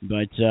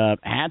 But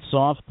hats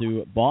off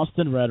to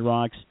Boston Red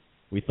Rocks.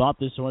 We thought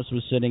this horse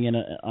was sitting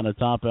on a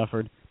top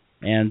effort,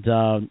 and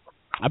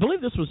I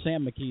believe this was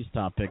Sam McKee's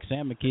top pick.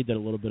 Sam McKee did a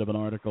little bit of an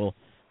article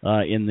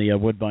in the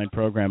Woodbine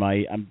program.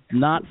 I'm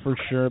not for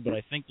sure, but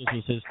I think this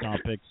was his top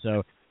pick.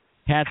 So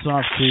hats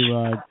off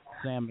to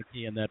Sam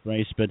McKee in that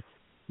race. But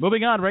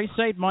moving on, race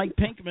 8, Mike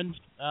Pinkman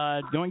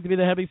going to be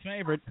the heavy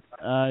favorite.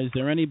 Is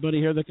there anybody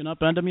here that can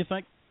upend him, you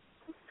think?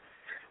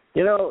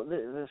 You know,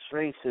 this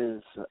race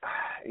is,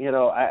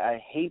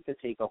 I hate to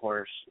take a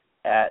horse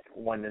at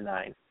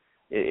 1-9.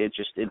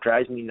 It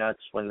drives me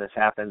nuts when this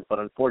happens, but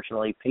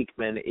unfortunately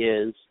Pinkman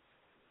is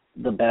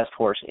the best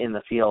horse in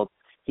the field.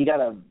 He got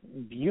a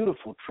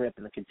beautiful trip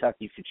in the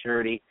Kentucky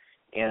Futurity,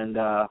 and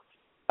I'll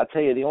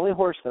tell you, the only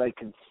horse that I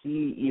could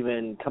see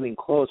even coming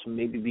close would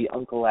maybe be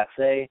Uncle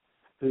S.A.,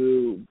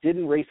 who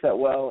didn't race that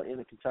well in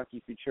the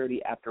Kentucky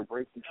Futurity after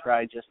breaking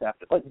stride just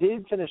after, but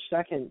did finish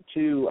second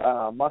to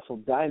Muscle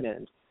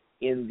Diamond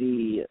in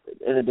the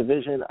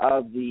division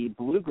of the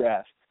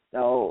Bluegrass.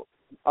 Now,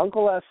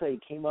 Uncle S.A.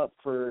 came up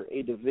for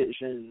a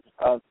division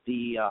of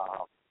the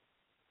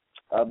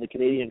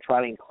Canadian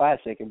Trotting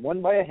Classic and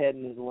won by a head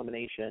in his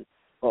elimination,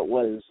 but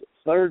was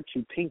third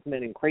to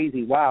Pinkman and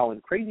Crazy Wow,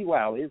 and Crazy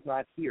Wow is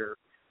not here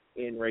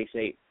in race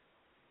 8.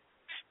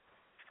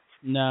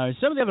 No,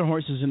 some of the other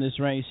horses in this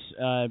race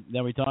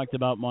that we talked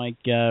about, Mike,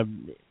 the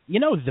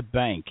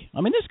Bank.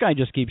 I mean, this guy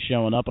just keeps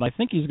showing up, and I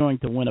think he's going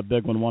to win a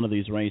big one of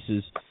these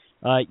races.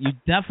 You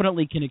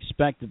definitely can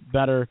expect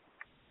better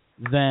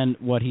than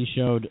what he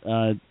showed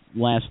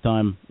last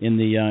time in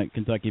the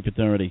Kentucky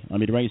Futurity. I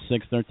mean, race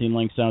 6, 13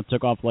 lengths out,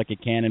 took off like a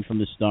cannon from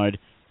the start,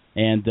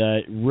 and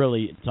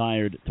really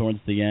tired towards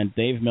the end.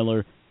 Dave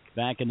Miller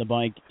back in the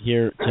bike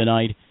here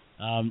tonight.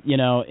 And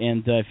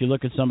if you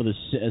look at some of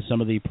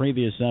the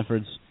previous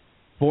efforts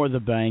for the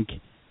Bank, he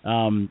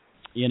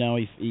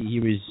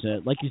was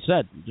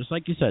just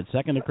like you said,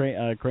 second to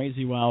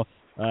Crazy Wow.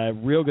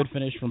 Real good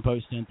finish from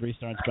post 10, 3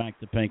 starts back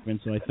to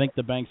Pinkman. So I think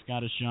the Bank's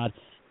got a shot.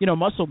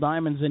 Muscle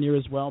Diamond's in here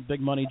as well. Big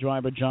money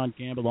driver John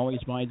Campbell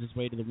always finds his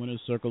way to the winner's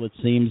circle, it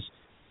seems,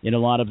 in a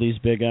lot of these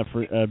big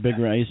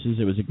races.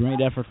 It was a great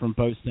effort from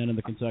post 10 in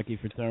the Kentucky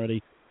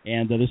Futurity,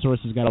 and this horse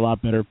has got a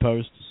lot better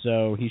post,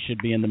 so he should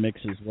be in the mix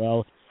as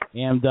well.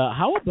 And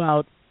how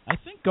about, I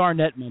think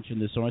Garnett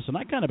mentioned this horse, and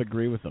I kind of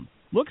agree with him.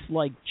 Looks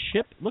like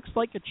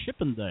a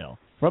Chippendale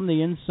from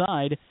the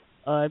inside.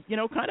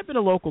 Kind of been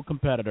a local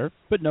competitor,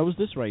 but knows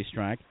this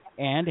racetrack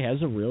and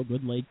has a real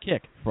good late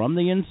kick. From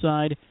the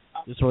inside,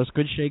 this horse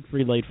could shake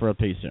free late for a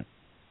piece here.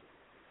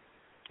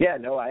 Yeah,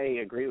 no, I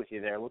agree with you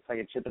there. It looks like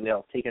a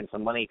Chippendale taking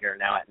some money here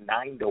now at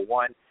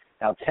 9-1,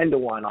 now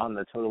 10-1 on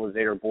the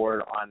totalizator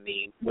board on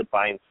the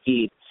Woodbine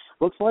feed.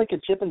 Looks like a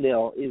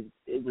Chippendale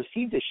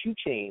received a shoe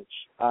change.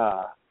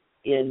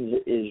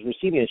 Is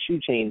receiving a shoe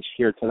change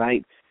here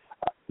tonight.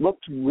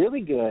 Looked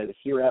really good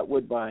here at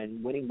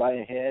Woodbine, winning by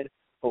a head,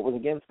 but was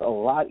against a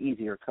lot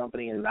easier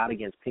company and not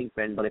against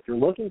Pinkman. But if you're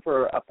looking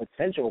for a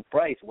potential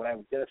price, what I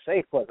was going to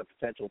say was a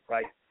potential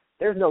price,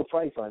 there's no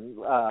price on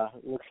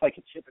looks like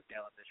a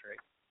Chippendale at this rate.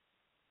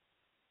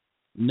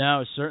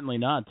 No, certainly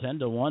not.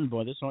 10-1,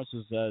 boy. This horse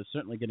is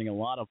certainly getting a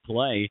lot of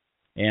play,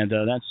 and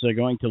that's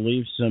going to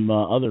leave some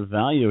other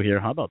value here.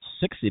 How about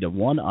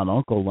 60-1 on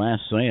Uncle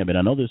Lassay? I mean,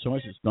 I know this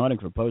horse is starting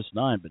for post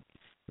 9, but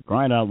For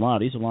crying out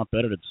loud, he's a lot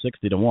better than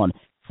 60-1.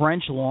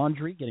 French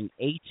Laundry getting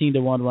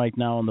 18-1 right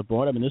now on the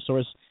board. I mean, this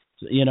horse,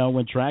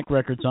 went track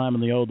record time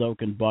in the Old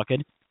Oaken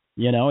Bucket.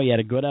 He had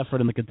a good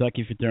effort in the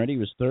Kentucky Fraternity. He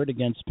was third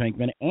against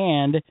Pinkman.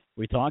 And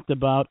we talked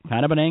about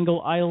kind of an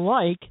angle I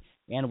like,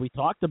 and we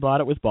talked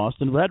about it with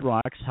Boston Red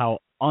Rocks, how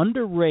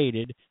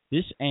underrated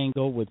this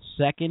angle with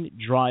second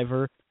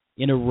driver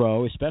in a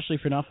row, especially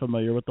if you're not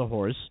familiar with the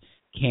horse,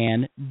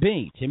 can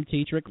be. Tim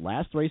Tetrick,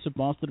 last race of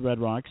Boston Red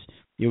Rocks.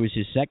 It was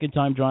his second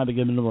time driving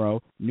him in a row.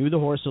 Knew the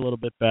horse a little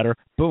bit better.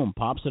 Boom,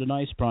 pops at a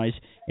nice price.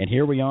 And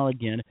here we are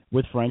again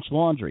with French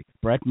Laundry.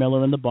 Brett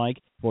Miller in the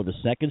bike for the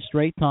second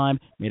straight time.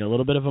 Made a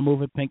little bit of a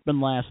move at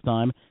Pinkman last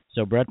time.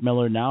 So Brett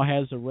Miller now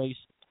has a race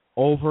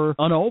over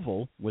an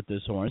oval with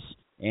this horse.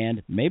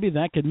 And maybe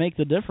that could make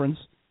the difference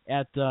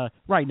at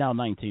right now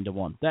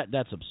 19-1.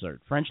 That's absurd.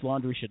 French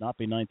Laundry should not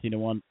be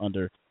 19-1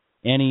 under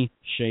any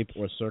shape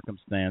or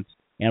circumstance.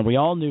 And we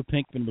all knew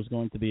Pinkman was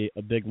going to be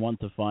a big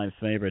 1-5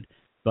 favorite.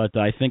 But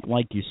I think,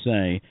 like you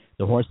say,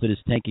 the horse that is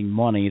taking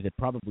money that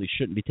probably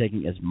shouldn't be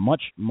taking as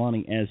much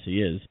money as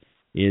he is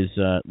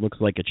looks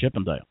like a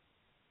Chippendale.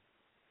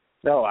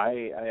 No,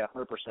 I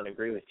 100%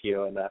 agree with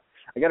you. And I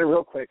got a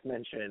real quick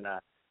mention.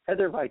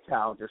 Heather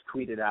Vitale just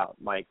tweeted out,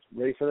 Mike,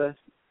 ready for this?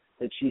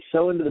 That she's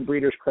so into the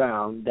Breeders'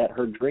 Crown that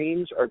her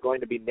dreams are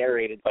going to be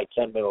narrated by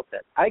Ken Middleton.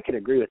 I could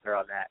agree with her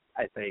on that,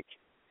 I think.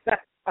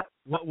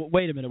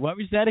 Wait a minute. What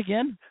was that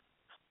again?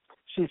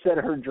 She said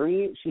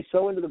she's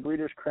so into the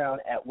Breeders' Crown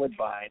at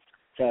Woodbine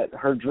that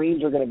her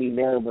dreams are going to be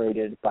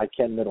narrated by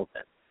Ken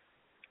Middleton.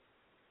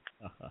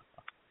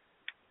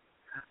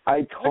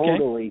 I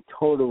totally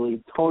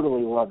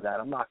love that.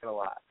 I'm not going to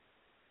lie.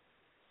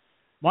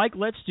 Mike,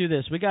 let's do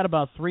this. We got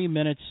about 3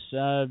 minutes,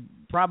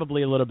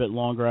 probably a little bit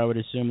longer. I would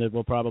assume that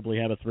we'll probably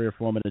have a 3 or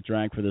 4 minute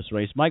drag for this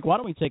race. Mike, why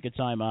don't we take a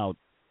time out?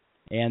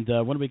 And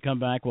when we come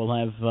back, we'll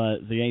have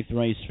the 8th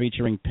race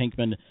featuring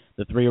Pinkman,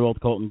 the 3-year-old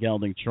Colton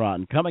Gelding trot.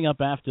 And coming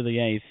up after the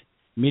 8th,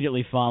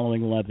 immediately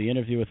following, we'll have the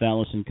interview with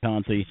Allison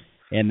Conte.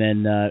 And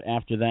then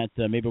after that,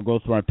 maybe we'll go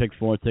through our Pick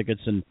 4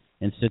 tickets and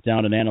sit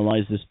down and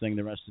analyze this thing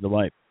the rest of the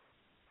way.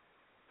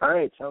 All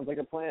right, sounds like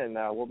a plan.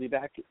 We'll be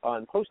back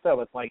on Post Up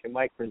with Mike and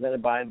Mike,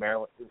 presented by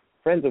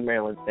Friends of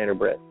Maryland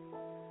Standardbred.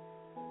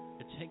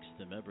 It takes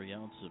them every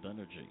ounce of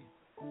energy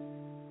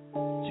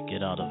to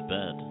get out of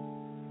bed.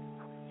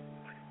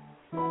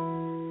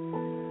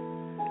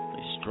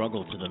 They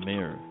struggle to the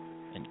mirror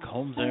and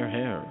comb their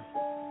hair,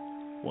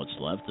 what's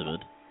left of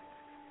it.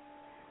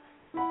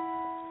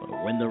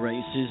 But when the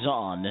race is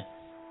on,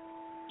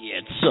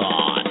 it's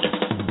on.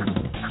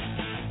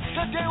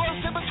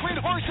 Sedalos in between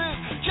horses.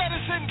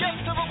 Jettison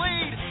gets to the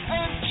lead,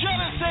 and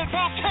Jettison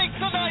will take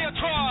the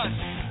Niatron.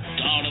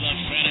 Down to the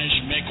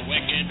finish,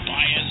 McWicked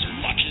by as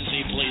much as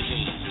he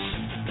pleases.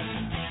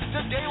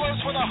 Sedalos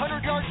with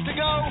 100 yards to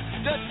go.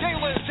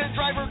 Sedalos and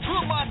driver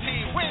Drew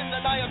Monty win the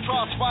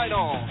Niatron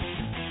final.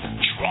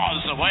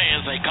 Draws away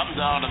as they come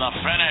down to the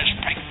finish.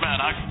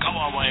 Pinkman, a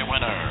go-away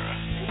winner.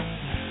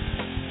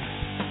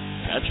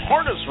 That's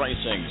Harness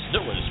Racing's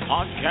newest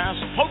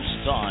podcast,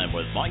 Post Time,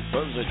 with Mike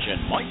Bozich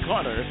and Mike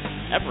Carter,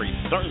 every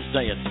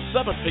Thursday at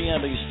 7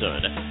 p.m.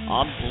 Eastern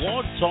on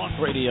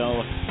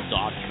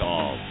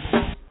blogtalkradio.com.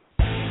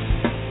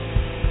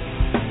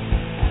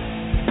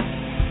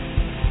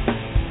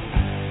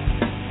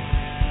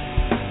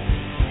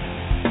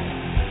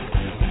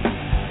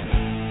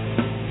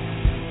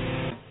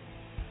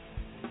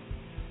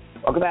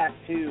 Welcome back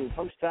to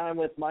Post Time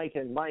with Mike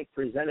and Mike,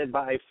 presented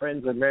by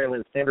Friends of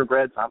Maryland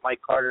Standardbreds. I'm Mike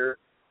Carter,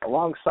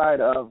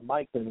 alongside of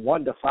Mike in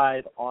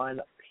 1-5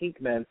 on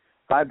Pinkman,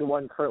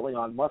 5-1 currently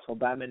on Muscle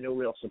Diamond. No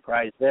real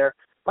surprise there.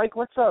 Mike,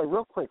 let's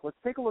real quick. Let's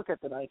take a look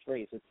at the 9th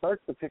race. It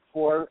starts the Pick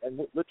 4, and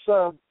let's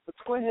go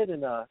ahead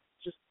and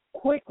just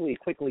quickly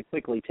take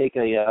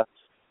a.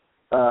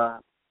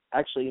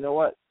 Actually, you know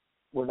what?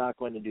 We're not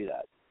going to do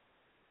that.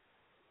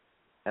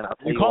 And I'll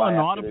tell you why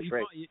after this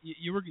race.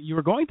 You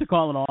were going to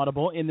call an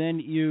audible, and then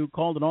you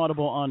called an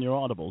audible on your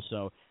audible.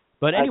 So,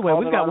 but anyway,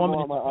 we've got 1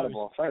 minute. On my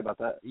audible. Sorry about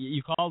that.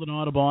 You called an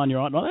audible on your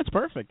audible. No, that's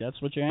perfect.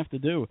 That's what you have to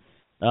do.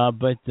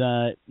 But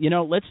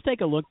let's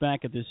take a look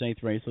back at this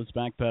 8th race. Let's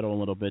backpedal a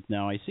little bit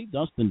now. I see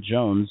Dustin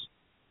Jones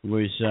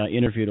was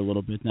interviewed a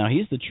little bit. Now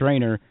he's the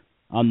trainer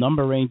on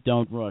number 8,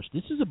 Don't Rush.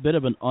 This is a bit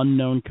of an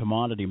unknown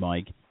commodity,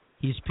 Mike.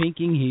 He's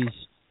pinking. He's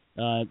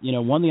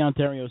won the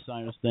Ontario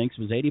Sire Stakes,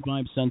 was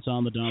 85 cents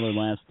on the dollar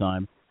last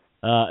time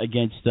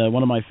against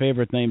one of my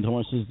favorite named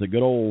horses, the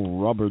good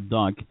old Rubber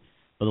Duck.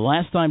 But the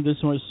last time this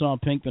horse saw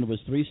Pinkman was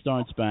 3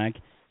 starts back,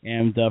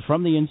 and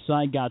from the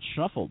inside got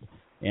shuffled,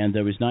 and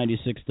there was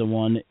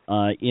 96-1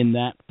 in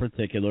that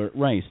particular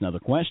race. Now the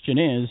question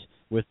is,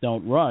 with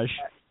Don't Rush,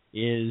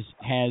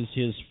 has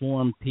his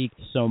form peaked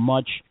so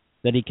much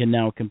that he can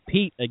now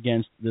compete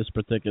against this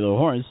particular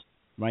horse?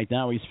 Right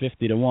now he's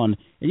 50-1.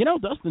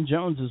 And Dustin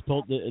Jones has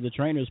the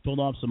trainer has pulled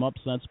off some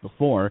upsets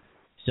before.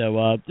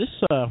 So this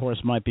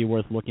horse might be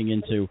worth looking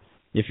into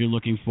if you're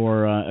looking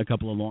for a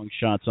couple of long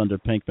shots under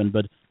Pinkman.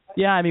 But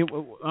yeah, I mean,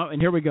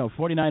 and here we go,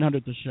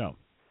 4,900 to show.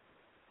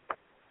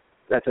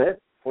 That's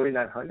it.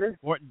 4,900?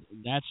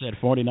 That's it,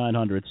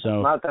 4,900.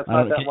 So that's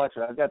not that much.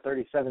 I've got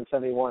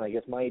 3,771. I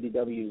guess my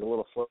ADW is a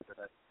little slow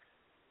today.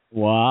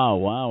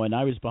 Wow, and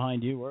I was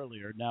behind you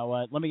earlier.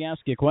 Now, let me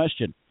ask you a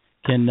question.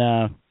 Can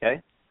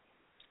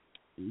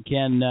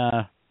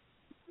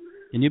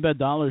you bet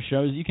dollar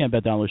shows? You can't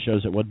bet dollar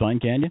shows at Woodbine,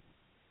 can you?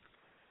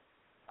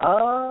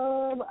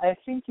 I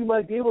think you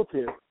might be able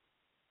to.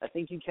 I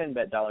think you can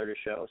bet dollar to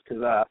shows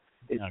because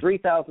it's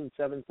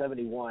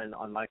 3,771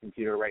 on my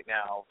computer right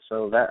now.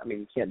 So that, I mean,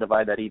 you can't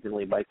divide that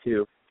evenly by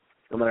 2,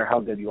 no matter how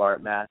good you are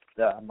at math.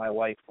 My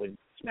wife would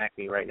smack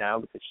me right now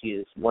because she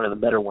is one of the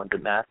better ones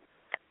at math.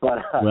 But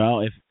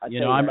well, if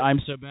I'm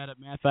so bad at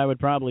math, I would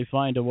probably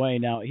find a way.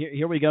 Now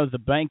here we go. The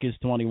bank is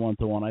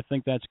 21-1. I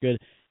think that's good.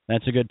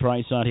 That's a good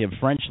price on here.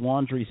 French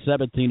Laundry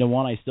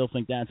 17-1. I still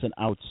think that's an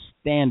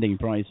outstanding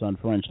price on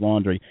French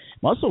Laundry.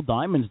 Muscle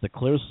Diamond's the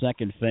clear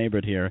second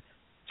favorite here,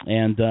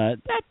 and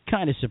that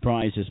kind of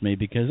surprises me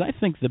because I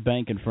think the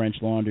bank and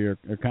French Laundry are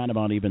kind of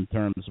on even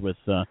terms with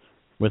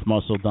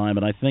Muscle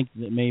Diamond. I think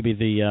that maybe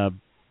the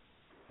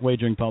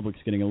wagering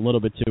public's getting a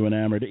little bit too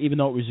enamored, even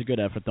though it was a good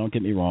effort. Don't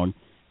get me wrong.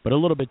 But a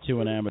little bit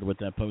too enamored with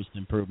that post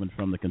improvement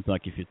from the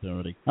Kentucky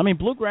Futurity. I mean,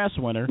 Bluegrass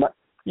winner,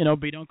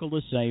 beat Uncle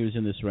Lissay, who's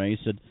in this race,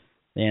 but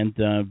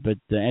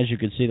as you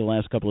can see, the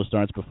last couple of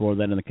starts before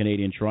that in the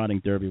Canadian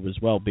Trotting Derby was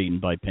well beaten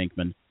by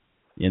Pinkman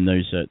in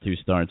those 2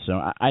 starts.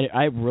 So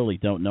I really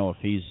don't know if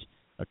he's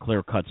a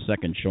clear-cut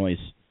second choice,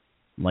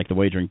 like the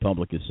wagering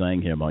public is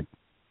saying here, Mike.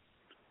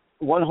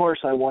 One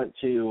horse I want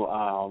to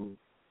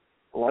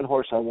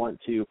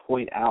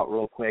point out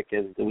real quick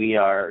as we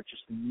are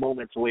just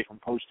moments away from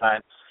post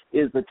time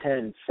is the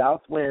 10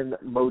 Southwind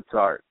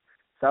Mozart.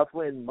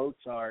 Southwind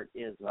Mozart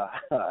is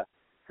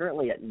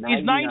currently at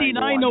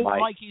 99 to 1.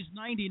 Mike, he's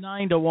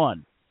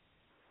 99-1.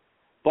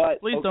 But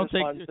please don't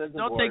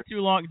take too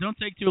long. Don't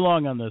take too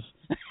long on this.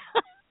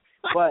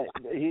 But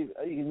he's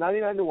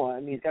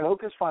 99-1. He's got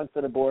Hocus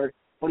Fonstead aboard,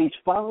 but he's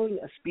following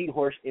a speed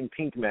horse in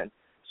Pinkman.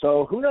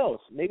 So who knows?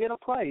 Maybe at a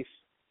price,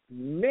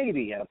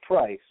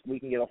 we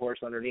can get a horse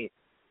underneath.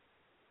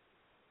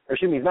 Or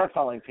excuse me, he's not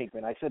following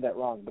Pinkman. I said that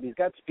wrong, but he's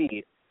got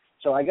speed.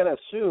 So I got to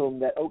assume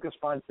that Hocus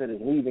Fonstead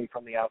is leaving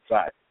from the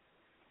outside.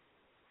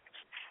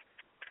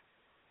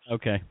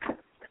 Okay.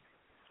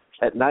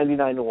 At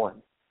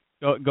 99-1.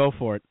 Go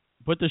for it.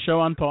 Put the show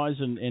on pause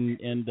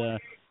and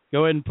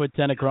go ahead and put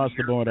 10 across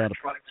the board on it.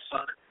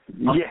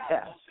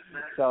 Yeah.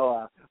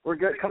 So we're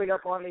good. Coming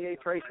up on the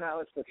 8th race now.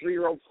 It's the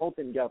 3-year-old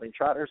Holton Gelding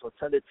Trotters. Let's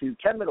send it to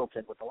Ken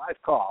Middleton with a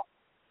live call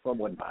from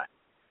Woodbine.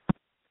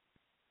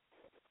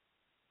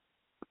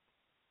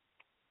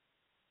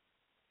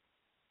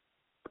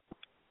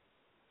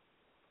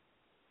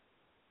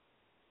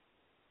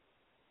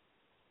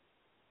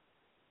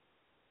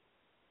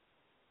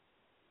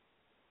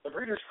 The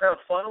Breeders' Crown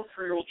Final,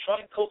 3-year-old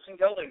Trotting Colts and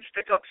Geldings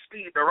pick up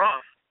speed. They're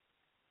off.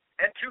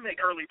 And 2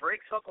 make early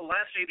breaks. Uncle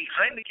Lassie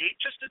behind the gate,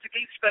 just as the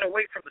gate sped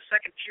away from the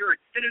second tier.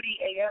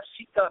 Infinity AS,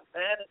 he got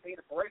mad and made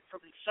a break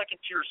from the second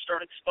tier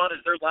starting spot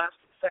as their last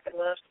and second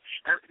last,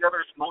 as the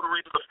others motor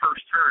into the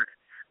first turn.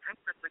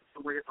 Pinkman leads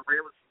the way at the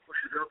rail as he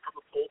pushes out from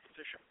the pole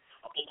position.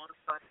 Up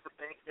alongside the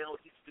bank now,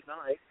 he's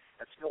denied,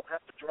 and still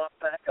have to drop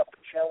back up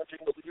and challenging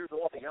the leader,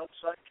 though on the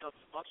outside comes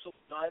Muscle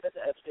Diamond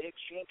as they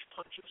exchange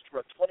punches through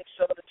a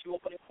 27-2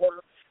 opening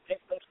quarter.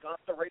 Pinkman's got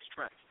the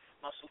racetrack.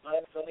 Muscle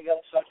Diamond's on the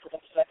outside for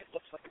the second.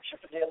 Looks like a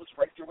Chippendale is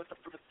right there with him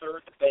for the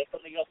third. The bank on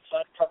the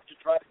outside, parked to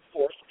driving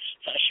fourth.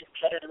 Fashion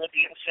Predator at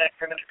the inside,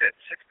 coming in fifth.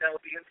 6 now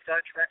at the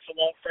inside, tracks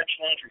along French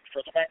Laundry.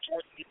 Further back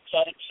towards the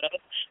inside at 7.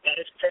 That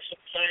is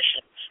Crescent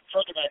Fashion.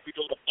 Further back we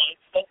go to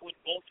 5.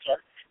 Southwind Mozart,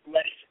 who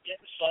at his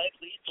inside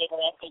leads over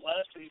Uncle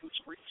Lassie, who's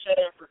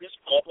reset after his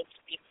problems.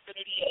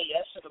 Infinity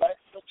AS in the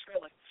backfield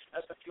trailing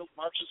as the field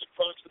marches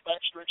across the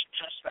backstretch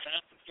past the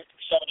half and 57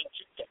 and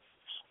 2.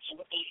 So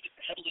with the lead is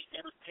heavily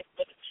favored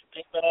Pinkman.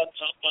 Pinkman on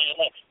top by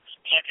 11.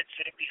 Pocket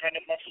sitting behind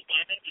him, Muscle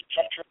Diamond. The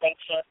jump trip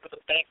outside for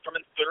the bank from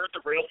in third.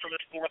 The rail from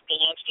in fourth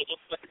belongs to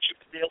looks like a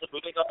Chippendale. And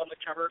moving up on the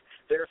cover,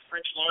 there's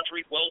French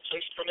Laundry, well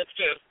placed from in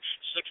fifth.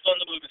 Sixth on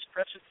the move is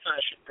Crescent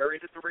Fashion.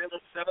 Buried at the rail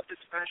in seventh is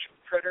Fashion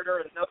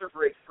Predator. Another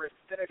break for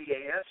Infinity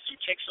AS, who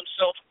takes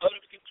himself out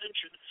of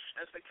contention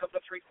as they come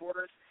to 3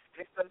 quarters.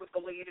 Pinkman with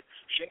the lead.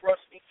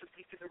 Shingros needs a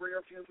peek in the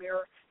rear view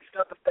mirror. He's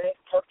got the bank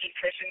parked and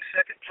chasing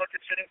second.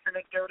 Pocket sitting from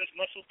in third is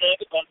Muscle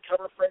Diamond on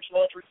cover. French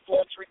Laundry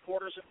 4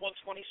 3/4 at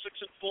 126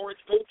 and 4.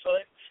 It's go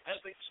time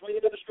as they swing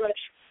into the stretch.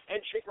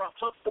 And Shingros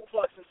pumps the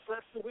plus and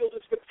slaps the wheel to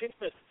skip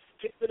Pinkman.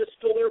 Pinkman is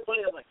still there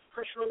battling.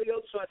 Pressure on the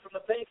outside from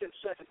the bank in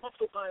second.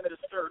 Muscle Diamond is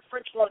third.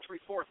 French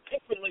Laundry fourth.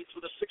 Pinkman leads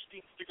with a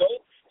 16th to go.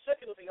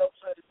 Second on the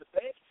outside is the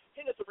bank.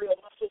 In at the real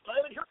Muscle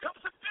Diamond. Here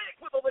comes the bank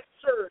with a late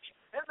surge.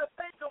 And the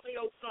bank on the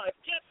outside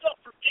gets up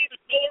for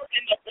David Miller.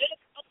 And the bank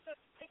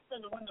upsets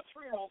Pinkman to win the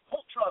 3-year-old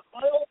Colt Trot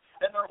Final.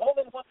 And they're home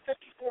in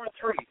 154 and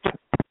 3.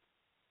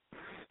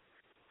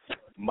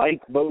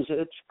 Mike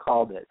Bozich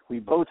called it. We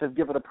both have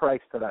given a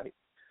price tonight.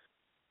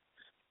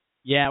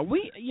 Yeah,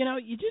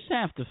 you just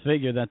have to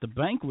figure that the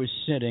bank was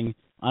sitting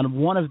on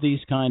one of these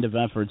kind of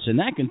efforts, and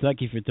that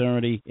Kentucky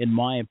Futurity, in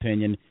my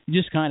opinion,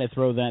 you just kind of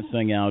throw that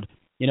thing out.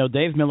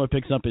 Dave Miller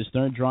picks up his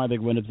third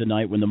driving win of the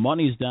night. When the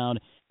money's down,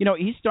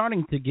 he's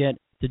starting to get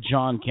to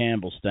John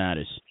Campbell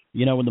status.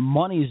 When the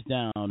money's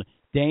down,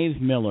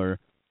 Dave Miller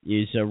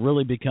is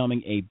really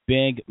becoming a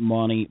big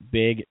money,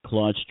 big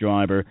clutch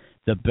driver.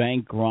 The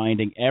bank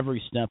grinding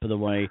every step of the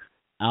way,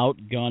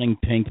 outgunning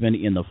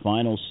Pinkman in the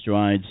final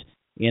strides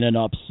in an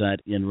upset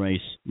in race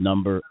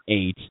number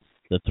 8,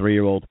 the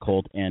 3-year-old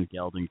Colt and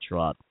Gelding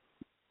Trot.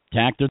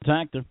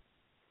 Tactor.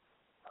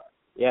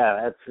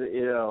 Yeah, that's,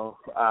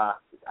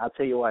 I'll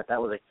tell you what,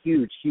 that was a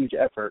huge, huge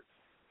effort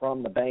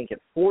from the bank at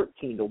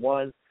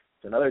 14-1. It's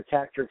another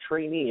Tactor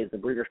trainee, as the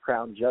Breeders'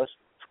 Crown just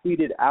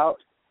tweeted out.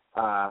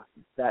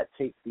 That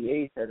takes the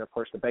 8th, and, of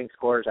course, the bank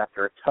scores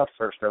after a tough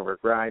first-over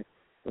grind.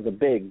 It was a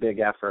big, big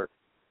effort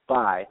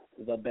by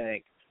the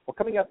bank. Well,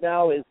 coming up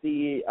now is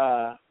the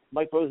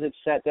Mike Bozich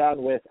sat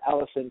down with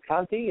Allison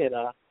Conti, and,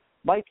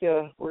 Mike,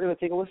 we're going to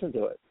take a listen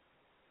to it.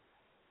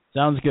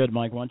 Sounds good,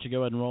 Mike. Why don't you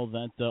go ahead and roll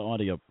that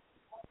audio.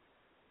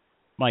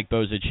 Mike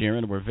Bozich here,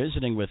 and we're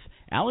visiting with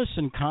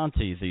Allison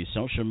Conti, the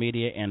social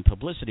media and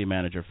publicity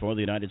manager for the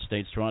United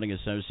States Trotting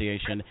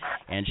Association,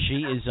 and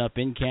she is up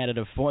in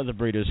Canada for the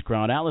Breeders'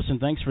 Crown. Allison,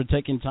 thanks for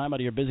taking time out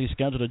of your busy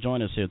schedule to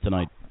join us here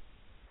tonight.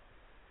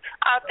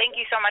 Thank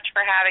you so much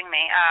for having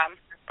me.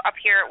 Up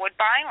here at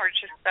Woodbine, we're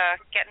just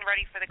getting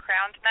ready for the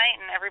Crown tonight,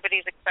 and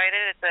everybody's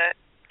excited. It's a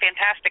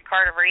fantastic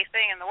card of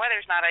racing, and the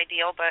weather's not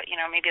ideal, but,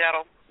 maybe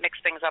that'll mix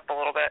things up a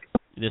little bit.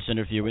 This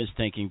interview is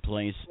taking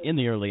place in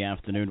the early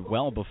afternoon,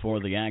 well before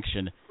the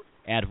action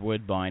at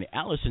Woodbine.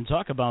 Allison,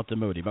 talk about the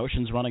mood.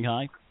 Emotions running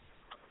high?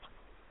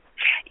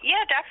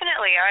 Yeah,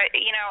 definitely.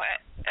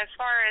 As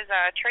far as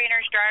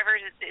trainers, drivers,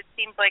 it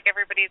seems like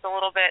everybody's a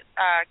little bit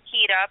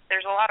keyed up.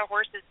 There's a lot of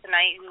horses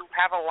tonight who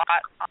have a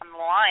lot on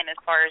the line as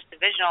far as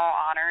divisional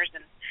honors,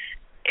 and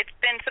it's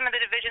been, some of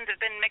the divisions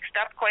have been mixed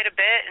up quite a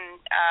bit,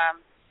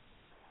 and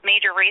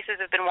major races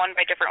have been won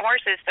by different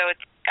horses, so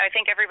I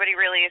think everybody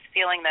really is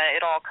feeling that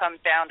it all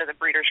comes down to the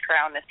Breeders'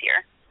 Crown this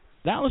year.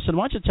 Allison,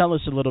 why don't you tell us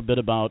a little bit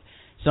about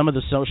some of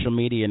the social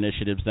media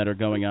initiatives that are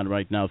going on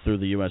right now through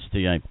the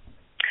USTA?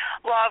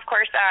 Well, of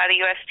course, the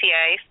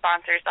USTA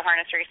sponsors the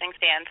Harness Racing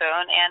Fan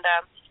Zone, and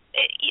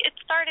it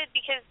started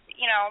because,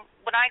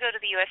 when I go to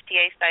the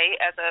USTA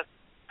site as a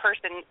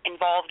person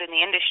involved in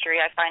the industry,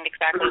 I find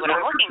exactly what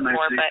I'm looking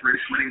for, but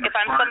if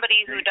I'm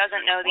somebody who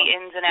doesn't know the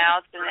ins and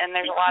outs, and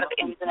there's a lot of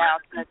ins and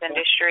outs in this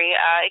industry,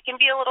 it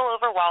can be a little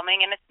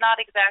overwhelming, and it's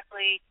not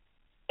exactly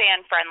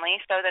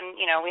fan-friendly. So then,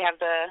 we have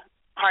the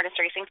Harness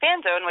Racing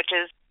Fan Zone, which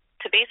is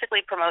to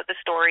basically promote the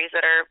stories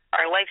that are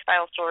our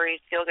lifestyle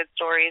stories, feel-good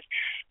stories,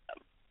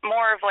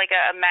 more of like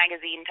a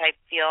magazine-type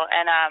feel.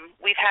 And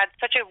we've had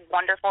such a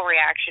wonderful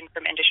reaction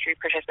from industry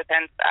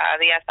participants.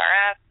 The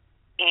SRF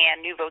and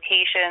New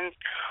Vocations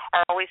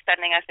are always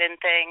sending us in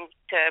things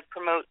to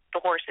promote the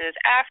horses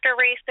after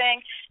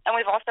racing. And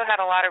we've also had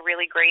a lot of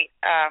really great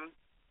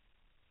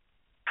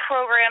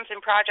programs and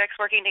projects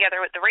working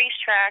together with the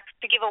racetracks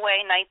to give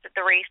away nights at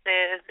the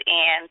races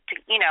and to,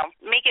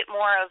 make it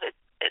more of it.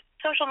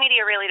 Social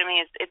media really to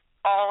me is it's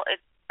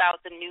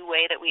about the new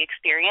way that we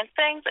experience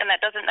things, and that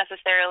doesn't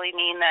necessarily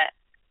mean that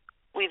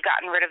we've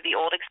gotten rid of the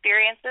old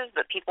experiences,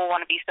 but people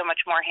want to be so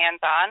much more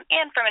hands-on.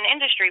 And from an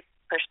industry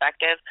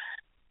perspective,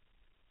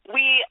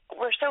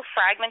 we're so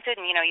fragmented,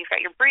 and you've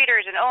got your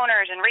breeders and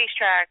owners and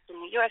racetracks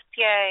and the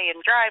USTA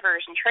and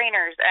drivers and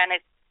trainers, and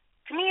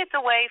to me it's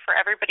a way for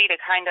everybody to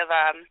kind of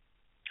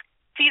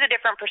see the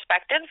different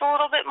perspectives a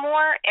little bit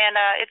more, and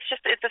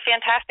it's a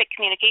fantastic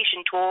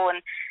communication tool,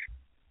 and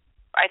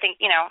I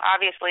think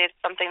obviously it's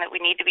something that we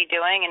need to be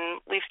doing,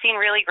 and we've seen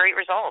really great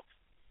results.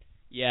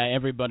 Yeah,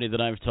 everybody that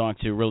I've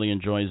talked to really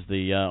enjoys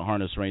the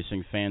Harness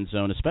Racing Fan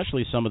Zone,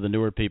 especially some of the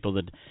newer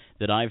people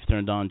that I've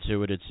turned on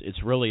to it.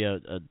 It's really a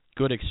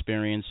good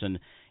experience, and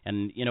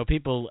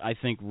people, I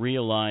think,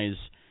 realize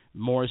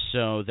more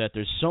so that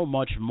there's so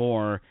much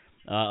more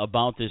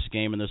about this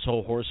game and this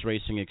whole horse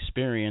racing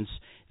experience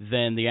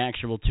than the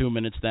actual 2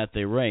 minutes that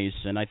they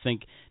race, and I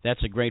think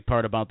that's a great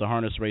part about the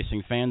Harness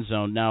Racing Fan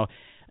Zone. Now,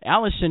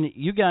 Allison,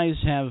 you guys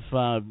have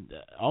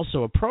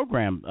also a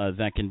program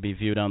that can be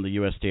viewed on the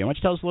USTA. Why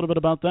don't you tell us a little bit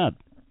about that?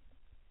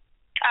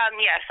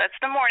 Yes, that's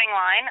the morning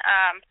line,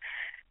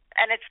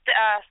 and it's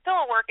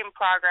still a work in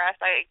progress.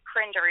 I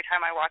cringe every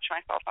time I watch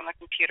myself on the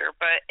computer,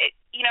 but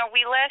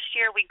last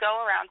year we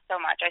go around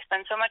so much. I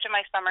spend so much of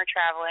my summer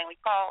traveling.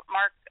 We call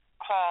Mark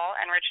Hall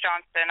and Rich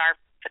Johnston, our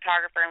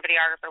photographer and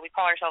videographer, we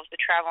call ourselves the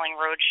Traveling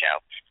Road Show.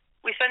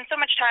 We spend so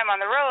much time on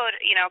the road,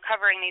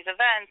 covering these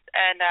events,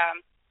 and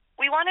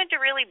we wanted to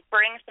really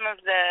bring some of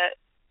the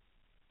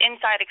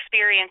inside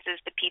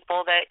experiences to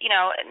people that,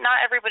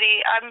 not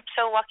everybody, I'm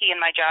so lucky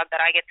in my job that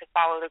I get to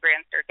follow the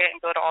Grand Circuit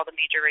and go to all the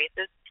major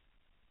races,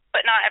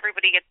 but not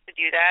everybody gets to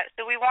do that.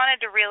 So we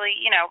wanted to really,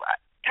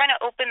 kind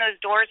of open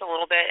those doors a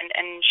little bit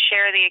and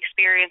share the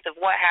experience of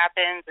what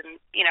happens and,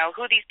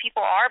 who these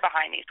people are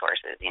behind these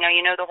horses. You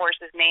know the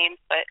horses' names,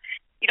 but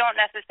you don't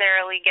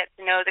necessarily get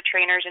to know the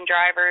trainers and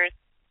drivers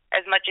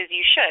as much as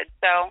you should.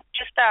 So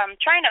just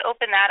trying to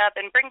open that up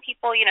and bring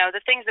people,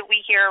 the things that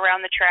we hear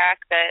around the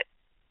track that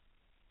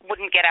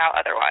wouldn't get out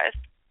otherwise.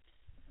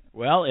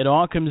 Well, it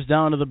all comes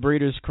down to the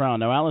Breeders' Crown.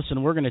 Now,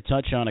 Allison, we're going to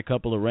touch on a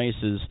couple of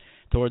races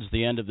towards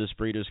the end of this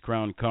Breeders'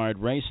 Crown card.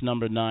 Race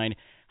number 9,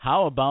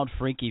 how about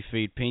Freaky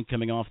Feet, Pete,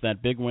 coming off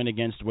that big win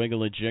against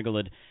Wiggle It Jiggle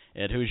It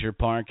at Hoosier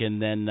Park,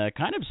 and then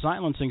kind of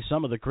silencing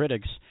some of the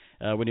critics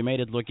when he made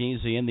it look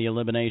easy in the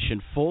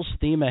elimination. Full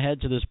steam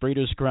ahead to this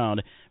Breeders'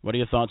 Crown. What are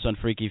your thoughts on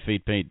Freaky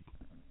Feet, Pete?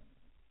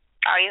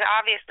 He's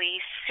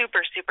obviously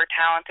super, super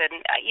talented.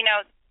 And,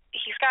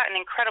 he's got an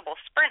incredible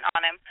sprint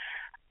on him.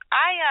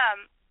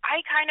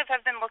 I kind of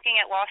have been looking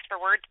at Lost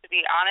for Words, to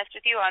be honest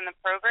with you, on the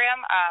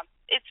program.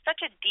 It's such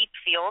a deep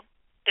field.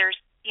 There's,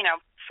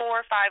 4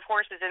 or 5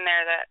 horses in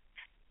there that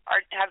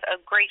have a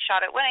great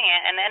shot at winning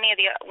it, and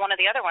one of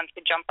the other ones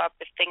could jump up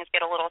if things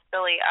get a little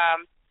silly.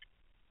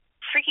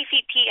 Freaky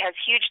Feet Pete has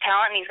huge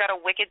talent, and he's got a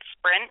wicked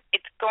sprint.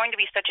 It's going to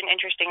be such an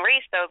interesting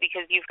race, though,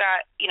 because you've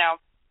got,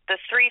 the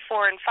 3,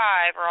 4, and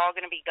 5 are all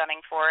going to be gunning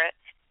for it.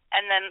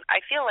 And then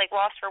I feel like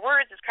Lost for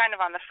Words is kind of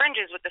on the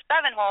fringes with the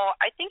 7-hole.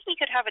 I think he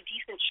could have a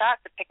decent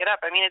shot to pick it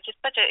up. I mean, it's just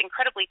such an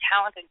incredibly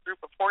talented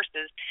group of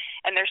horses,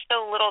 and there's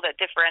so little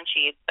that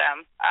differentiates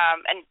them.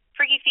 And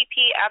Freaky Feet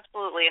Pete,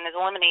 absolutely. In his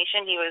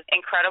elimination, he was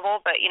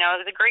incredible. But, it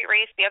was a great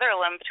race, the other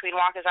elim between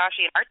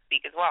Wakizashi and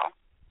Artspeak as well.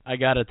 I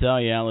got to tell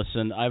you,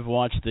 Allison, I've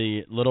watched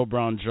the Little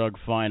Brown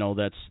Jug final.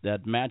 That's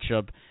that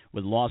matchup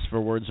with Lost for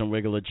Words and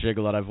Wiggle It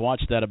Jiggle It. I've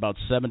watched that about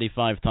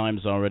 75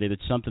 times already.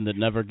 That's something that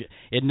never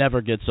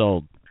gets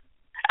old.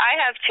 I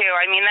have too.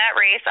 I mean, that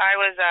race, I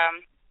was,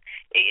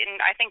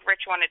 I think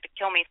Rich wanted to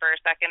kill me for a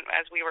second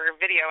as we were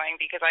videoing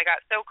because I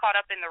got so caught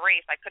up in the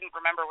race I couldn't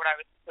remember what I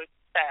was supposed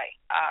to say.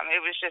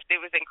 It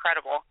was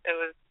incredible. It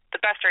was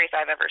the best race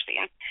I've ever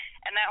seen.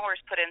 And that horse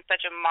put in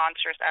such a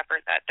monstrous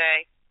effort that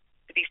day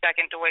to be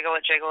second to Wiggle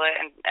It Jiggle It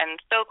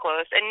and so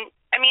close. And,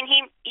 I mean,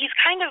 he's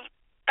kind of,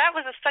 that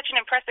was such an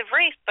impressive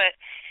race, but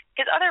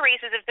his other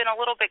races have been a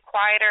little bit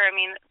quieter. I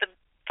mean, the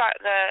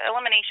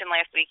elimination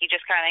last week, he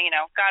just kind of,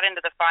 got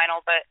into the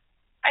final, but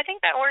I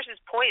think that horse is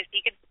poised.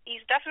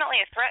 He's definitely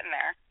a threat in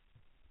there.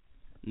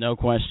 No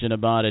question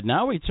about it.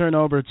 Now we turn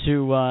over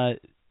to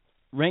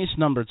race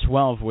number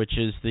 12, which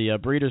is the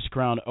Breeders'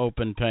 Crown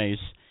Open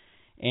Pace.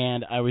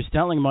 And I was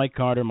telling Mike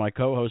Carter, my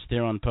co-host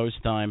here on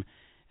Post Time,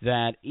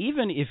 that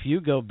even if you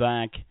go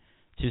back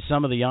to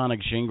some of the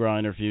Yannick Gingras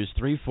interviews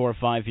 3, 4,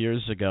 5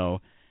 years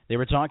ago, they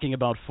were talking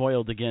about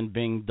Foiled Again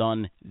being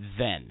done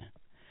then.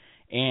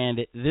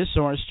 And this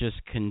horse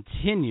just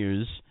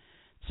continues.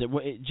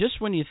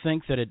 Just when you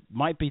think that it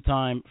might be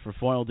time for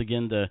Foiled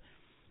Again to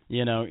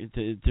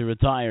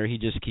retire, he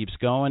just keeps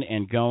going,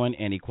 and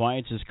he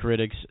quiets his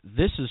critics.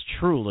 This is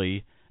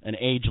truly an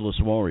ageless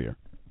warrior.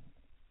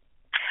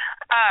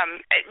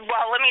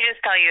 Well, let me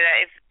just tell you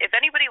that if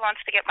anybody wants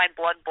to get my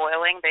blood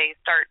boiling, they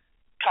start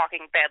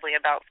talking badly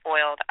about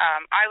Foiled.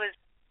 I was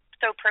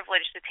so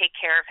privileged to take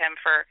care of him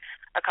for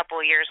a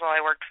couple of years while I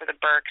worked for the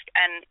Berks,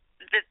 and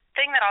the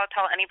thing that I'll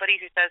tell anybody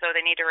who says,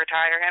 they need to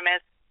retire him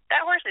is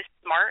that horse is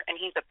smart and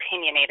he's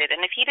opinionated.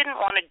 And if he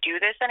didn't want to do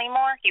this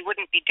anymore, he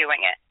wouldn't be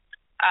doing it.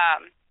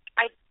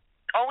 I'd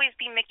always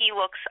be Mickey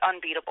looks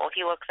unbeatable.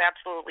 He looks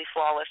absolutely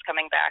flawless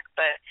coming back,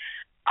 but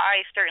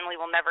I certainly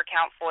will never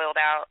count Foiled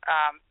out.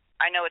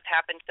 I know it's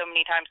happened so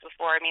many times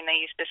before. I mean,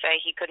 they used to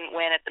say he couldn't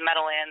win at the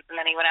Meadowlands, and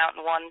then he went out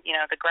and won,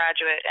 the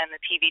Graduate and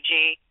the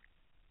TVG.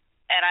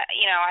 And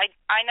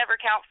I never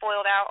count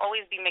Foiled out.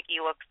 Always be Mickey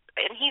looks,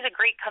 and he's a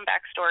great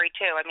comeback story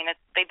too. I mean,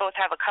 they both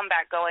have a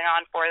comeback going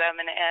on for them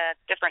in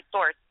different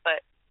sorts, but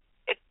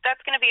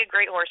that's going to be a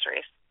great horse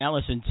race.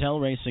 Allison,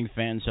 tell racing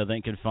fans how they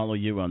can follow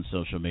you on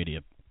social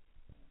media.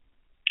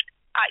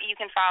 You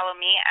can follow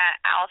me at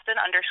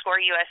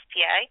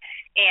Allison_USTA,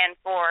 and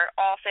for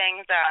all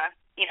things,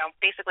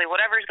 basically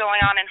whatever's going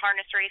on in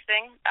harness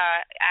racing,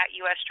 at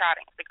US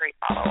Trotting. It's a great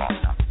follow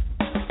also.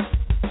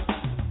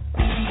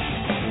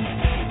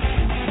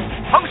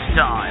 Post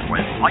Time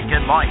with Mike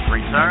and Mike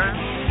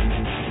returns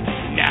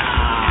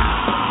now.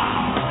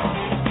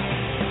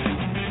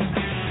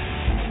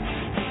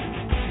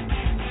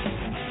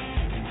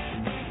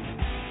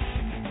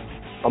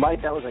 Well,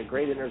 Mike, that was a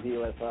great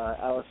interview with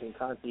Allison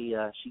Conti.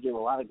 She gave a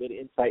lot of good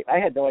insight. I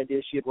had no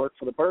idea she had worked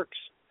for the Berks.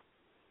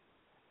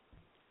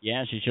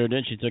 Yeah, she sure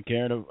did. She took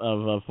care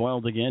of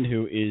Foiled Again,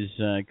 who is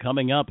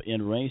coming up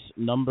in race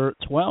number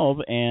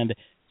 12, and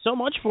so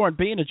much for it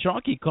being a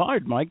chalky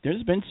card, Mike.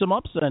 There's been some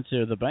upsets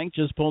here. The bank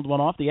just pulled one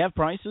off. Do you have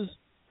prices?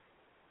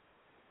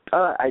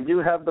 I do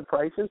have the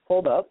prices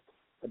pulled up.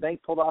 The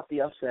bank pulled off the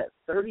upset.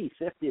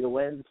 $30.50 to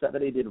win,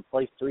 $7.80 to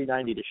place,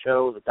 $3.90 to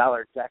show. The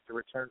dollar exact to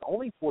return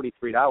only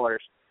 $43.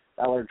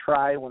 Dollar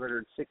try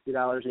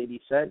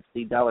 $160.80.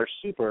 The dollar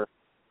super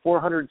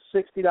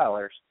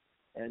 $460.20.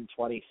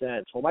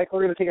 Well, Mike,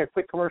 we're going to take a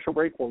quick commercial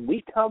break. When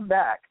we come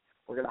back,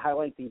 we're going to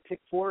highlight the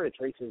pick 4.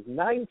 It's races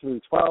 9 through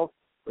 12.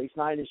 Race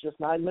 9 is just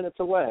 9 minutes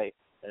away,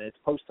 and it's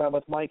Post Time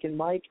with Mike and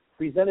Mike,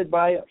 presented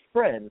by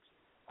Friends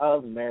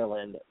of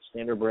Maryland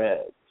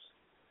Standardbreds.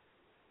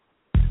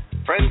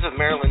 Friends of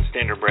Maryland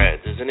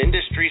Standardbreds is an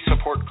industry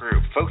support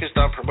group focused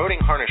on promoting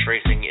harness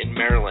racing in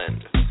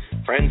Maryland.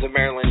 Friends of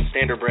Maryland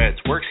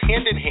Standardbreds works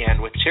hand in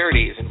hand with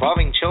charities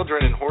involving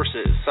children and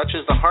horses, such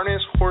as the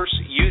Harness Horse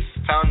Youth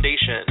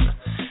Foundation.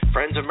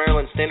 Friends of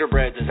Maryland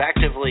Standardbreds is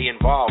actively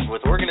involved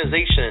with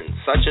organizations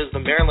such as the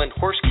Maryland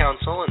Horse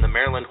Council and the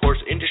Maryland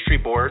Horse Industry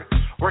Board,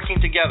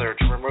 working together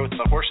to promote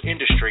the horse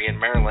industry in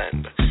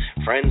Maryland.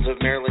 Friends of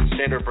Maryland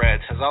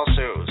Standardbreds has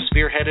also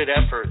spearheaded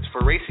efforts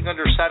for racing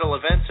under saddle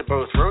events at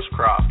both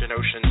Rosecroft and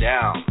Ocean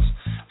Downs.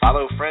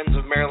 Follow Friends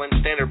of Maryland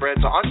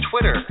Standardbreds on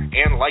Twitter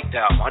and like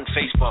them on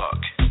Facebook.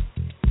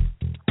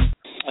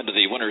 Under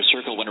the winner's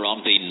circle, winner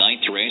of the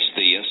 9th race,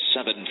 the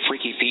 7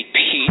 Freaky Feet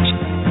Pete.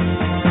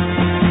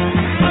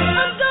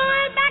 I'm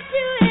going back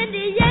to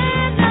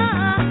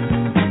Indiana,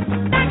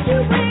 back to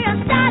where I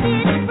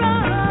started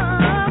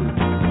from.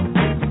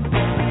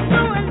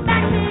 Going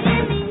back to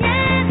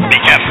Indiana. He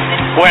kept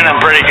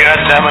winning pretty good,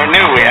 then we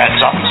knew we had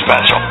something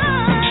special.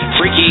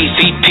 Freaky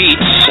Feet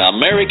Pete's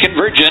American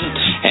Virgin,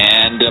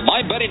 and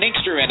my buddy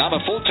Ninkster, and I'm a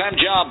full-time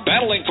job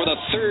battling for the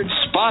 3rd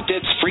spot.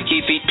 It's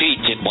Freaky Feet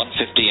Pete in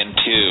 150 and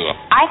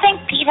 2. I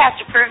think Pete has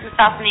to prove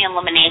himself in the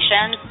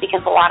eliminations because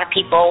a lot of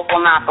people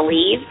will not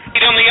believe.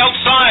 On the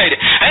outside,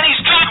 and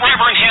he's got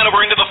Reverend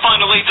Hanover into the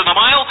final 8th of the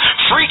mile.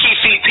 Freaky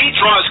Feet Pete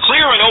draws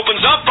clear and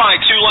opens up by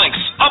 2 lengths.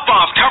 Up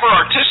off cover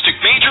Artistic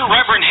Major,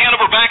 Reverend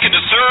Hanover back into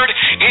 3rd.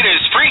 It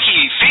is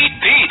Freaky Feet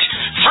Pete.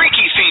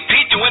 Freaky Feet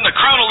Pete to win the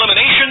crown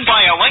elimination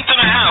by a length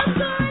and a half.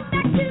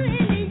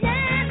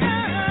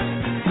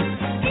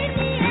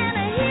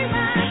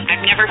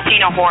 I've never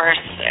seen a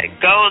horse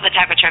go the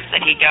type of trips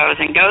that he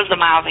goes and goes the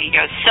miles that he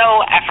goes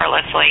so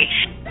effortlessly.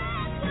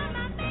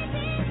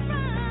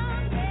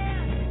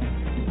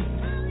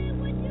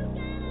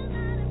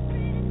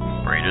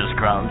 Breeders'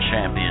 Crown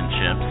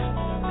Championships,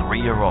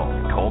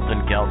 3-year-old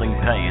Colton Gelding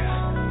Pace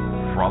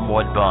from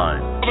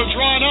Woodbine.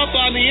 Drawn up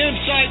on the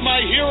inside,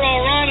 my hero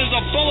Ron is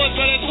a bullet,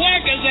 but it's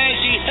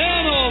Wakazashi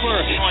Hanover.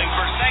 Going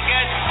for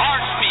second,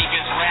 Art Speak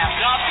is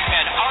wrapped up,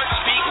 and Art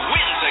Speak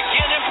wins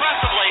again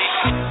impressively.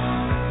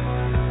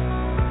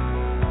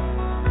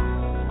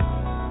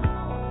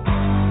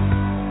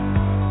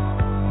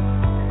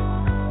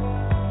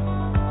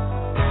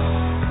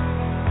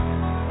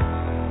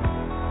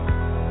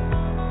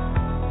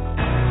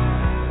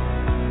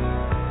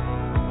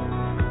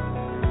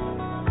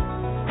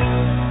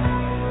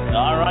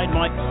 All right,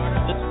 Mike,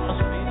 this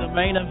must be the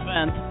main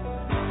event.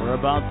 We're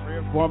about 3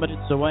 or 4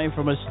 minutes away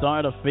from a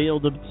start, a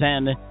field of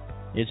 10.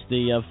 It's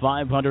the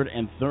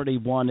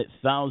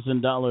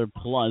 $531,000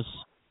 plus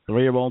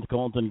 3-year-old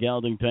Colton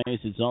Gelding Pace.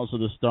 It's also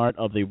the start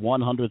of the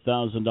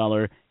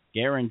 $100,000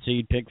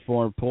 guaranteed pick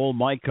 4 pool.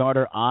 Mike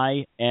Carter,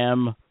 I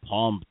am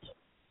pumped.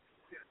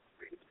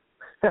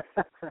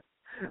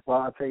 Well,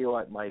 I'll tell you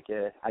what, Mike.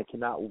 I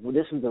cannot.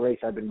 This is the race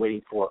I've been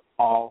waiting for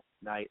all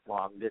night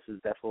long. This is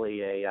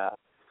definitely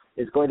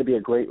it's going to be a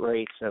great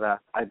race, and I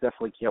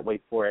definitely can't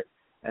wait for it.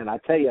 And I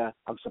tell you,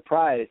 I'm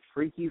surprised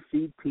Freaky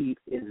Feet Pete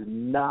is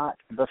not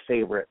the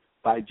favorite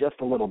by just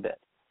a little bit.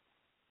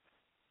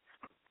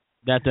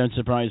 That doesn't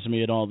surprise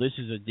me at all. This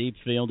is a deep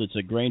field. It's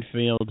a great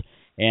field,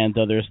 and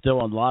there's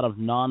still a lot of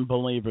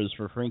non-believers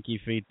for Freaky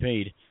Feet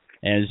Pete,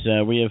 as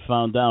we have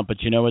found out.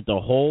 But you know what? The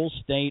whole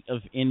state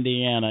of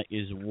Indiana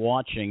is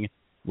watching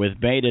with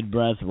bated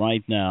breath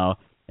right now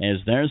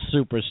as their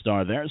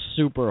superstar, their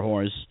super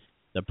horse,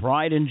 the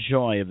pride and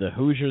joy of the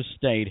Hoosier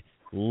State,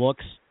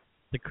 looks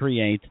to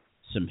create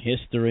some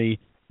history,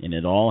 and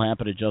it all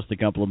happened in just a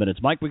couple of minutes.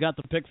 Mike, we got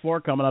the pick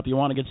 4 coming up. You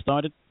want to get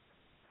started?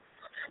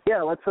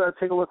 Yeah, let's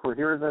take a look. We're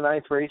here in the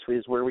 9th race,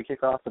 is where we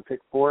kick off the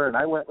pick 4, and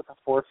I went with the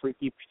 4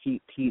 Freaky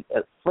Feet Pete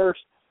at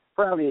first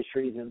for obvious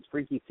reasons.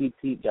 Freaky Feet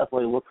Pete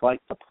definitely looks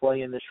like the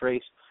play in this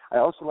race. I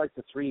also like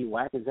the 3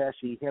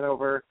 Wakazashi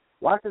Hanover.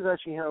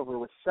 Wakazashi Hanover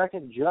was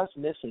second, just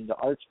missing to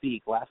Art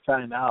Speak last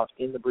time out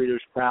in the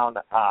Breeders' Crown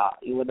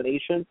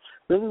elimination.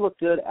 Really looked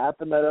good at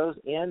the Meadows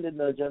and in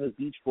the Gemma's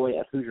Beach Boy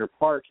at Hoosier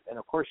Park. And,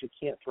 of course, you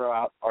can't throw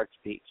out Art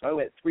Speak. So I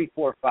went 3,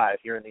 4, 5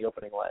 here in the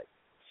opening leg.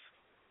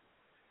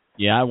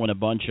 Yeah, I went a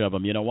bunch of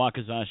them. You know,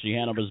 Wakazashi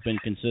Hanover's been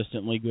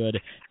consistently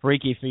good.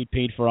 Freaky Feet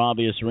Pete for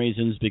obvious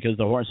reasons because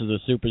the horse is a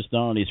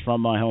superstar and he's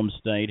from my home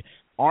state.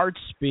 Art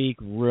Speak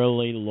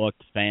really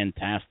looked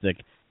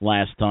fantastic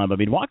last time. I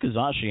mean,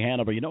 Wakazashi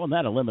Hanover, you know, in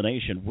that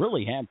elimination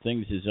really had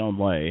things his own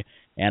way,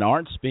 and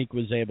Art Speak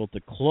was able to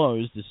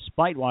close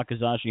despite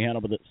Wakazashi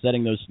Hanover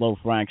setting those slow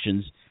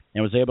fractions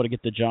and was able to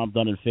get the job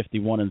done in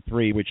 51 and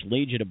 3, which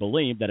leads you to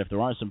believe that if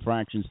there are some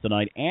fractions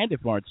tonight and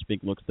if Art Speak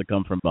looks to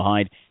come from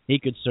behind, he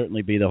could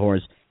certainly be the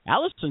horse.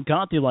 Allison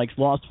Conte likes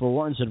Lost for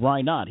Words, and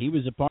why not? He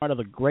was a part of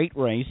a great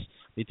race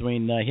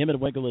between him and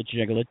Wiggle It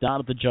Jiggle It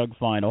down at the Jug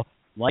Final.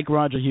 Like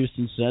Roger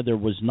Houston said, there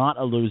was not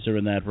a loser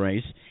in that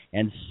race.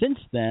 And since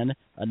then,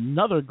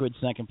 another good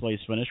second-place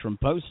finish from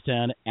Post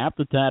 10 at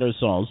the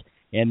Tattersalls,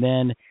 and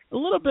then a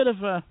little bit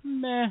of a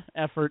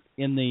effort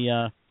in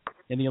the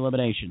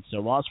elimination. So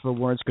Lost for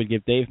Words could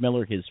give Dave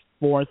Miller his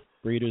 4th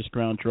Breeders'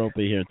 Crown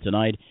Trophy here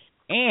tonight.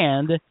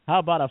 And how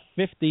about a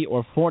 50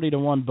 or 40 to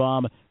 1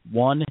 bomb?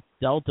 1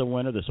 Delta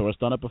winner. This horse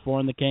done it before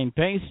in the Cane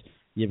Pace.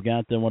 You've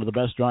got one of the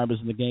best drivers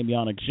in the game,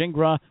 Yannick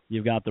Gingras.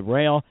 You've got the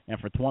rail, and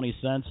for 20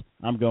 cents,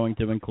 I'm going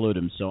to include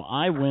him. So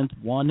I went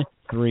 1,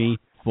 3,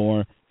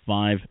 4,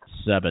 5,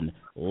 7.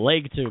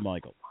 Leg 2,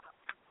 Michael.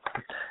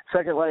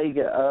 Second leg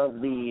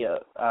of the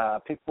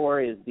pick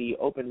 4 is the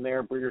Open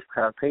Mare Breeders'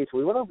 Crown Pace.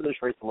 We went over this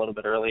race a little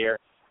bit earlier.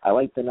 I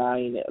like the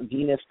 9,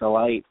 Venus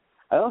Delight.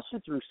 I also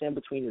threw Stand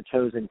Between Your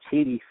Toes and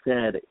Katie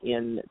Said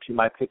into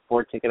my pick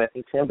 4 ticket. I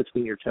think Stand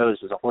Between Your Toes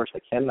is a horse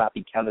that cannot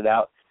be counted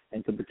out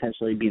and could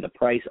potentially be the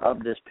price of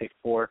this pick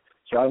 4.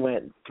 So I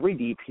went 3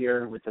 deep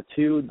here with the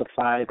 2, the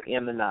 5,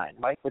 and the 9.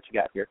 Mike, what you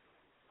got here?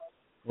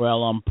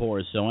 Well, I'm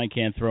poor, so I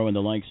can't throw in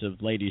the likes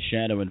of Lady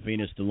Shadow and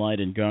Venus Delight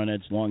and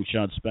Garnett's Long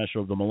Shot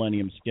Special of the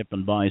Millennium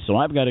Skipping By. So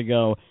I've got to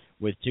go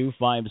with 2,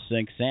 5,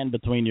 6, Sand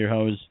Between Your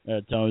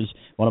Toes,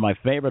 one of my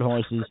favorite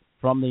horses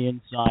from the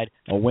inside.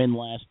 A win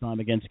last time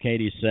against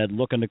Katie Said.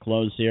 Looking to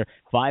close here.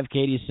 5,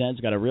 Katie Said's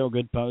got a real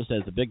good post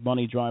as the big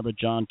money driver,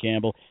 John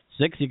Campbell.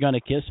 6, You Gonna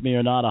Kiss Me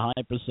or Not, a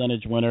high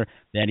percentage winner,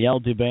 Danielle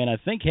Dubé. And I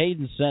think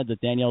Hayden said that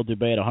Danielle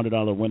Dubé had a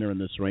 $100 winner in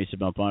this race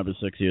about 5 or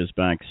 6 years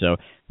back. So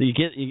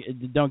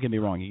don't get me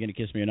wrong. You Gonna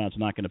Kiss Me or Not, it's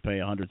not going to pay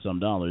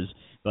 $100-some.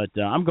 But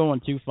I'm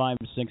going 2, 5,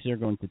 6 here,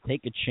 going to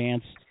take a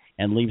chance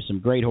and leave some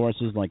great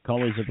horses like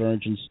Colors of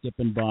Urgence,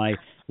 Skipping By,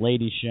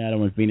 Lady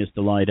Shadow, and Venus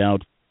Delight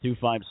out. 2,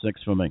 5,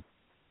 6 for me.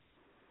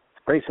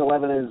 Race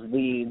 11 is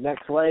the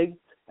next leg,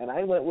 and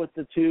I went with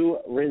the 2,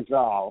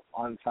 Resolve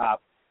on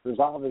top.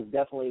 Resolve has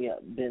definitely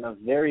been a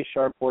very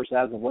sharp horse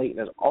as of late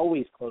and is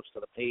always close to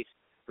the pace.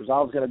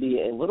 Resolve's going to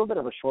be a little bit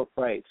of a short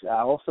price.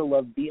 I also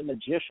love Be a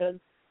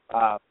Magician.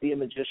 Be a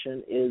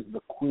Magician is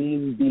the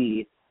queen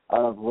bee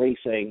of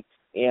racing,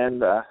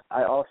 and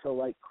I also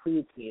like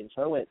Creatine.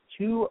 So I went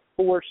 2,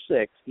 4,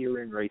 6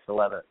 here in race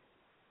 11.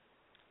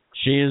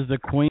 She is the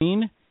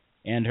queen,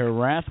 and her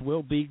wrath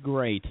will be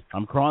great.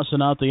 I'm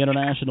crossing out the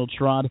International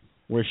Trot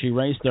where she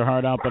raced her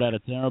heart out but had a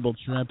terrible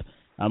trip.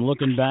 I'm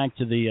looking back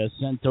to the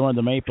Centaur and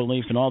the Maple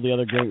Leaf and all the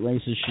other great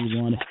races she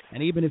won.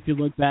 And even if you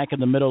look back in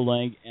the middle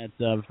leg at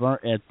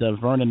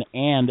Vernon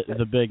and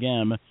the Big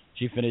M,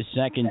 she finished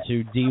second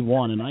to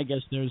D1. And I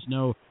guess there's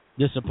no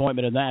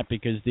disappointment in that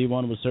because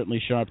D1 was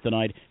certainly sharp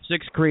tonight.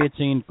 6,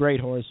 Creatine,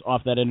 great horse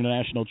off that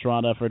International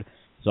Trot effort.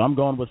 So I'm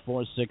going with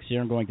 4, 6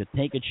 here. I'm going to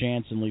take a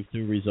chance and leave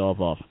 2, Resolve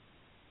off.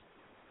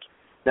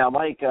 Now,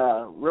 Mike,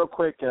 real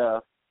quick,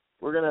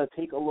 we're going to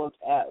take a look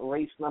at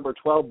race number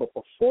 12. But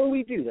before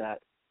we do that,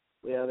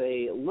 we have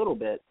a little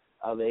bit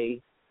of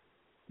a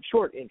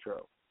short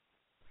intro.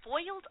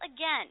 Foiled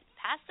again,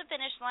 past the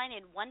finish line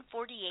in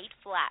 148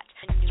 flat,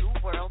 a new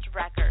world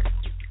record.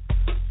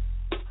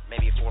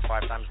 Maybe 4 or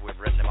 5 times we've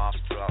ridden him off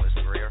throughout his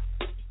career.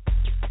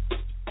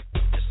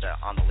 Just an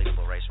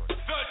unbelievable racehorse. The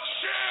champ is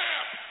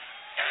here!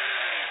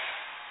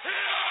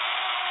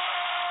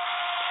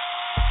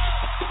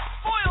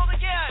 Foiled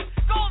again!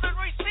 Golden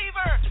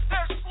Receiver!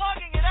 They're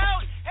slugging it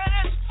out, and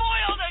it's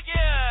foiled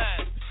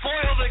again!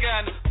 Foiled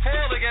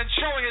again,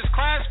 showing his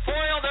class,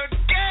 foiled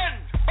again!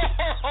 Ho,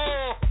 ho,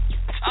 ho!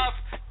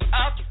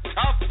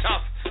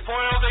 Tough.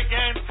 Foiled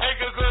again, take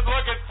a good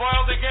look at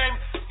foiled again.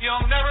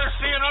 You'll never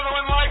see another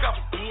one like him.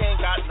 He ain't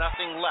got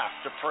nothing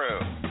left to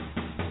prove.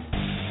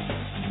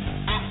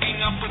 Booking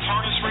up with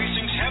Harness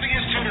Racing's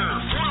heaviest hitter.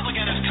 Foiled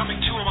again is coming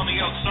to him on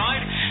the outside,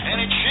 and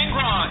it's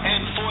Gingras,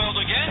 and foiled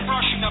again,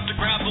 brushing up to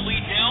grab the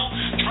lead now.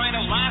 Trying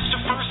to last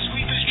a first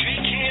sweep is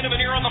J.K.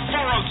 Indivenir on the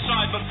far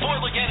outside, but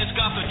foiled again has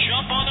got the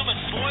jump on him, and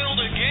foiled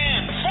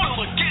again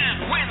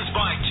wins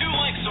by 2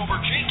 lengths over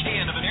J.K.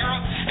 Indivenir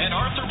and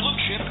Arthur Blue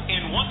Chip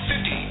in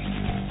 150.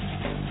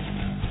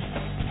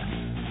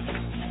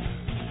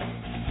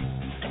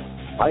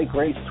 Mike,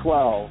 race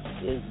 12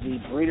 is the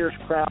Breeders'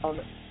 Crown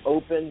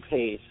Open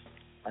Pace,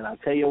 and I'll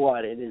tell you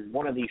what, it is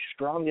one of the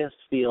strongest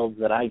fields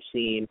that I've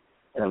seen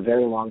in a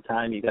very long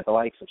time. You've got the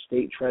likes of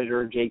State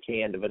Treasurer,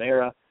 J.K.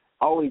 Indivenir,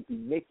 Always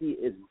Mickey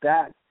is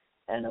back,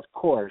 and of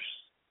course,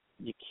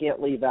 you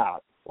can't leave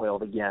out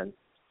Foiled Again.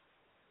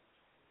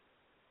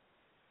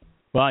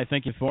 Well, I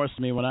think you forced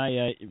me. When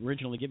I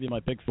originally gave you my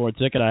pick 4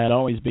 ticket, I had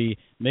Always Be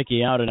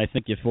Mickey out, and I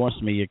think you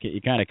forced me.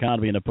 You kind of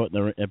conned me into putting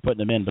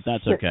him in, but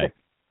that's okay.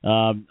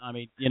 I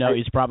mean,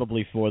 he's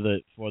probably for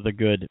the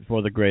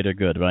greater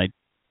good, right?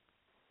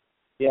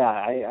 Yeah,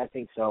 I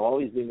think so.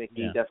 Always Be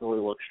Mickey definitely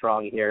looks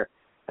strong here,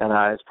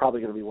 and it's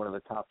probably going to be one of the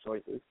top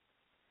choices.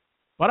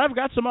 But I've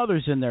got some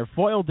others in there.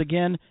 Foiled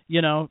Again,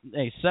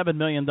 a $7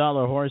 million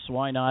horse,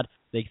 why not?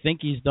 They think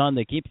he's done.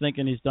 They keep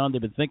thinking he's done.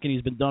 They've been thinking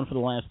he's been done for the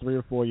last 3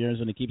 or 4 years,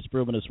 and he keeps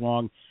proving us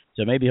wrong.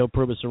 So maybe he'll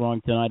prove us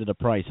wrong tonight at a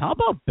price. How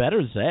about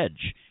Bettor's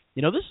Edge?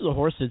 This is a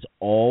horse that's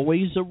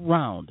always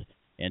around.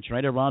 And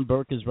trainer Ron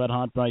Burke is red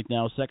hot right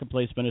now. Second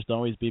place finished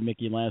Always Be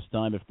Mickey last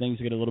time. If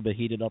things get a little bit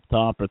heated up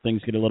top or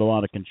things get a little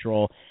out of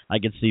control, I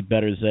could see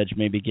Bettor's Edge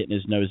maybe getting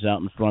his nose out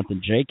in front.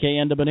 And J.K.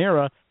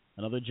 Indivenir,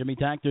 another Jimmy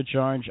Takter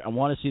charge. I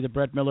want to see the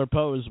Brett Miller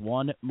pose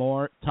one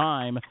more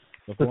time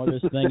before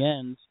this thing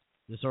ends.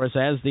 This horse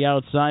has the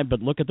outside,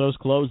 but look at those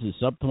closes.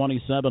 Sub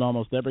 27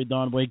 almost every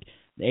darn week.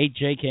 8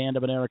 J.K.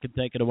 Indivenir can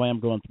take it away. I'm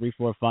going 3,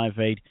 4, 5,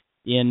 8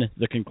 in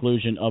the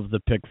conclusion of the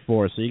pick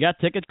 4. So you got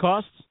ticket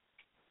costs?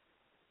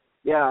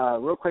 Yeah,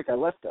 real quick, I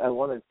want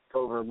to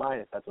go over mine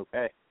if that's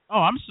okay. Oh,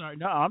 I'm sorry.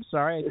 No, I'm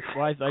sorry.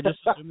 Well, I just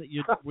assumed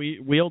that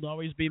we'll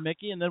always be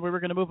Mickey, and then we were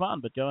going to move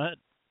on. But go ahead.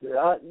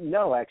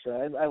 No,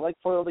 actually, I like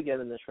Foiled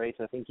again in this race.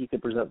 I think he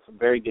could present some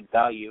very good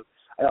value.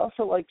 I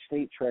also like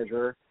State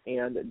Treasure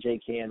and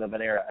J.K. and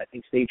Venera. I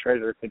think State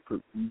Treasure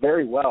could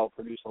very well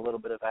produce a little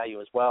bit of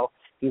value as well.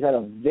 He's had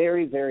a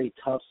very, very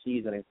tough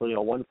season, including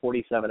a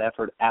 147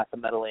 effort at the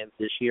Meadowlands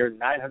this year,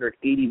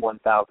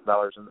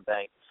 $981,000 in the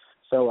bank.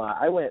 So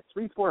I went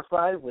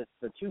 3-4-5 with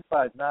the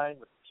 2-5-9,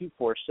 with the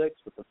 2-4-6,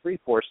 with the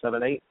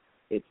 3-4-7-8.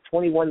 It's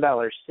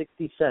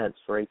 $21.60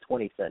 for a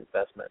 20-cent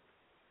investment.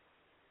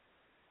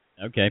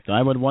 Okay, so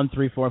I went 1,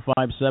 3, 4,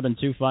 5, 7,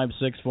 2, 5,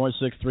 6, 4,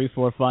 6, 3,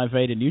 4, 5,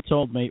 8, and you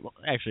told me. Well,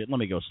 actually, let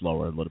me go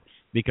slower a little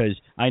because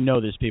I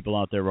know there's people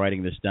out there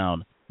writing this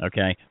down.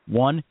 Okay,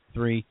 1,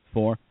 3,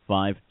 4,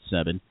 5,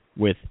 7,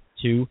 with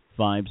 2,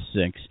 5,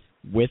 6,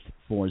 with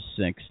 4,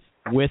 6,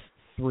 with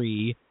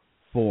 3,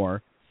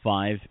 4,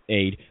 5,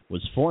 8.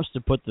 Was forced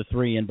to put the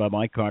 3 in by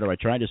Mike Carter. I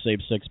tried to save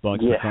 $6, but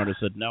Carter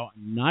said, no,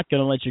 I'm not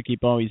going to let you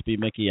keep Always Be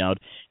Mickey out.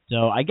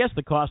 So I guess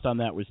the cost on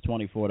that was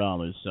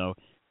 $24. So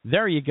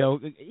there you go.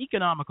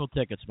 Economical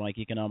tickets, Mike,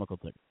 economical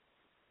tickets.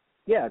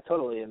 Yeah,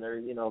 totally, and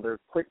they're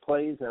quick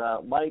plays.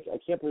 And Mike, I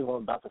can't believe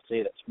I'm about to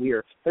say this. We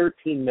are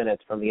 13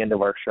 minutes from the end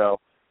of our show.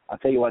 I'll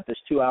tell you what, this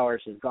 2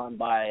 hours has gone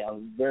by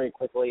very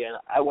quickly, and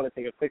I want to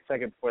take a quick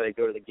second before they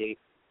go to the gate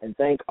and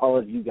thank all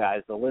of you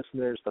guys, the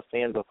listeners, the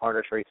fans of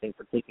harness racing,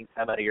 for taking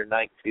time out of your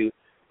night to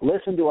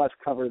listen to us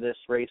cover this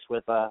race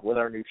with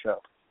our new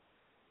show.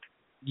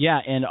 Yeah,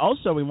 and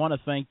also we want to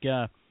thank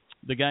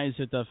the guys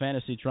at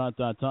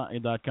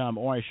FantasyTrot.com,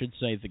 or I should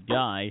say the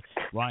guy,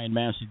 Ryan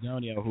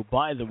Macedonio, who,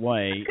 by the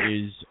way,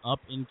 is up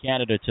in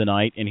Canada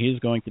tonight, and he's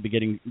going to be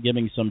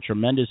giving some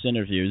tremendous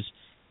interviews.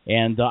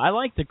 And I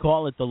like to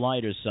call it the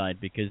lighter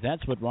side because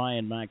that's what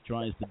Ryan Mack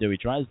tries to do. He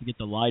tries to get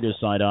the lighter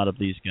side out of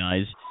these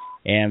guys.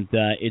 And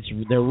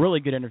they're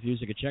really good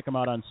interviews. You can check them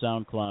out on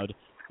SoundCloud.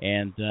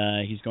 And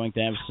he's going to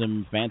have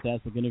some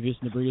fantastic interviews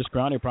in the Breeders'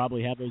 Crown. He'll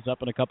probably have those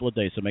up in a couple of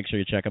days, so make sure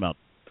you check them out.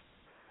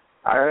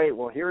 All right,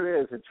 well, here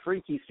it is. It's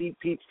Freaky Feet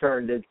Pete's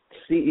turn to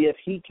see if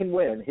he can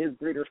win his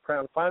Breeders'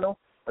 Crown final.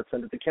 Let's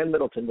send it to Ken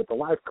Middleton with the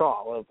live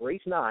call of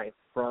Race 9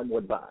 from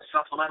Woodbine.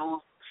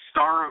 Supplemental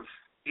star of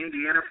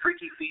Indiana,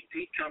 Freaky Feet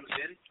Pete, comes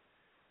in.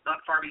 Not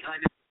far behind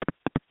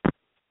him.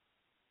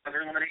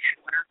 Another elimination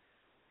winner,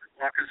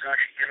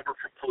 Wakazashi Hanover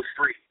from Post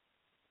 3.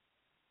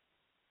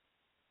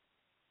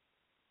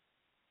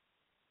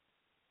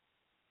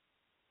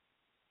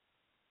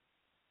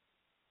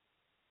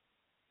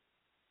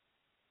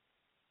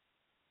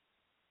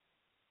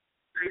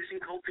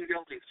 Racing Colton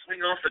Guilty, swing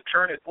off the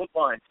turn at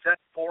Woodbine,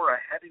 set for a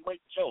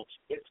heavyweight tilt.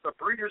 It's the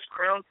Breeders'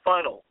 Crown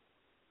final.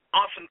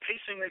 Off and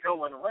pacing they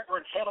go, and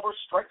Reverend Hanover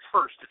strikes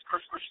first as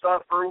Chris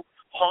Christophorou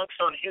honks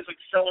on his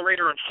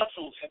accelerator and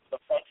hustles into the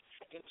front.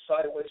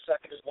 Inside away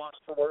second is Lost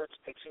for Words.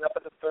 Pacing up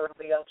at the third on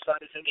the outside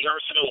is In the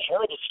Arsenal.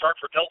 Horrible start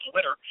for Delta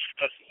Winner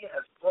as he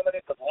has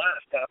plummeted the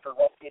last after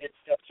rough-gated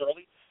steps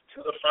early.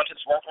 To the front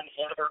is Reverend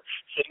Hanover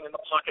sitting in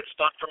the pocket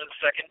spot from in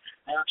second.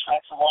 There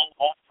tracks along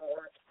Lost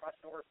for Words. Crossed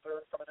over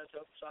third from an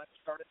outside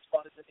started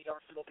spot is In the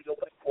Arsenal. The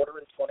opening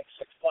quarter in 26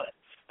 flat.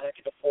 Back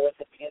into fourth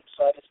at the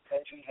inside is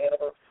Penji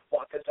Hanover.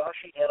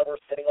 Wakazashi Hanover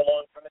sitting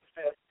along from in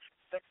fifth.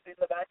 Sixth in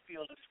the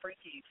backfield is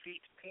Freaky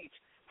Feet Pete.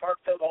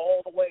 Parked out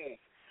all the way.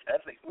 As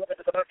they move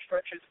into the back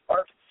stretches,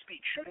 Art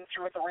Speak shooting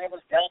through at the rail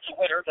is Delta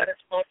Winner. Then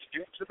it's not to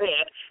Duke to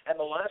Band. And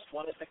the last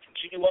one is to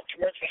continue up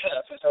towards the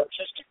half is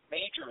Artistic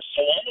Major.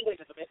 So on the way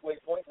to the midway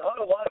point,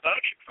 not a lot of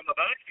action from the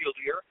backfield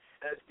here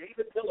as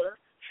David Miller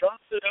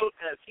shots it out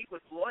as he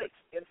was light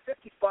in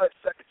 55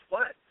 seconds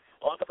flat.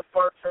 Onto the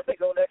far turn they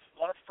go next.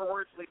 Lost for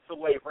Words leads the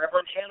way.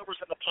 Reverend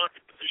Hanover's in the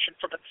pocket position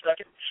from in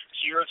second.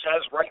 Sears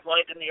has right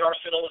lined In the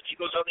Arsenal as he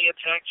goes on the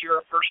attack here.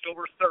 First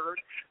over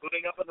third.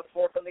 Moving up in the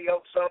fourth on the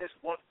outside is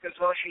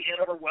Wakazashi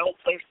Hanover. Well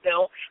placed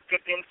now.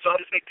 Fifth inside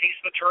as they pace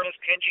the turn is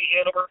Penji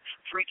Hanover.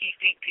 Freaky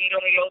Feet Pete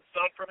on the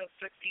outside from in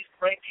sixth. He's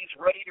cranked. He's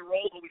ready to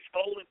roll. But he's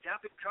followed in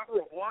dapid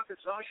cover of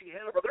Wakazashi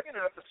Hanover. They're going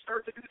to have to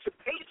start to do some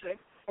pacing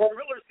or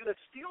Miller's going to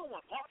steal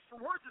one. Lost for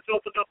Words is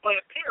opened up by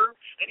a pair.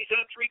 And he's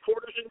at 3/4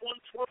 in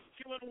 1/12.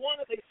 2 and 1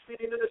 as they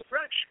spin into the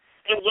stretch.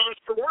 And Lost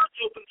for Words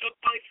opens up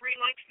by 3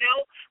 lengths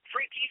now.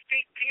 Freaky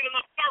Feet Pete on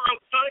the far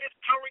outside is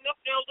powering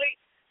up now late.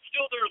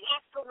 Still there,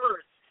 Lost for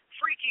Words.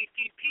 Freaky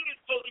Feet Pete is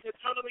floating a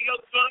ton on the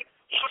outside.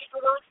 Lost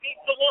for Words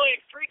needs the line.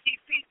 Freaky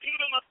Feet Pete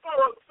on the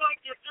far outside.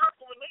 You're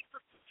careful and late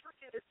for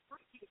Cricket. It's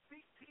Freaky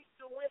Feet Pete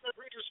to win the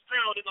Breeders'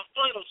 Crown in the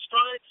final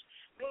strides.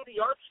 Maybe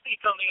Art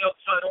Speak on the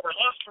outside over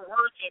Lost for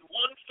Words in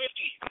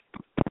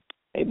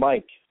 150. Hey,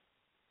 Mike.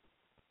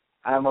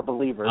 I'm a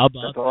believer.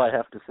 That's all I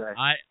have to say.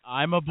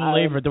 I'm a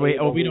believer.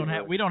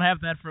 We don't have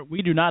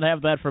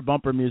that for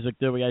bumper music,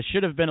 do we? I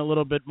should have been a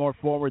little bit more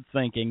forward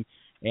thinking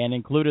and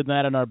included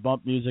that in our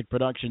bump music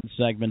production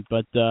segment.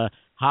 But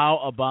how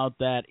about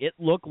that? It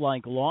looked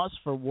like Lost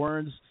for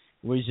Words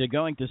was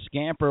going to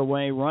scamper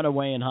away, run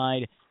away, and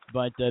hide.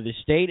 but the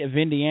state of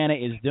Indiana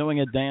is doing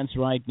a dance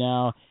right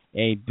now.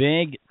 A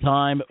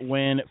big-time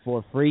win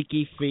for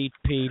Freaky Feet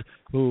Pete,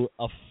 who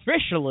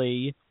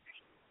officially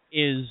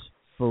is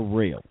for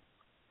real.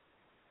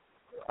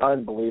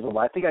 Unbelievable.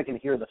 I think I can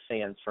hear the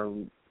fans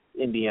from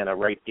Indiana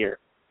right here.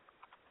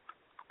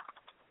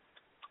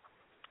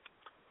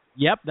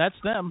 Yep, that's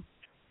them.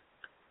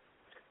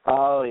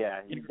 Oh,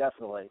 yeah,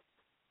 definitely.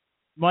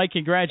 Mike,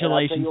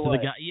 congratulations to the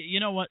what. guy.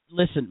 You know what?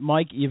 Listen,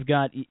 Mike, you've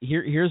got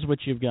here's what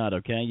you've got.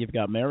 Okay, you've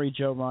got Mary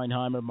Jo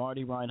Reinheimer,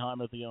 Marty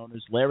Reinheimer, the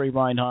owners, Larry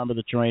Reinheimer,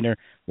 the trainer.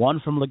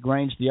 One from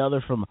LaGrange, the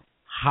other from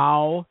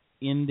Howe,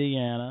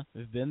 Indiana.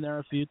 We've been there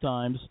a few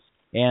times,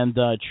 and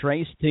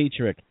Trace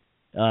Tetrick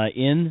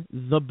in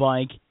the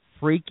bike.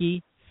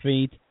 Freaky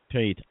Feet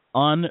Pete,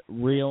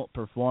 unreal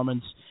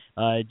performance.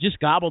 Just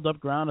gobbled up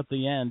ground at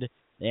the end,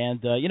 and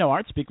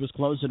Artspeak was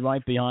closing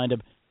right behind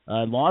him.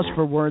 Lost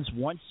for words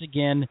once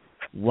again.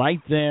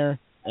 Right there,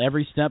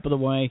 every step of the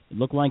way. It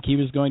looked like he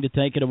was going to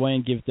take it away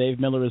and give Dave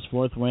Miller his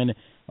 4th win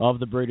of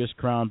the Breeders'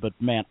 Crown. But,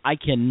 man, I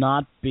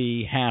cannot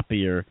be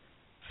happier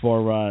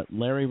for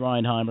Larry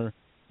Reinheimer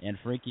and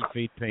Freaky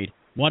Feet Pete.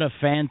 What a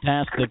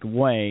fantastic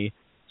way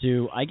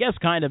to, I guess,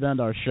 kind of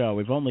end our show.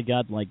 We've only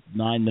got like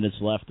 9 minutes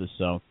left or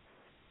so.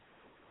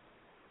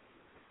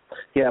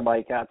 Yeah,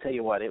 Mike, I'll tell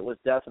you what, it was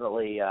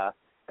definitely,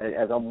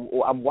 as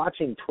I'm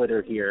watching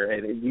Twitter here,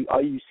 and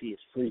all you see is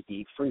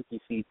Freaky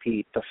Feet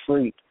Pete, the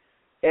Freak.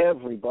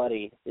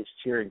 Everybody is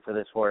cheering for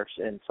this horse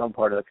in some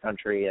part of the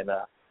country, and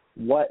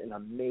what an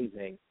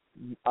amazing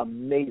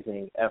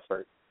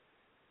effort.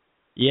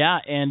 Yeah,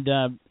 and,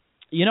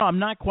 I'm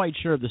not quite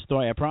sure of the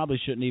story. I probably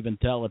shouldn't even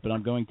tell it, but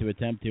I'm going to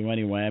attempt to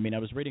anyway. I mean, I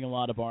was reading a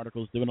lot of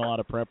articles, doing a lot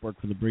of prep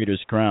work for the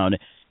Breeders' Crown,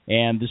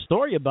 and the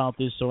story about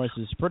this horse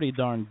is pretty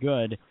darn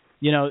good.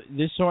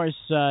 This horse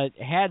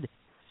had...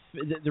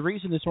 The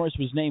reason this horse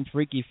was named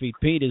Freaky Feet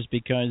Pete is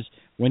because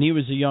when he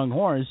was a young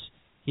horse,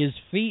 his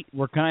feet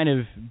were kind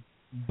of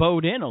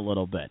bowed in a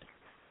little bit.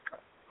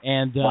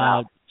 And,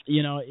 wow.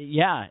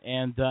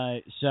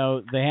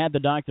 So they had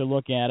the doctor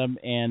look at him,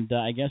 and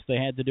I guess they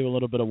had to do a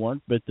little bit of work,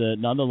 but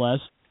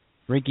nonetheless,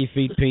 Freaky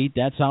Feet Pete,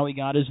 that's how he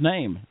got his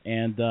name.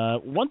 And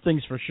one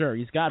thing's for sure,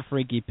 he's got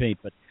Freaky Pete,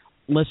 but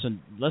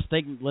listen, let's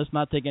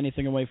not take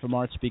anything away from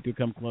Artspeak, who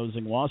come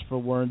closing. Lost for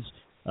words.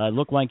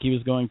 Looked like he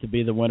was going to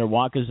be the winner.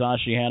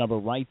 Wakazashi Hanover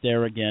right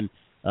there again.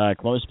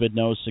 Close but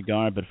no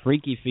cigar. But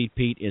Freaky Feet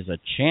Pete is a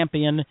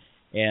champion,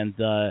 and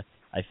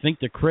I think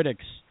the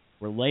critics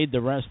were laid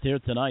to rest here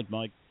tonight,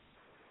 Mike.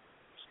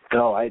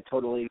 No, I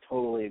totally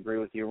agree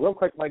with you. Real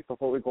quick, Mike,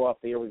 before we go off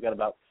the air, we've got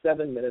about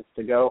 7 minutes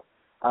to go.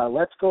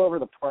 Let's go over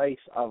the price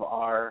of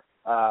our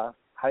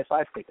High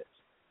Five tickets.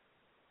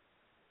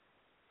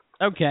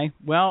 Okay,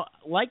 well,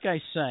 like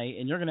I say,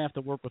 and you're going to have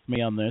to work with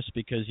me on this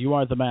because you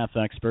are the math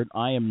expert.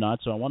 I am not,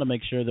 so I want to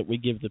make sure that we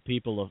give the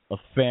people a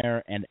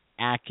fair and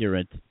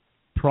accurate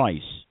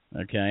price.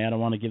 Okay, I don't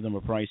want to give them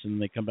a price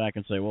and they come back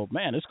and say, well,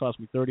 man, this cost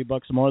me $30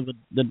 more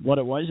than what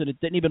it was, and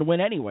it didn't even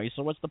win anyway,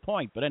 so what's the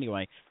point? But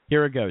anyway,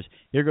 here it goes.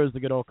 Here goes the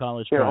good old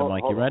college try,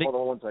 Mike. You ready? Hold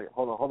on one second.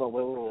 Hold on.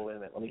 Wait a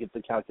minute. Let me get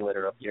the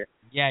calculator up here.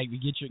 Yeah, you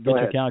get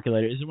your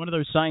calculator. Is it one of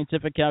those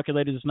scientific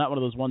calculators? It's not one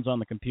of those ones on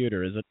the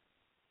computer, is it?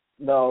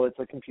 No, it's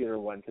a computer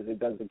one because it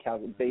does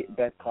the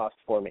bet cost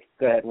for me.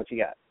 Go ahead. What you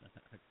got?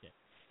 Okay.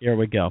 Here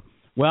we go.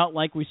 Well,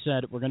 like we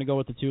said, we're going to go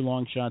with the 2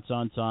 long shots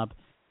on top.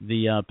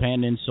 The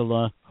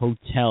Peninsula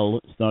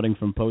Hotel, starting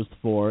from post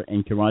 4,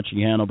 and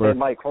Karachi Hanover, hey,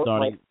 Mike,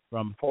 starting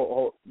from...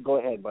 Go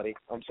ahead, buddy.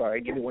 I'm sorry.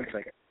 Give me 1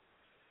 second.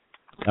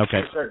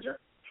 Okay.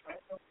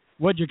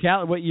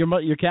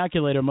 Your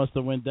calculator must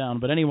have went down.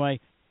 But anyway,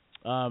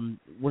 we're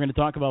going to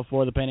talk about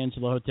 4, the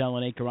Peninsula Hotel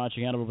and 8,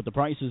 Karachi Hanover, but the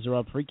prices are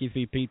up. Freaky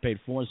Feet Pete paid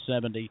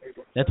 $470.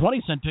 That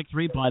 20-cent pick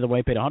 3, by the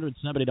way, paid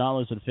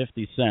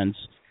 $170.50.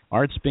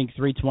 Artspeak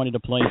 $320 to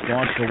place.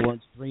 Lost for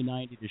words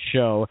 $390 to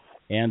show.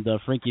 And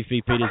Freaky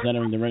Feet Pete is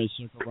entering the winner's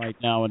circle right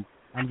now. And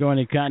I'm going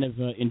to kind of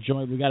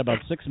enjoy. We got about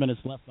 6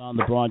 minutes left on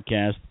the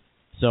broadcast,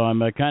 so I'm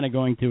kind of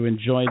going to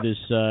enjoy this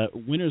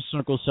winner's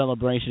circle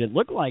celebration. It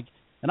looked like,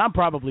 and I'm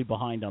probably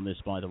behind on this,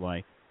 by the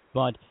way,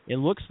 but it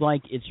looks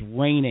like it's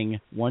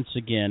raining once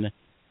again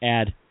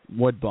at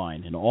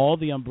Woodbine, and all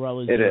the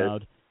umbrellas are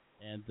out.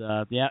 And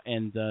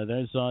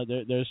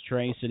there's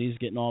Trace, and he's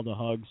getting all the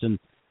hugs and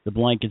the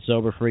blankets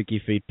over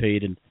Freaky Feet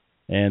Pete,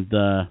 and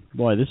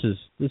boy, this is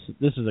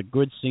a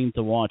good scene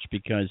to watch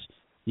because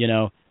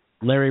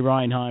Larry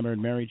Reinheimer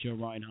and Mary Jo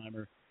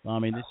Reinheimer. I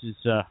mean,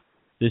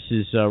 this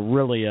is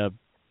really a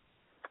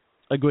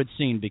good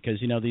scene because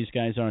these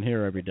guys aren't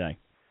here every day,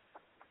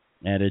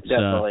 and it's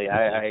definitely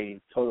I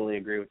totally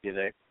agree with you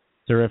there.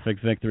 Terrific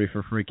victory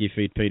for Freaky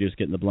Feet Pete, who's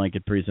getting the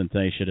blanket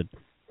presentation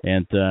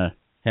and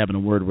having a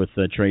word with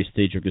Trace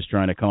Tetrick, who's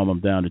trying to calm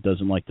him down. It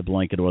doesn't like the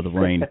blanket or the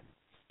rain.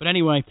 But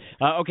anyway,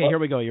 okay, here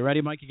we go. You ready,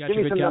 Mike? You got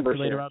your good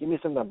calculator out? Give me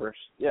some numbers.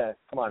 Yeah,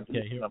 come on. Give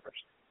me some numbers.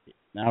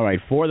 All right,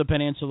 for the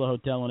Peninsula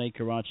Hotel and 8,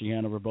 Karachi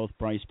Hanover, both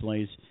price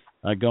plays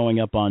going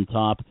up on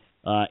top.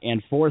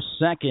 And for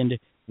second,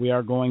 we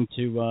are going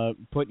to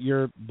put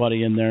your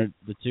buddy in there,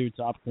 the 2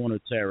 Top Corner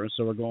Terror.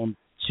 So we're going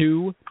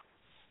 2,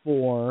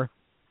 4,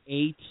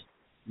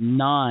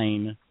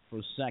 489 for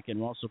second.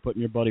 We're also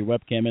putting your buddy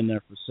webcam in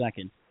there for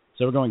second.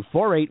 So we're going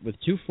 4-8 with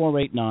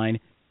 2-4-8-9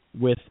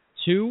 with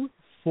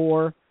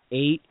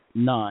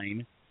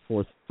 2-4-8-9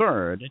 for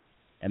third.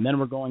 And then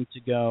we're going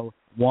to go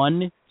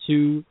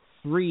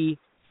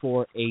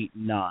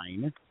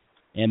 1-2-3-4-8-9.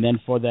 And then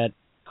for that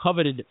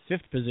coveted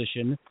fifth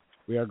position,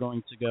 we are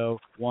going to go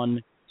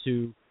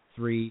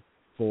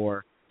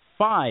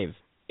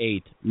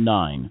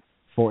 1-2-3-4-5-8-9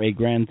 for a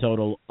grand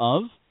total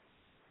of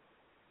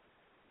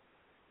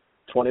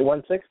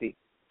 $21.60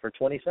 for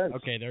 20 cents.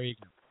 Okay, there you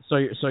go. So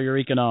you're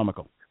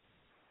economical.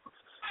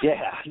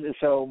 Yeah.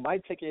 So my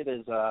ticket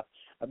is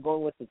I'm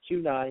going with the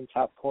 2-9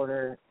 top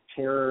corner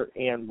terror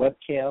and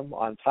webcam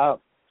on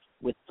top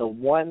with the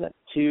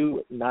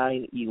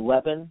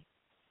 1-2-9-11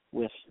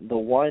 with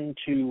the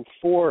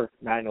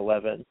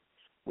 1-2-4-9-11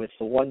 with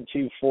the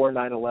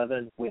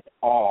 1-2-4-9-11 with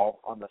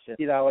all on the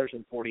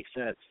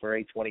 $50.40 for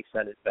a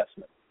 20-cent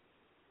investment.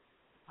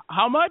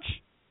 How much?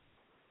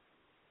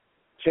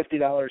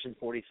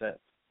 $50.40.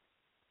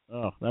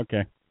 Oh,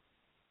 okay.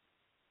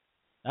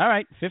 All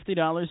right,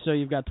 $50. So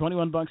you've got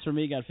 $21 for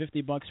me, got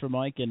 $50 for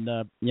Mike, and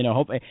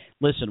hope.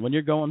 Listen, when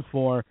you're going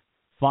for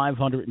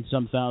 $500 and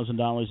some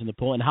 $1,000 in the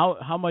pool, and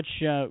how much?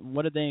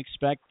 What did they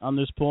expect on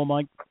this pool,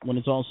 Mike? When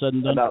it's all said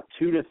and done, about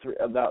 $2 to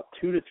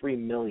 $3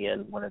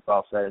 million when it's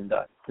all said and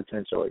done,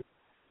 potentially.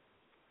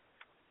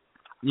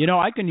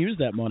 I can use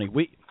that money.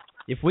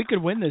 If we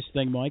could win this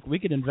thing, Mike, we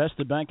could invest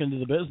it back into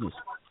the business.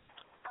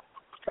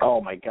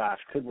 Oh my gosh,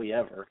 could we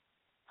ever?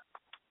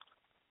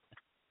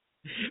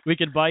 We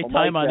could buy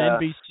time on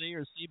NBC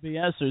or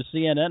CBS or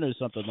CNN or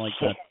something like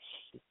that.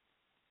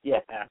 Yeah,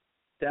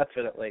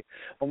 definitely.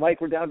 Well, Mike,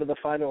 we're down to the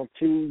final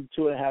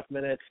 2.5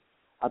 minutes.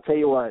 I'll tell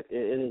you what,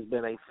 it has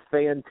been a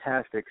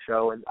fantastic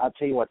show, and I'll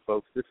tell you what,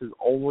 folks, this is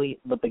only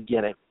the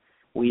beginning.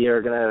 We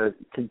are going to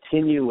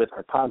continue with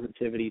our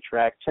positivity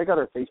track. Check out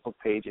our Facebook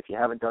page if you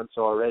haven't done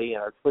so already,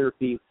 and our Twitter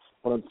feed.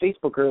 Well, on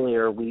Facebook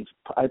earlier,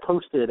 I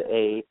posted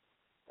a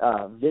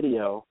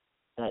video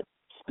that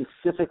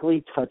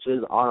specifically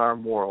touches on our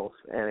morals,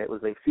 and it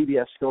was a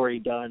CBS story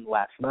done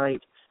last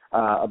night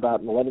about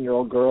an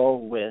 11-year-old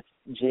girl with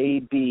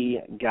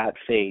JB Got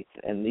Faith,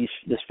 and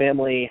this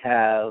family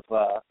had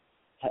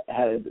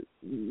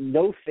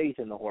no faith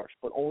in the horse,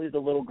 but only the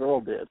little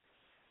girl did.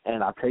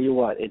 And I'll tell you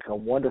what, it's a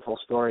wonderful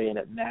story, and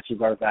it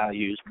matches our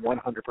values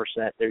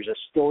 100%. There's a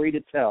story to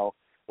tell,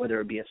 whether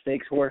it be a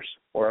stakes horse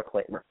or a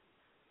claimer.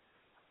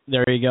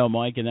 There you go,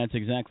 Mike, and that's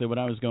exactly what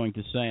I was going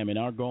to say. I mean,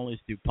 our goal is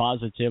to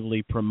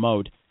positively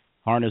promote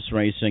harness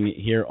racing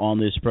here on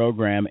this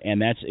program,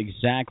 and that's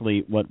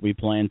exactly what we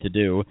plan to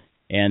do.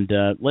 And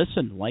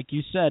listen, like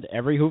you said,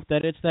 every hoop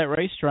that hits that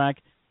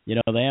racetrack,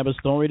 they have a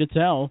story to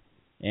tell.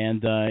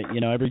 And,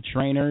 every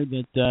trainer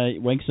that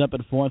wakes up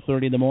at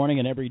 4:30 in the morning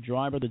and every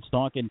driver that's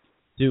talking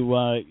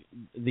to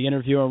the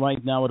interviewer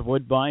right now at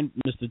Woodbine,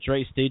 Mr.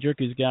 Trey Stedrick,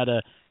 who's got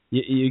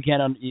you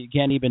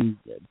can't even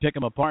pick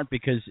him apart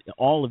because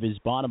all of his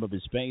bottom of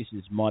his face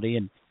is muddy,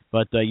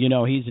 but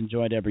he's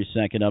enjoyed every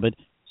second of it.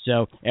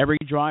 So every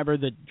driver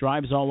that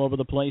drives all over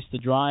the place to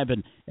drive,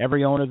 and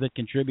every owner that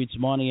contributes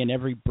money, and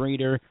every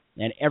breeder,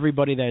 and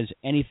everybody that has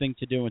anything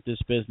to do with this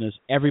business,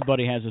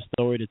 everybody has a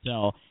story to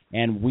tell,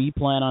 and we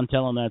plan on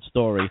telling that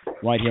story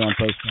right here on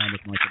Post Time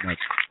with Mike and Mike.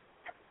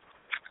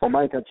 Well,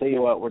 Mike, I'll tell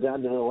you what, we're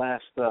down to the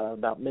last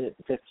about minute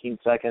and 15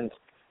 seconds.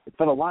 It's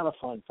been a lot of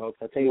fun,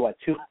 folks. I'll tell you what,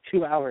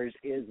 two hours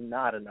is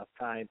not enough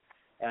time,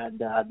 and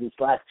these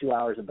last 2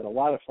 hours have been a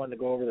lot of fun to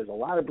go over. There's a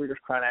lot of Breeders'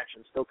 Crown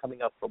action still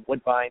coming up from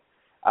Woodbine.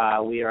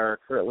 We are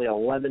currently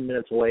 11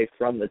 minutes away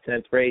from the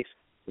 10th race.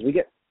 As we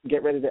get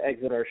ready to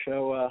exit our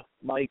show,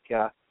 Mike,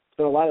 it's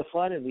been a lot of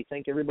fun, and we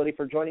thank everybody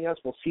for joining us.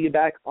 We'll see you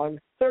back on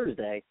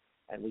Thursday,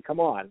 and we come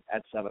on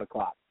at 7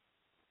 o'clock.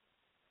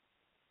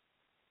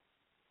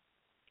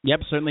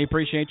 Yep, certainly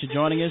appreciate you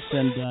joining us,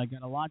 and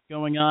got a lot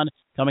going on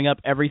coming up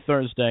every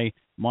Thursday.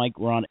 Mike,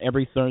 we're on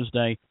every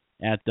Thursday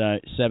at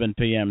 7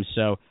 p.m.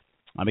 So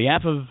on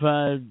behalf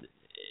of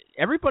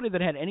everybody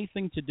that had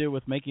anything to do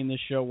with making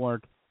this show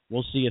work,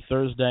 we'll see you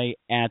Thursday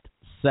at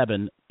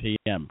 7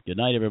 p.m. Good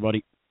night,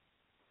 everybody.